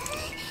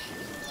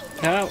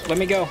 No, let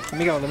me go. Let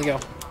me go. Let me go.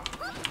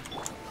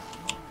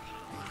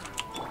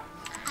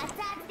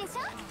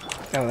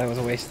 Oh, that was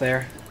a waste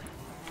there.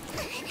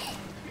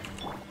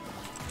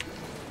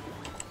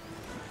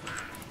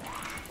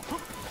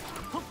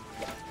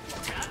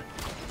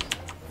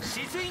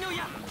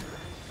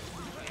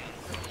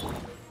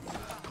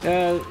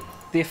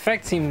 The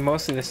effect seemed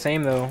mostly the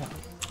same though.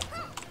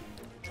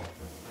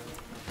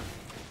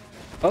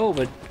 Oh,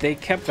 but they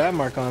kept that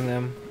mark on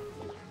them.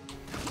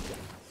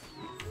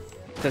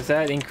 Does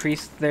that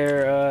increase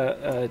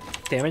their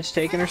damage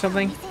taken or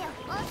something?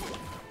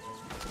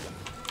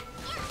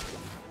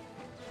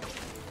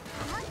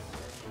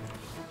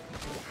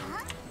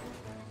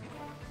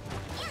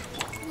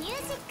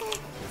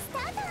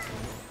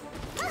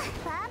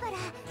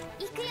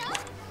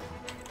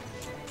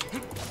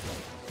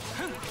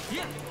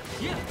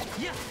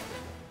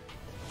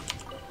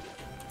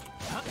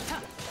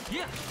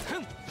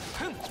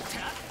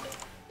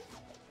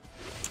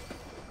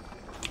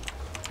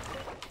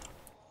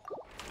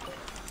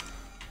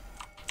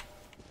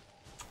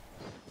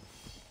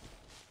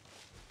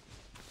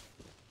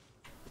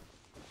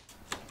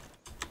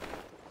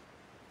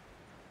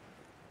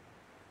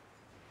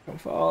 Don't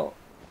fall.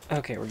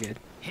 Okay, we're good.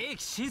 How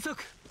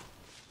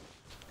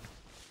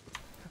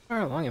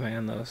far along am I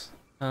on those?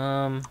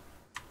 And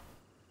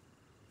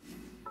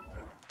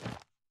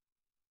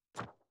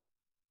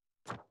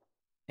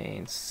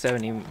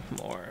 70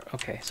 more.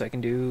 Okay, so I can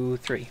do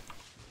 3.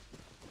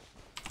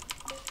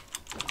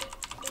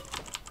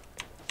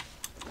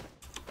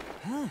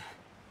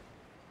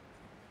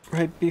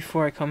 Right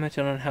before I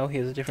commented on how he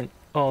has different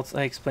alts,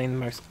 I explained the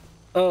marks.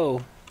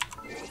 Oh!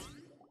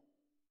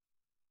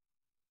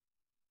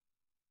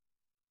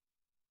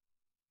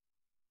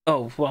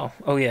 Oh, well.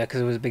 Oh yeah,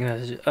 because it was a big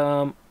message.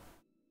 Oh,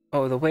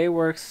 the way it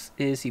works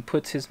is he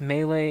puts his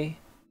melee...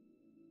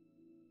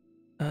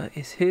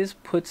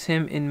 puts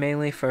him in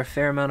melee for a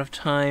fair amount of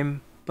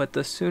time, but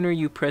the sooner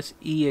you press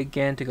E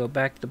again to go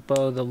back to the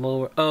bow, the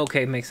lower... Oh,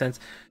 okay, makes sense.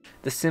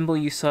 The symbol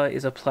you saw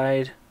is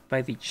applied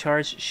by the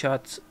charged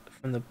shots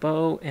from the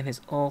bow and his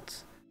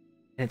ult,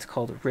 and it's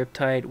called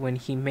Riptide. When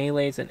he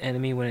melees an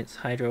enemy, when it's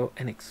Hydro,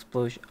 an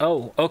explosion...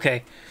 Oh,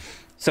 okay.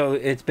 So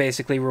it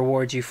basically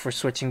rewards you for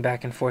switching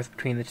back and forth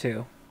between the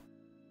two.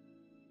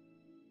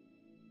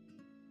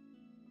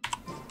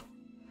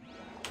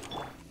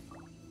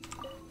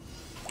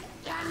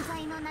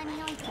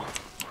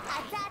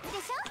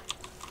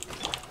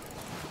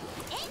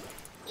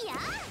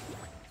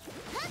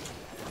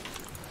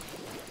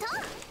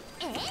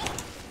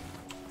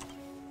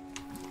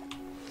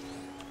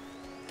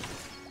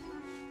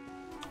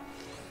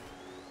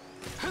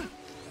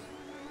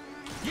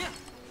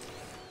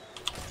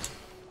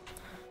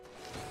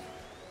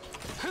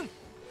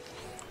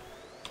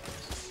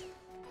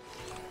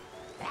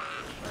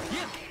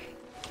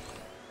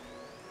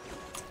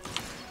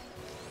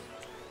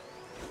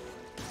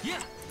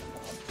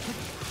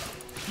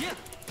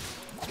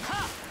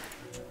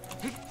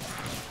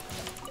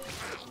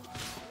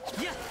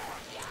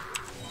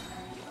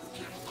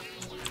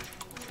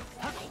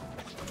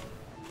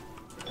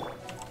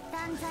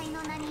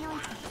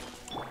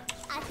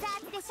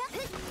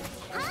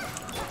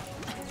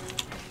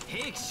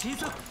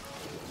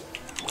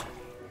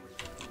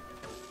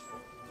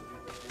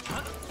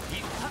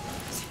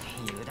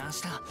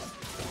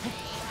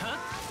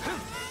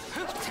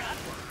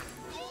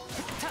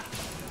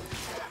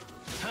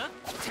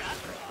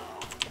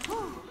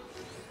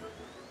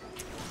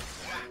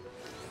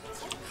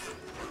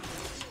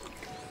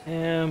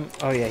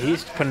 Oh yeah,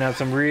 he's putting out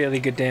some really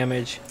good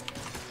damage.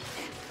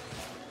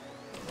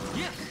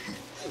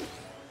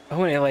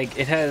 Oh, and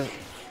it has...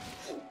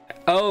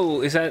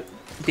 Oh, is that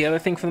the other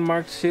thing from the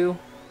Mark II?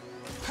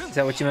 Is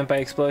that what you meant by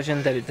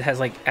explosion? That it has,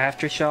 like,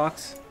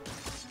 aftershocks?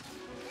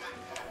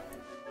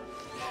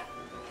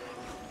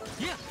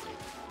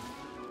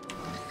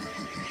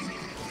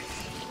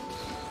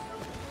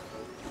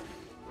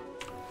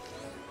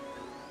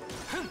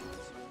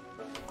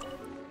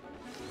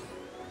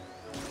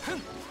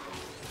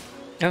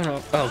 Oh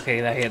no. Oh,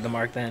 okay, that hit the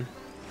mark then.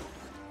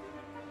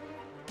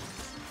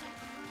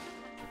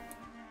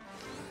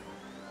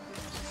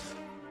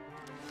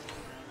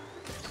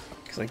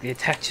 Because, like, the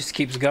attack just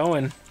keeps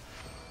going.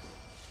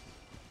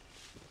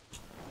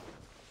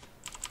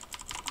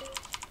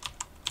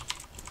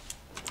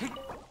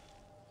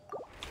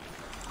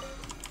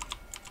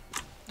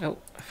 Oh,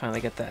 I finally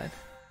get that.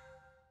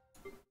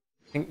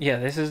 Yeah,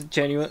 this is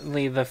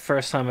genuinely the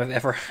first time I've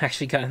ever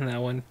actually gotten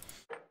that one.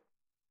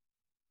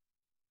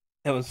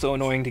 That was so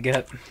annoying to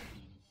get.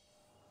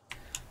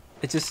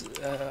 It just,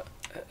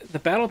 the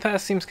battle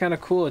pass seems kind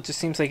of cool. It just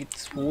seems like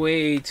it's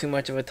way too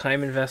much of a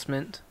time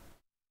investment.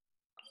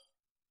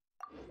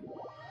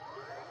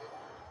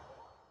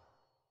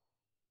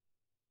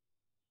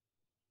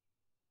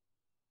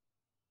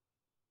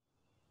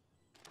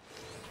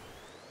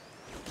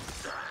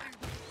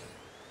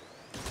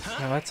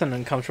 Oh, that's an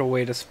uncomfortable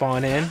way to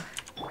spawn in.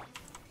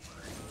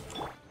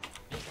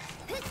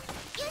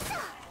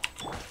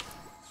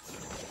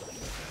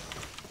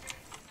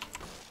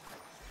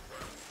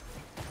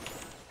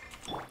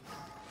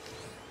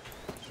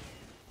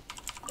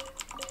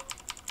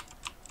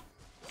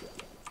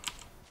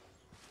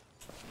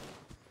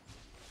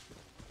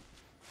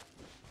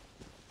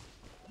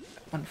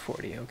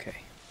 $140, okay.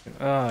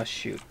 Oh,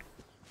 shoot.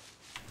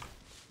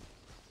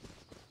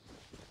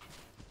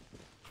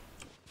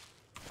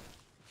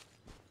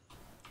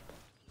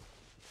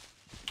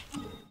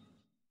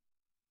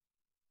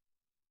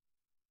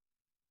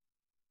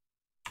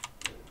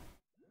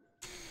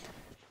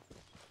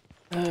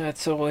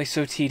 It's always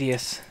so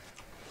tedious.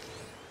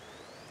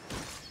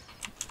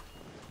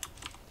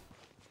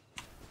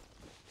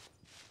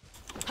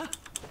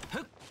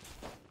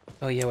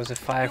 Oh yeah, was it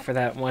 5 for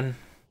that one?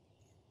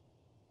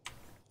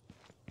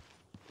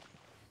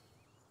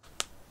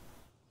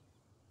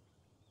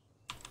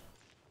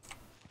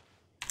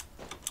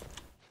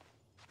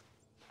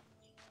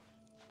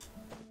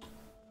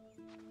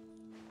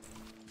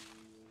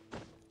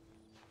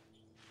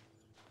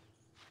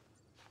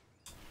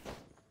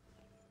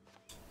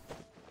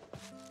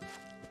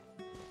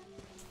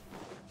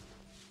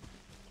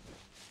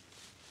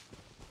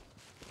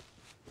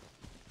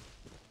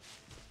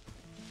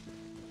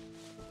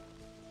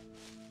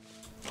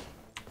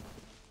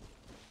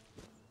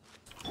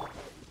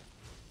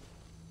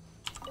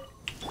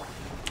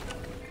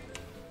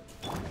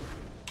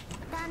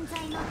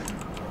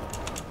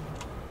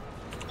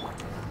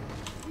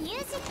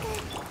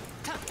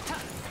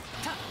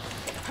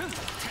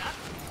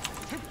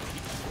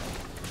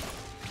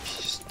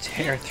 Just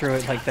tear through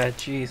it like that,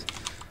 jeez.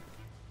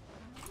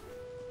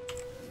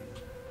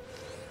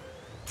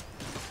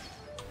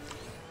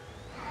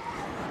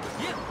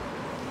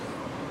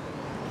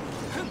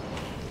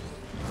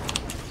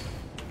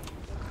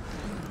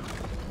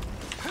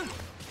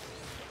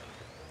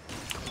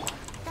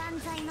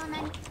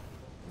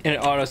 And it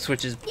auto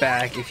switches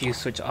back if you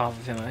switch off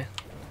of him. I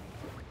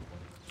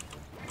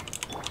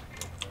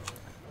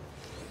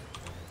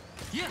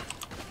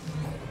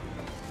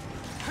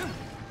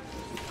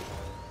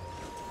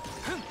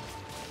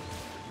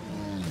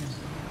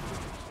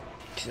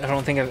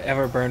don't think I've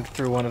ever burned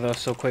through one of those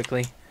so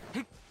quickly.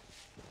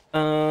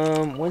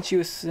 Once you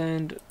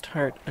ascend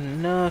Tart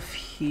enough,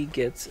 he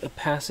gets a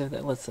passive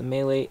that lets the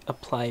melee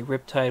apply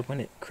Riptide when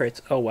it crits.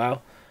 Oh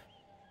wow.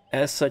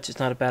 As such, it's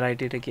not a bad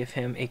idea to give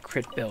him a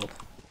crit build.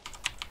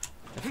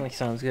 Definitely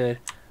sounds good.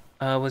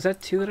 Was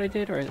that 2 that I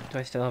did, or do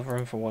I still have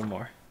room for one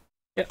more?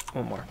 Yep,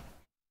 one more.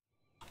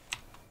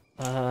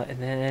 And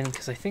then,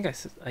 because I think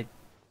this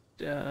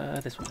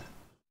one.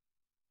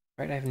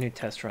 Right, I have new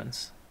test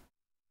runs.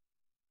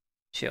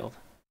 Shield.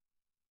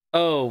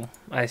 Oh,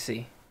 I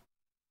see.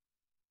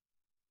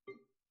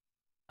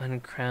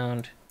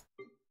 Uncrowned.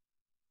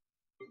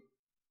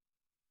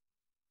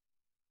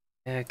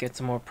 Yeah, get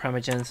some more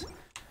primogens.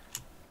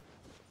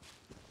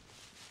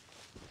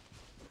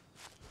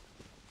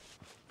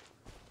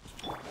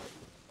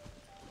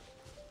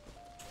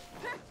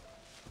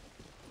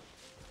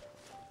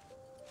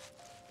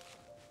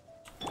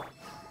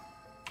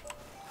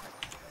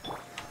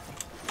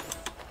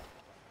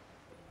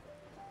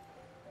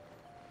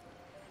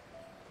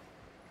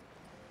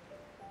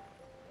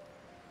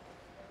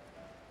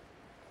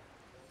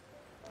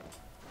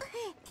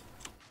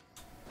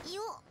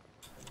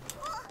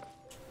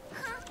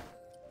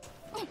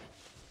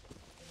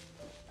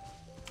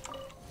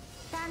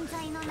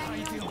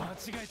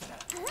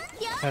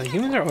 The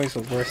humans are always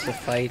the worst to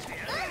fight.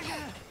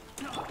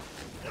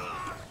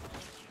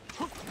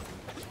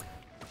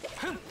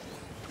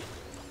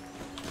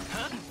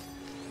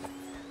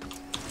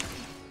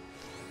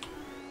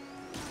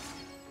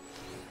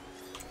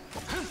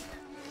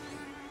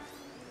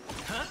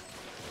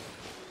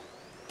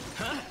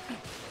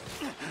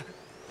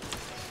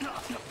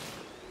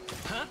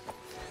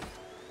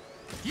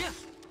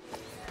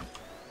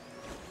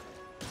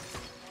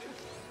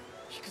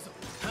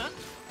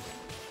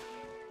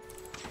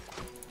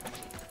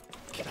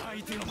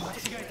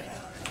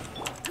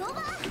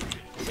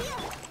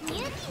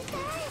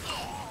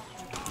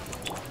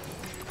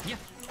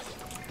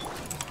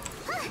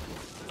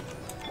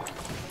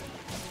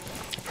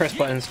 Press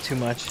buttons too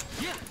much.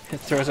 It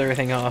throws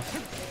everything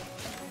off.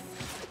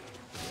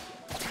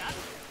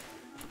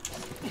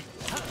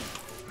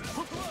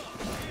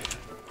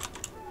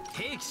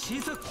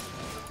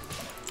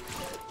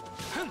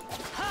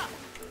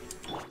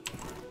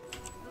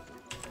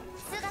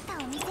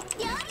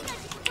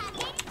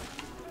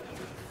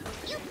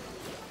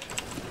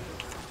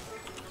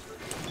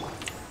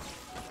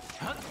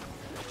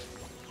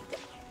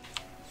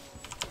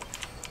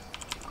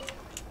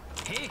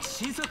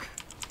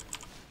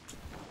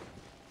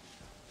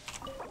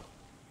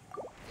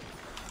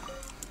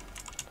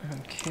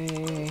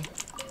 Okay,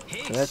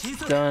 so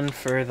that's done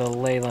for the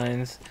ley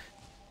lines.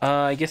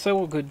 I guess I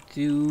will go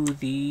do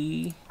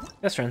the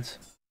test runs.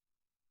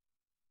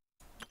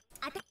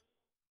 I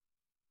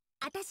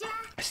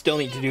still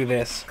need to do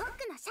this.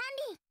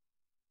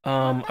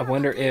 I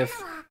wonder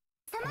if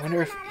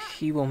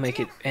he will make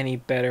it any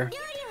better.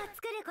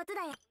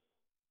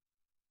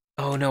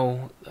 Oh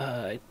no,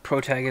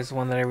 Protag is the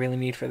one that I really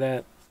need for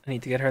that. I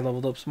need to get her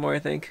leveled up some more, I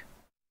think.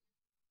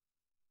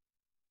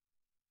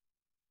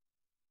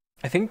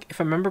 I think, if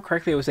I remember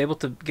correctly, I was able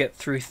to get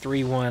through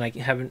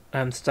 3-1.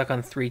 I'm stuck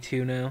on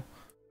 3-2 now.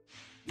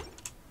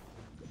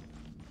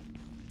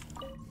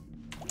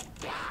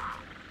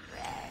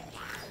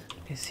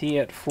 Is he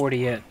at 40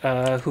 yet?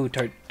 Who?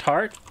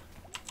 Tart?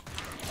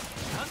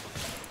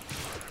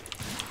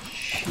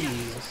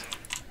 Jeez.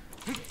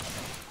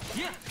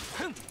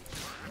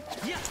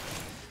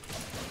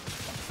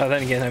 Oh,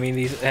 then again, I mean,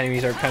 these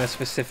enemies are kind of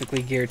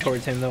specifically geared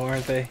towards him, though,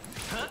 aren't they?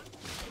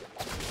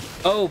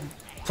 Oh!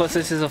 Plus,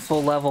 this is a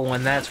full level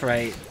one. That's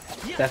right.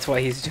 That's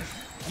why he's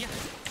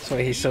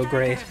so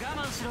great.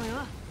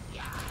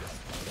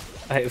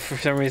 For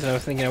some reason, I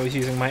was thinking I was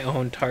using my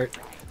own Tart.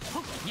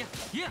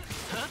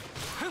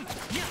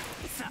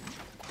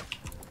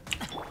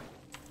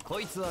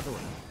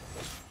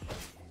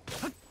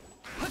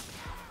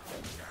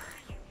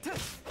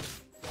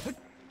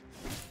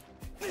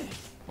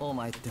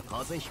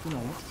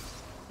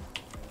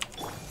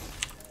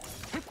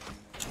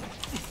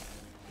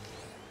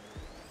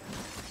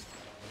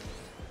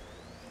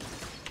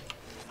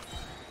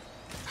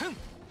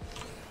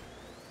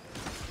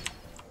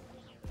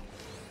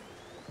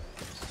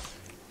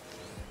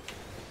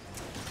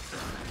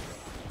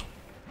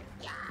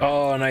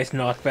 Oh, nice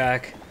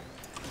knockback.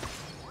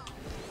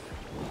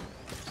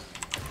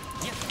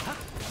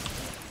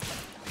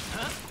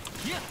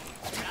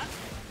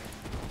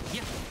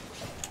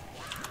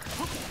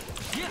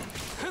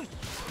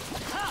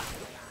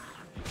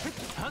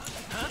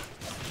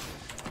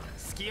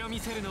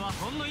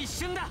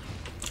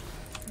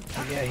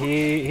 Yeah,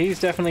 he's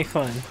definitely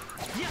fun.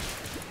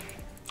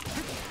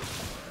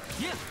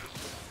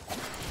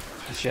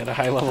 She at a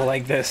high level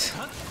like this.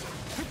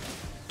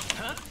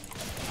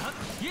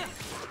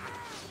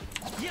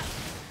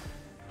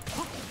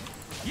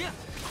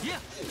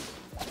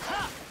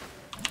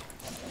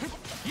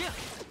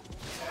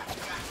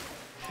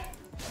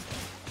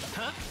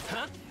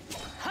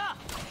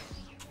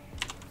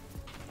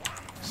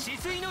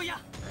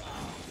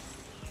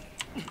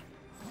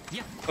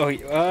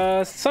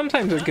 Oh,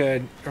 sometimes they're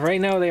good. Right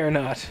now they are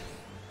not.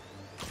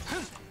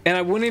 And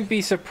I wouldn't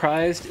be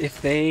surprised if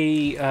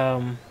they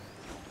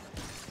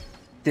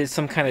did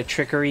some kind of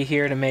trickery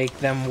here to make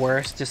them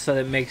worse, just so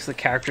that it makes the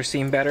character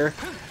seem better,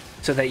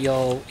 so that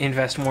you'll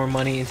invest more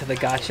money into the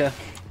gacha.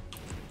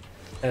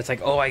 And it's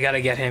like, oh, I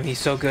gotta get him, he's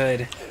so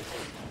good.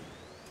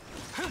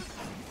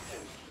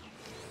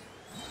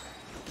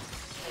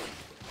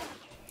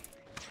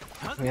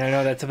 I mean, I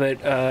know that's a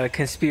bit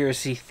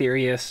conspiracy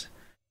theorist,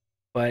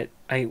 but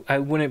I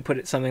wouldn't put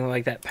it something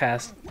like that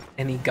past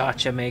any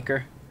gacha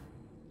maker.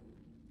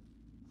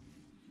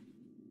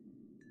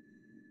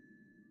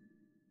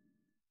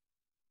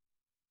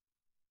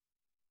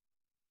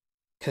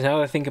 Because now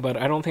that I think about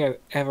it, I don't think I've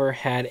ever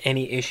had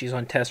any issues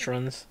on test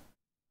runs.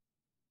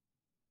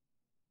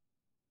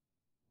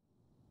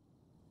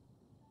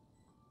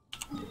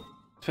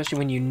 Especially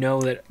when you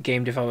know that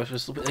game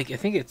developers, like, I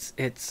think it's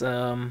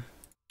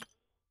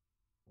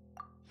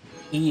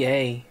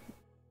EA.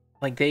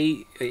 Like,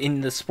 they,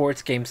 in the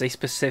sports games, they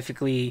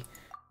specifically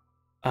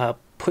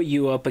put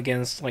you up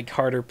against, like,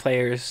 harder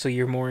players, so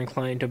you're more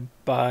inclined to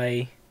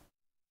buy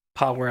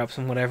power-ups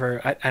and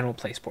whatever. I don't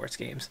play sports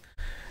games.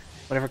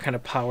 Whatever kind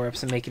of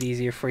power-ups and make it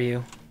easier for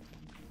you.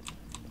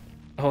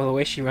 Oh, the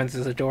way she runs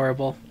is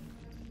adorable.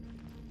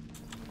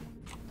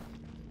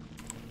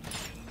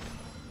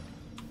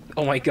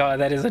 Oh my god,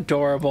 that is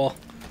adorable.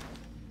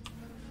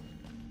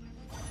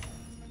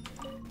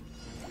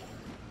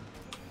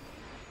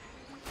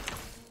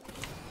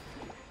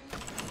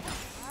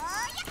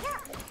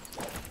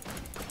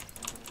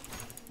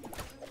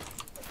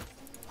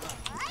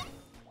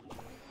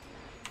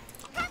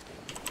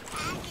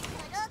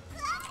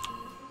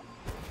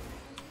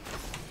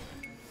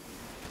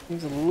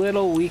 Seems a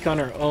little weak on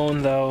her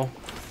own, though.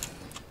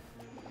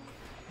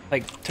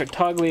 Like,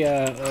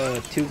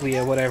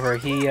 Tuglia, whatever,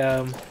 he,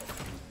 I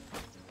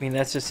mean,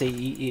 that's just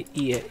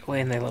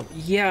when they love.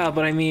 Yeah,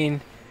 but I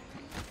mean,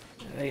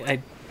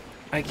 I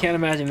can't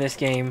imagine this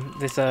game,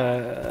 this,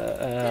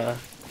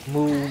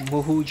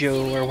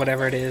 Muhujo, or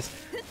whatever it is,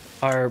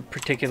 are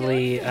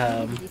particularly,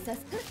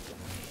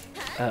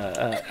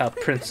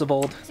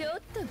 principled.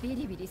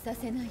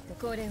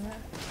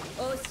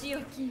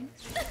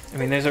 I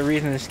mean, there's a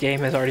reason this game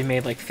has already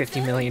made like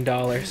 $50 million.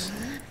 The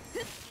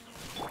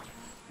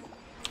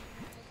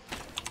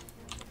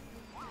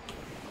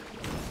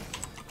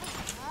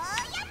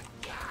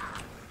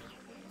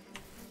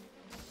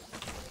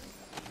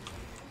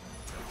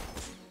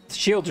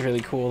shield's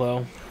really cool,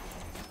 though.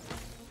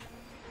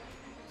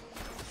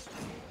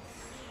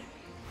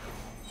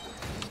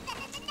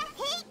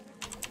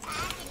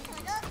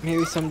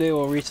 Maybe someday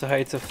we'll reach the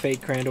heights of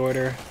Fate Grand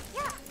Order.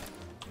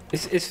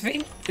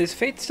 Is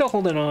Fate still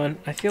holding on?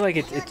 I feel like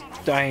it's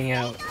dying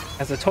out.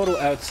 As a total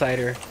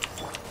outsider,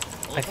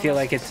 I feel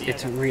like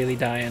it's really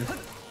dying.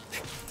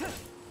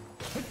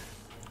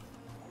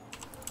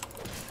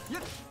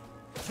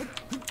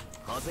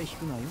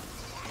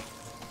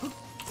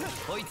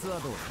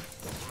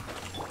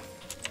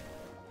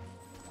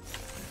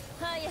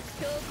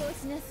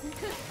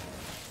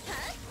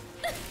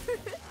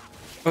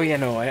 Oh yeah,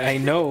 no, I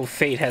know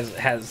Fate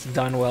has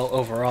done well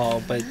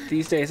overall, but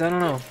these days, I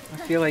don't know. I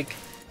feel like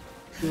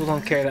people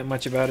don't care that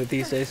much about it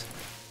these days.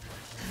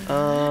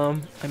 I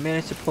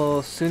managed to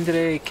pull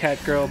Tsundere,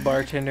 Cat Girl,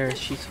 Bartender.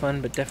 She's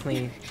fun, but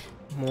definitely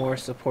more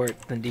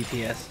support than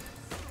DPS.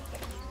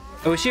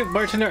 Oh, is she a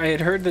bartender? I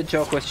had heard the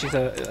joke was she's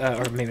a,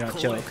 or maybe not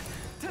joke.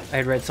 I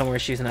had read somewhere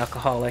she's an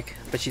alcoholic,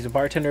 but she's a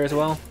bartender as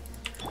well.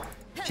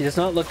 She does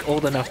not look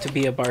old enough to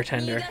be a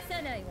bartender.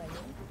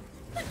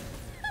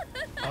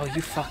 Oh,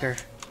 you fucker.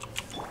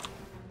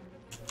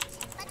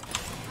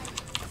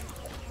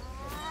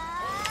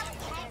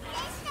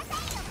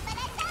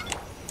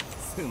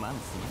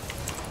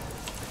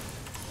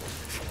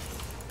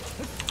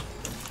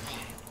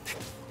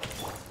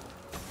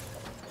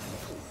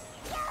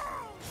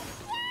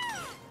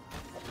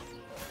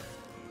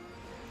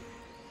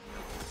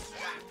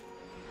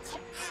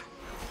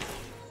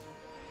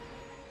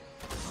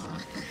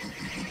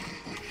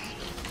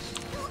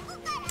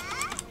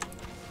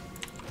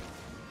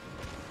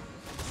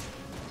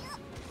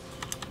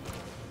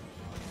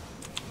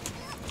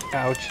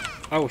 Ouch.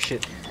 Oh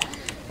shit.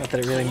 Not that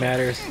it really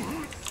matters.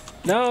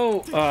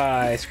 No!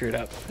 I screwed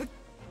up.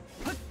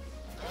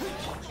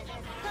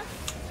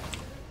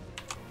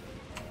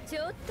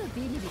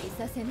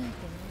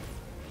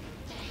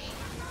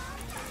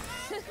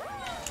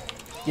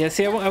 Yeah,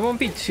 see, I won't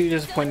be too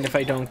disappointed if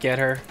I don't get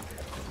her.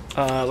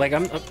 Like,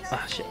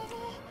 ah, shit.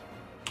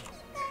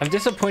 I'm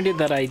disappointed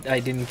that I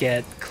didn't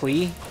get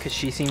Klee, because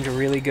she seemed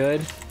really good.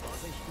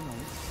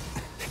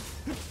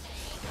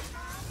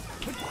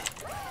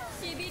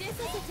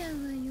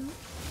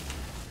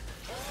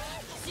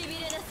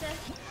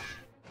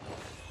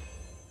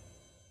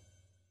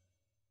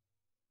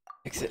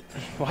 Fix it.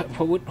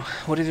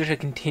 What is there to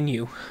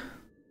continue?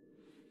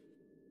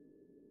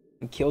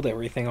 I killed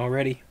everything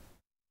already.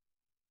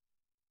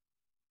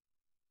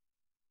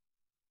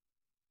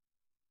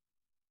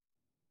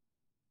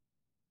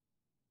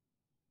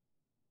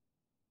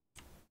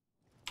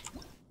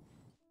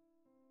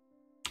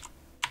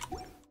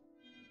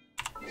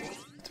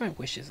 What's my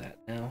wishes at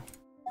now?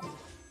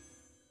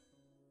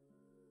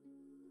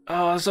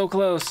 Oh, so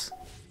close.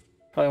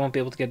 Probably won't be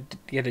able to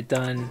get it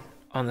done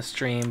on the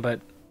stream,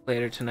 but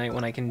later tonight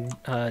when I can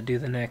do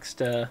the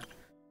next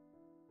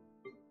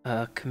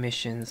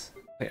commissions.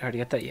 Wait, I already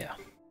got that? Yeah.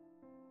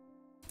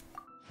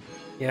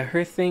 Yeah,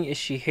 her thing is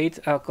she hates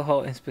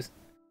alcohol and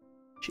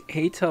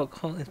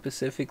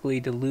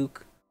specifically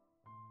Diluc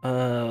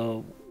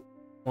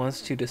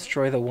wants to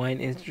destroy the wine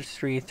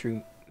industry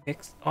through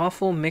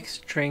awful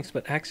mixed drinks,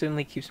 but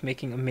accidentally keeps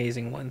making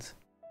amazing ones.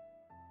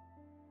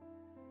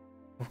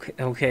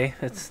 Okay,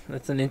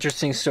 that's an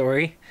interesting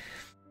story.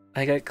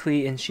 I got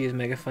Klee and she is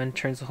mega fun,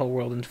 turns the whole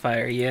world into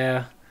fire.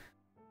 Yeah.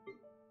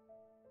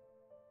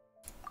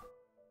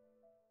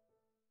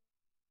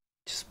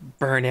 Just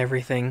burn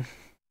everything.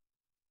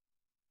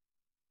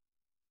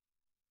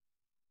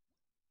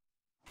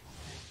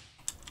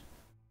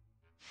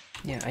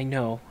 Yeah, I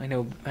know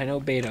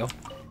Beto.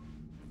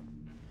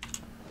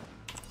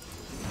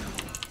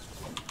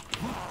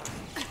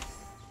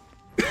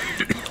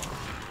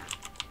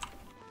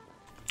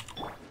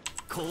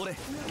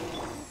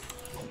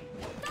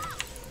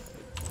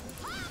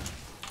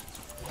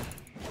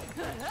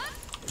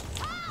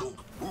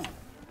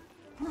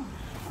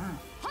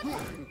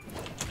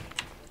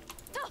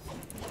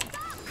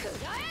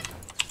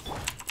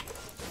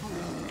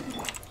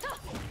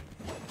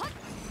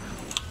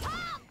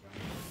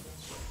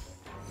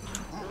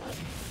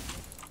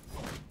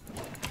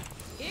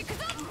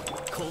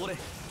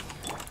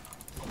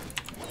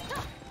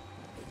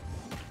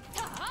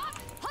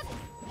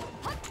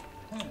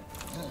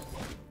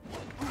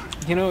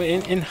 You know,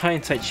 in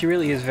hindsight, she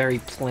really is very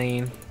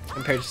plain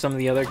compared to some of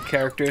the other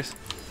characters.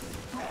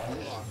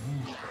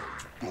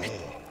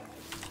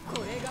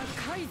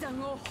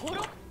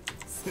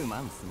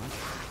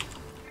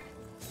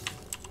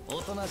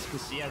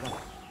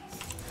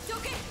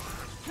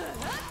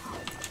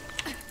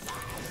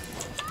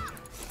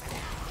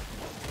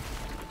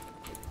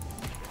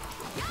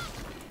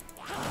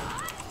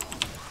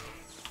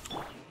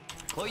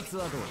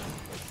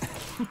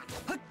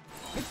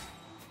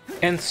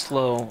 And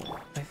slow.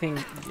 I think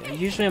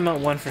usually I'm not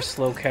one for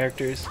slow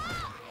characters.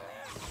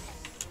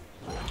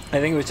 I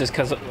think it was just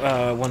because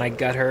when I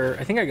got her,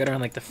 I think I got her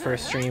on like the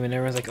first stream and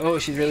everyone's like, oh,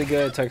 she's really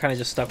good, so I kind of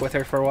just stuck with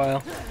her for a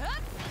while.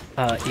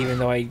 Even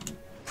though I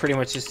pretty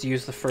much just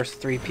used the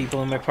first 3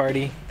 people in my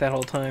party that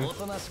whole time.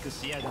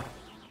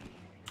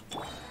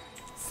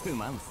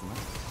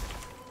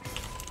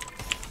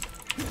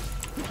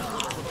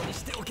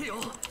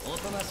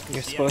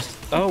 You're supposed to...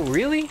 Oh,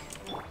 really?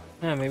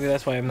 Yeah, maybe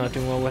that's why I'm not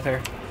doing well with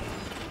her.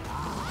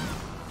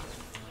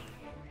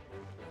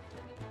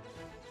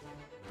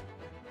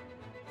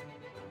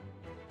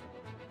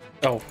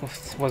 Oh,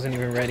 wasn't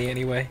even ready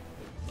anyway.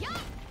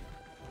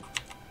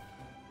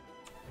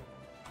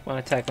 One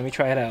attack, let me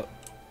try it out.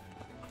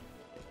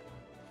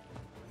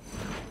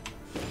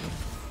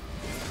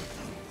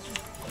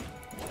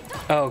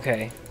 Oh,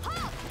 okay.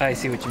 I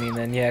see what you mean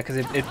then, yeah,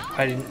 because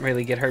I didn't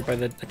really get hurt by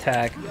the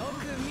attack.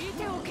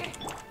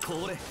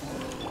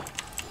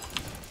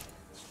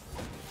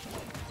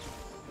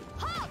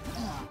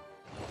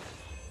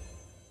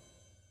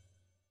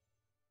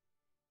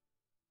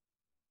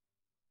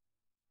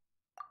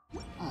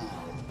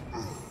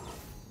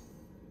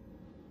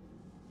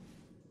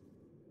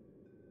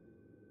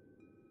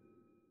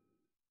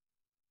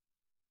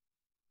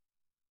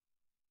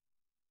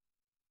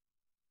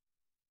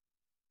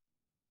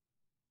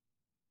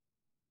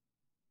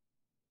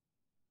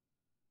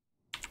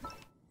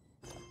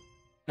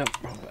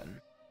 Nope, wrong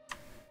button.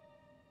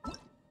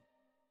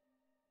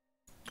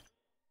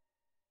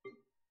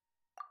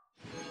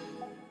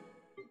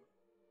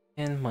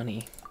 And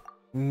money.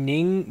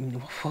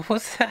 What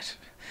was that?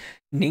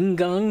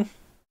 Ningung?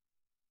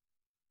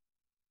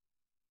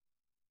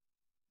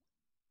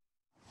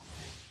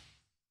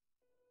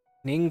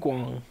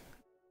 Ningguang.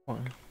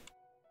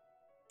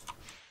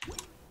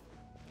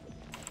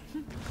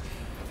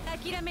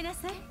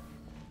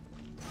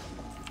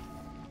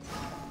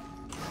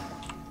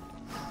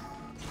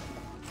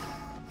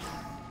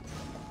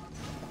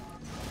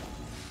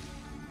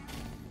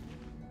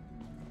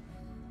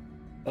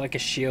 Like a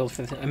shield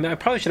for the... I mean, I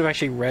probably should have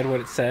actually read what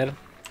it said.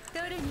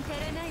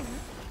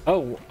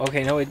 Oh,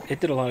 okay, no, it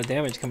did a lot of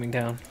damage coming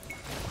down.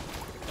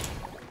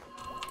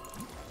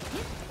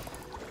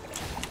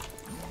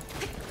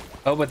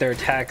 Oh, but their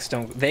attacks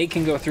don't... They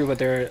can go through, but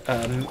their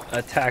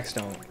attacks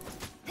don't.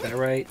 Is that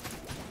right?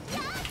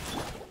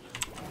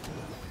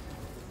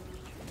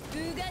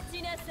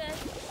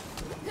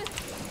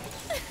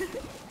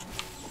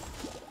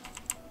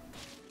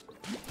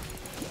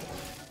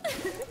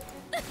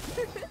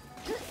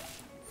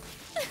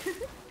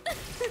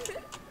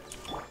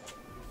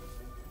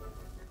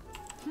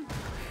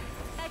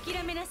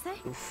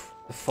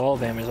 fall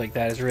damage like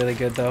that is really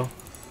good, though.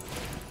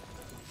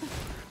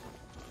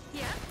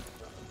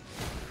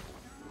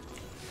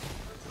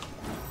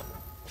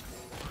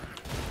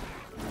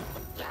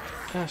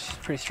 Oh, she's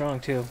pretty strong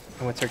too.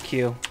 And what's her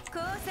Q?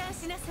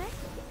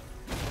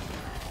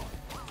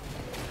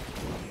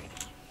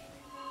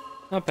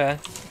 Not bad. I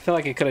feel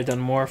like it could have done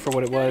more for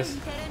what it was.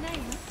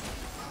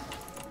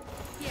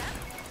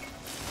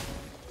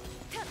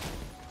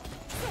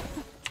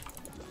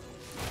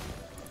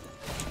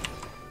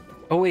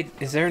 Oh wait,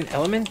 is there an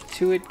element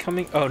to it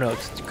coming? Oh no,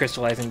 it's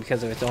crystallizing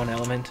because of its own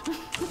element.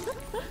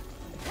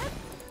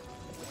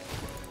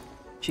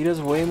 She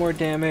does way more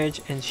damage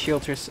and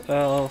shields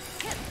herself.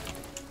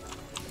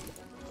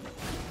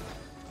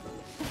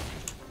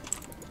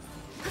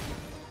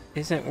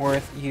 Isn't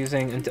worth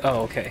using.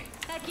 Oh, okay.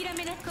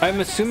 I'm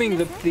assuming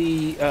that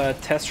the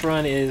test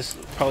run is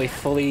probably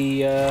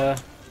fully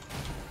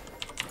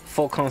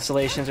full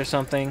constellations or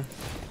something.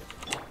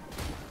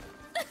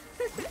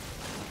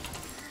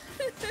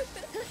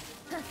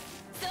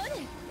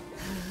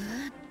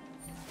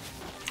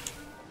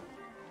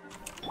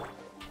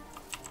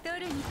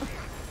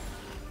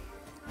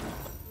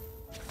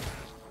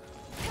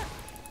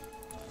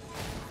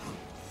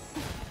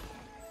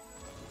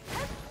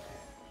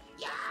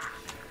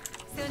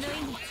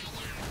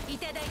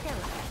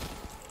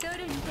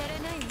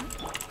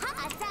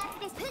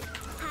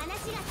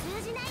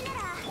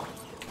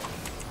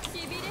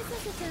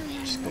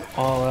 Just go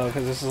all out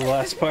because this is the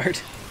last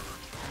part.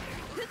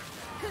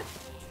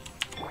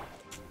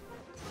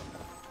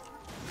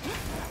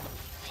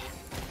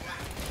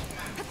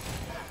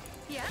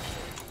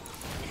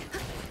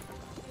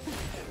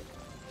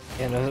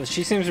 Yeah, no,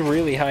 she seems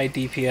really high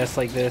DPS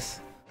like this.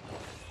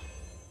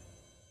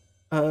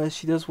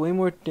 She does way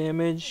more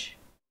damage.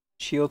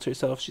 Shields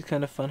herself. She's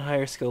kind of fun,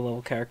 higher skill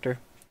level character.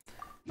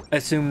 I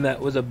assume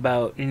that was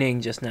about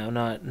Ning just now,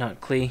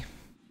 not Klee.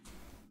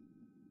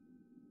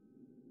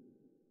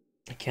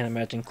 I can't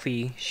imagine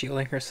Klee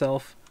shielding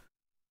herself.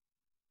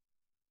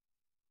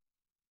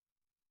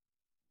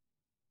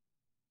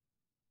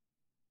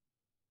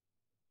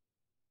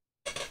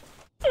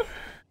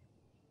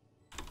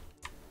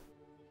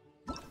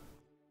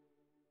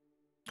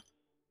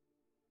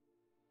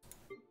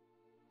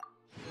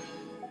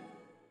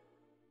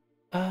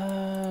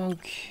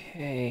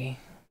 Okay.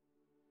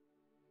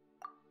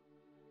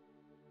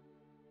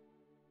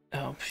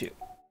 Oh, shoot.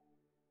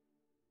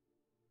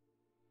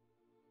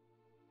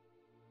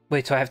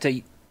 Wait, so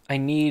I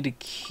need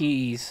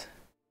keys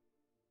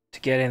to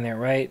get in there,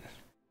 right?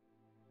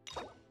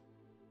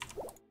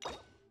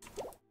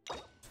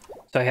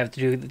 So I have to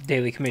do the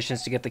daily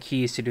commissions to get the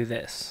keys to do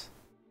this.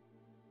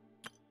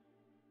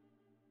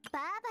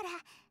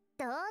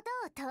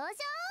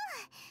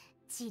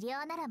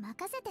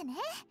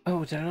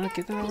 Oh, did I not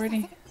get that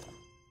already?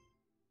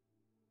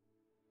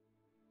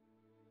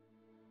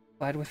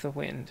 Glide with the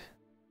wind.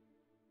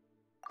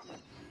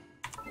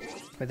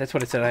 Wait, that's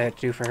what it said I had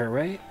to do for her,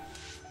 right?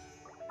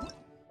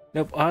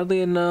 Nope,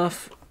 oddly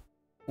enough,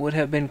 would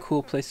have been a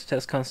cool place to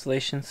test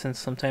Constellation since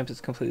sometimes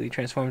it completely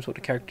transforms what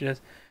a character does.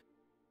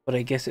 But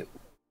I guess it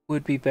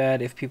would be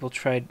bad if people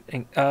tried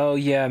and oh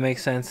yeah, it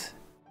makes sense.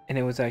 And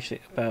it was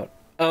actually about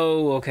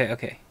oh,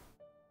 okay.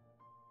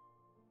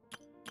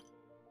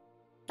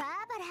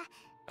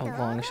 A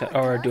long shot,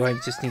 or do I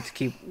just need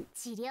to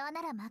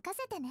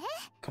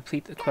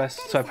complete the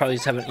quest? So I probably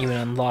just haven't even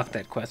unlocked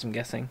that quest, I'm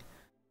guessing.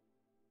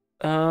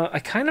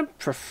 I kind of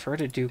prefer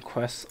to do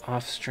quests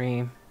off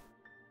stream.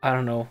 I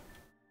don't know.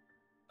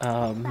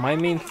 My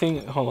main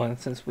thing, hold on,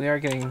 since we are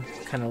getting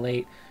kind of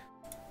late,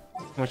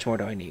 how much more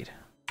do I need?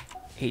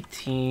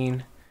 18.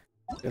 Do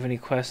you have any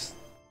quests?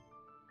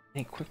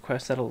 Any quick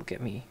quests that'll get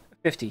me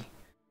 50?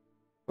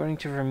 According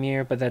to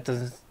Vermeer, but that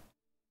doesn't.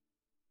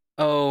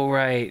 Oh,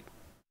 right.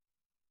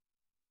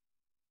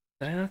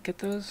 Did I not get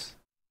those?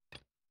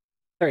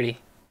 30.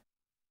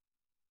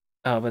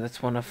 Oh, but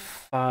that's 1 of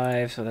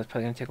 5, so that's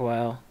probably gonna take a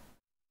while.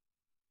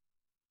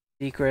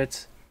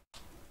 Secrets.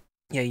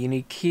 Yeah, you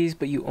need keys,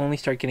 but you only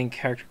start getting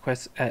character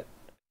quests at.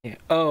 Yeah.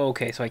 Oh,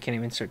 okay, so I can't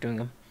even start doing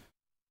them.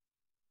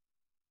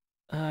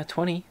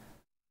 20. Let's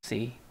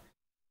see.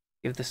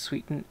 Give the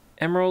sweetened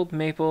emerald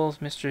maples.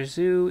 Mr.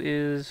 Zoo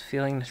is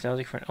feeling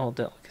nostalgic for an old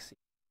delicacy.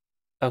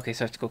 Okay,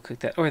 so I have to go cook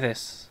that. Or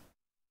this.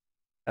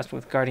 That's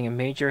with guarding a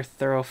major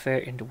thoroughfare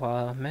in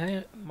Wild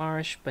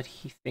Marsh, but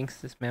he thinks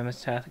this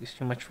mammoth task is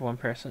too much for one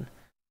person.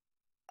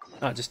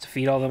 Oh, just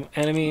defeat all the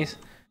enemies?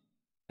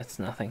 That's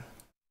nothing.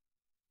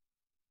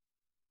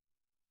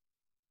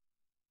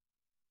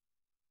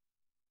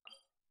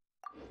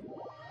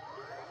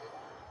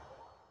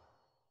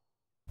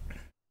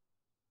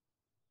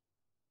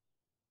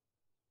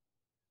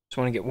 Just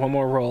want to get one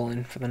more roll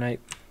in for the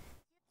night.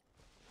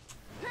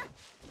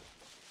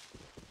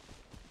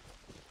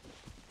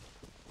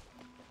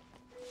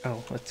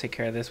 Oh, let's take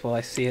care of this while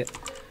I see it,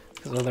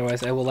 because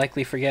otherwise I will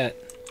likely forget.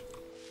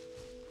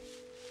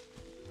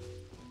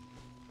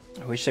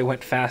 I wish they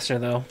went faster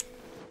though.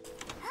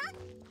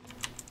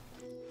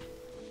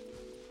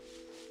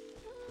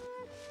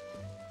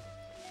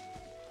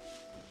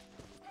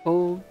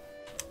 Oh.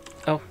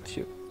 Oh,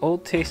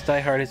 taste Die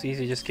Hard is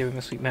easy, just give him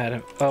a sweet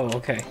madam. Oh,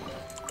 okay.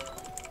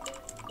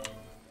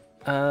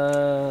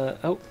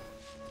 Oh.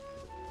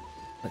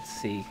 Let's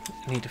see.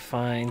 I need to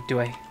find... Do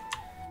I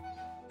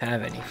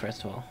have any,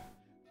 first of all?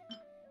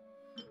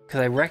 Because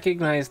I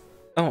recognize...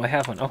 Oh, I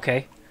have one.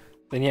 Okay.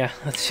 Then yeah,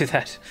 let's do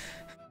that.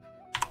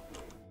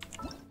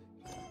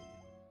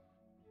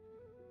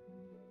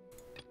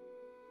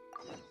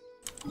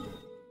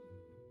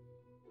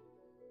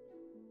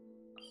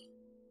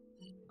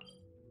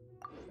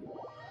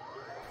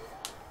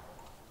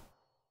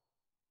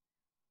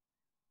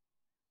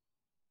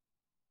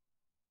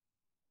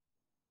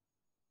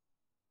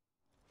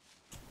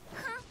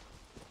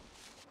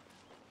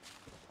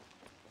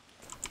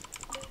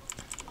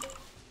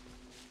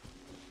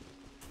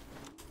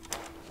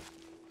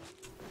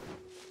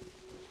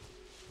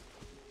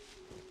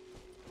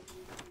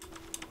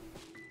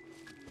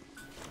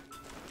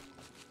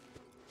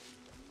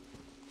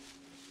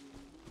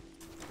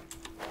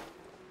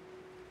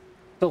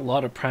 A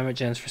lot of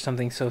primogens for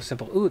something so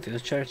simple. Ooh,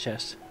 there's a treasure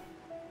chest.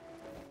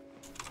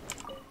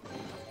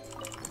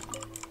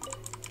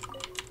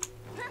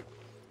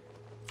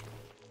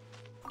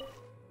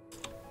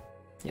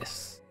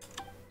 Yes.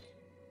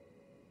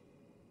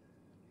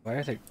 Why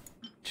are there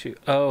two?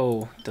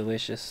 Oh,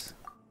 delicious.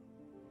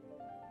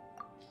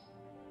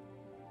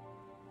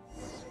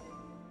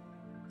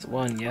 It's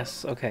one,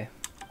 yes, okay.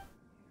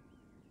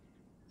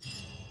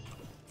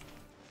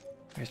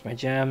 There's my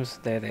gems.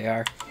 There they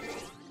are.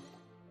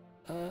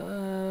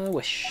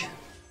 Wish.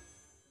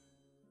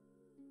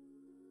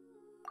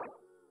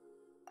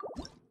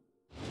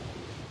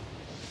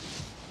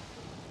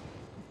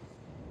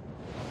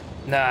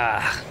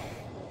 Nah.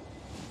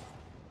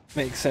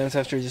 Makes sense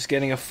after just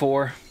getting a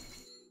 4.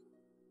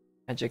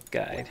 Magic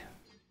guide.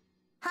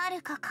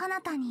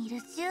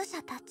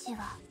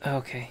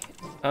 Okay.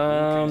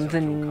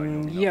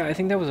 Then yeah, I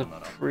think that was a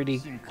pretty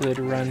good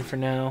run for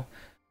now.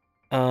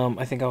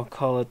 I think I'll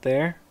call it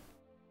there.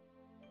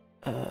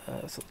 So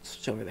let's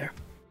switch over there.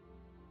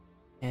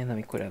 And let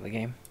me quit out of the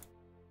game.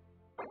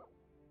 I'll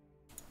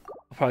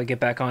probably get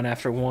back on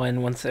after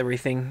 1 once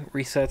everything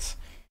resets.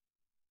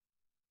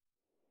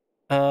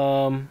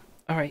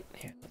 Alright,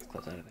 here, let's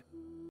close out of there.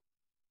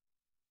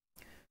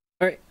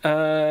 Alright,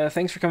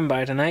 thanks for coming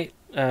by tonight.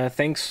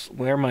 Thanks,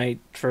 Wearmite,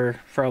 for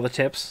all the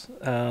tips.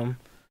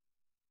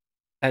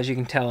 As you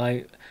can tell,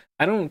 I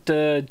don't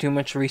do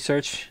much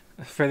research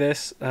for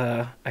this.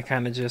 I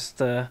kind of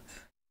just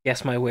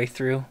guess my way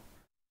through.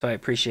 So I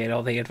appreciate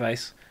all the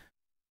advice.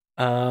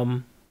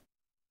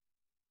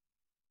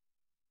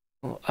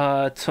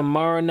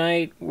 Tomorrow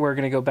night we're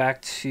gonna go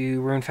back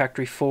to Rune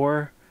Factory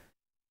 4,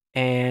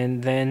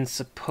 and then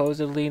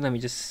supposedly, let me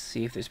just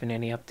see if there's been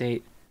any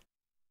update.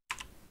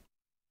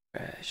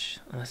 Crash,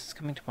 unless it's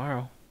coming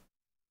tomorrow.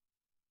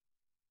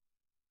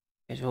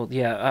 Scheduled,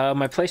 yeah.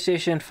 My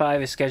PlayStation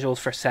 5 is scheduled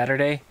for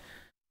Saturday.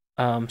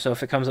 So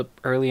if it comes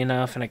up early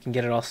enough and I can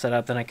get it all set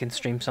up, then I can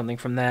stream something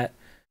from that.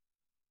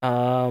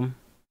 So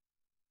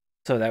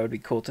that would be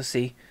cool to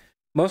see.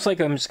 Most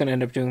likely I'm just gonna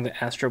end up doing the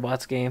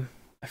Astrobots game.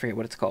 I forget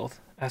what it's called.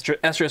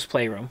 Astro's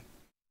Playroom.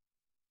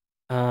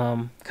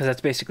 Because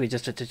that's basically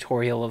just a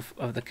tutorial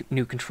of the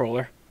new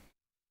controller.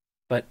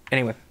 But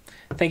anyway,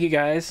 thank you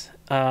guys.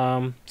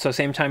 So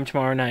same time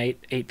tomorrow night,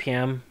 8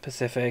 p.m.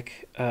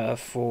 Pacific,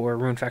 for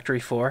Rune Factory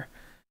 4.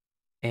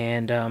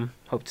 And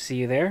hope to see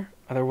you there.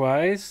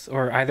 Otherwise,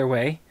 or either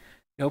way,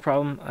 no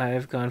problem.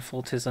 I've gone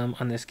full tism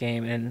on this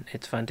game, and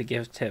it's fun to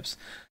give tips.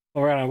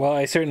 All right, well,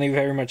 I certainly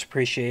very much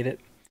appreciate it.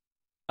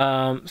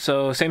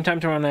 So same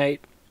time tomorrow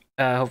night.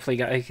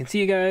 Hopefully I can see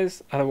you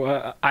guys.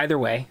 Either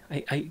way,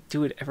 I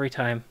do it every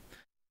time.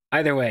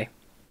 Either way,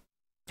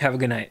 have a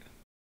good night.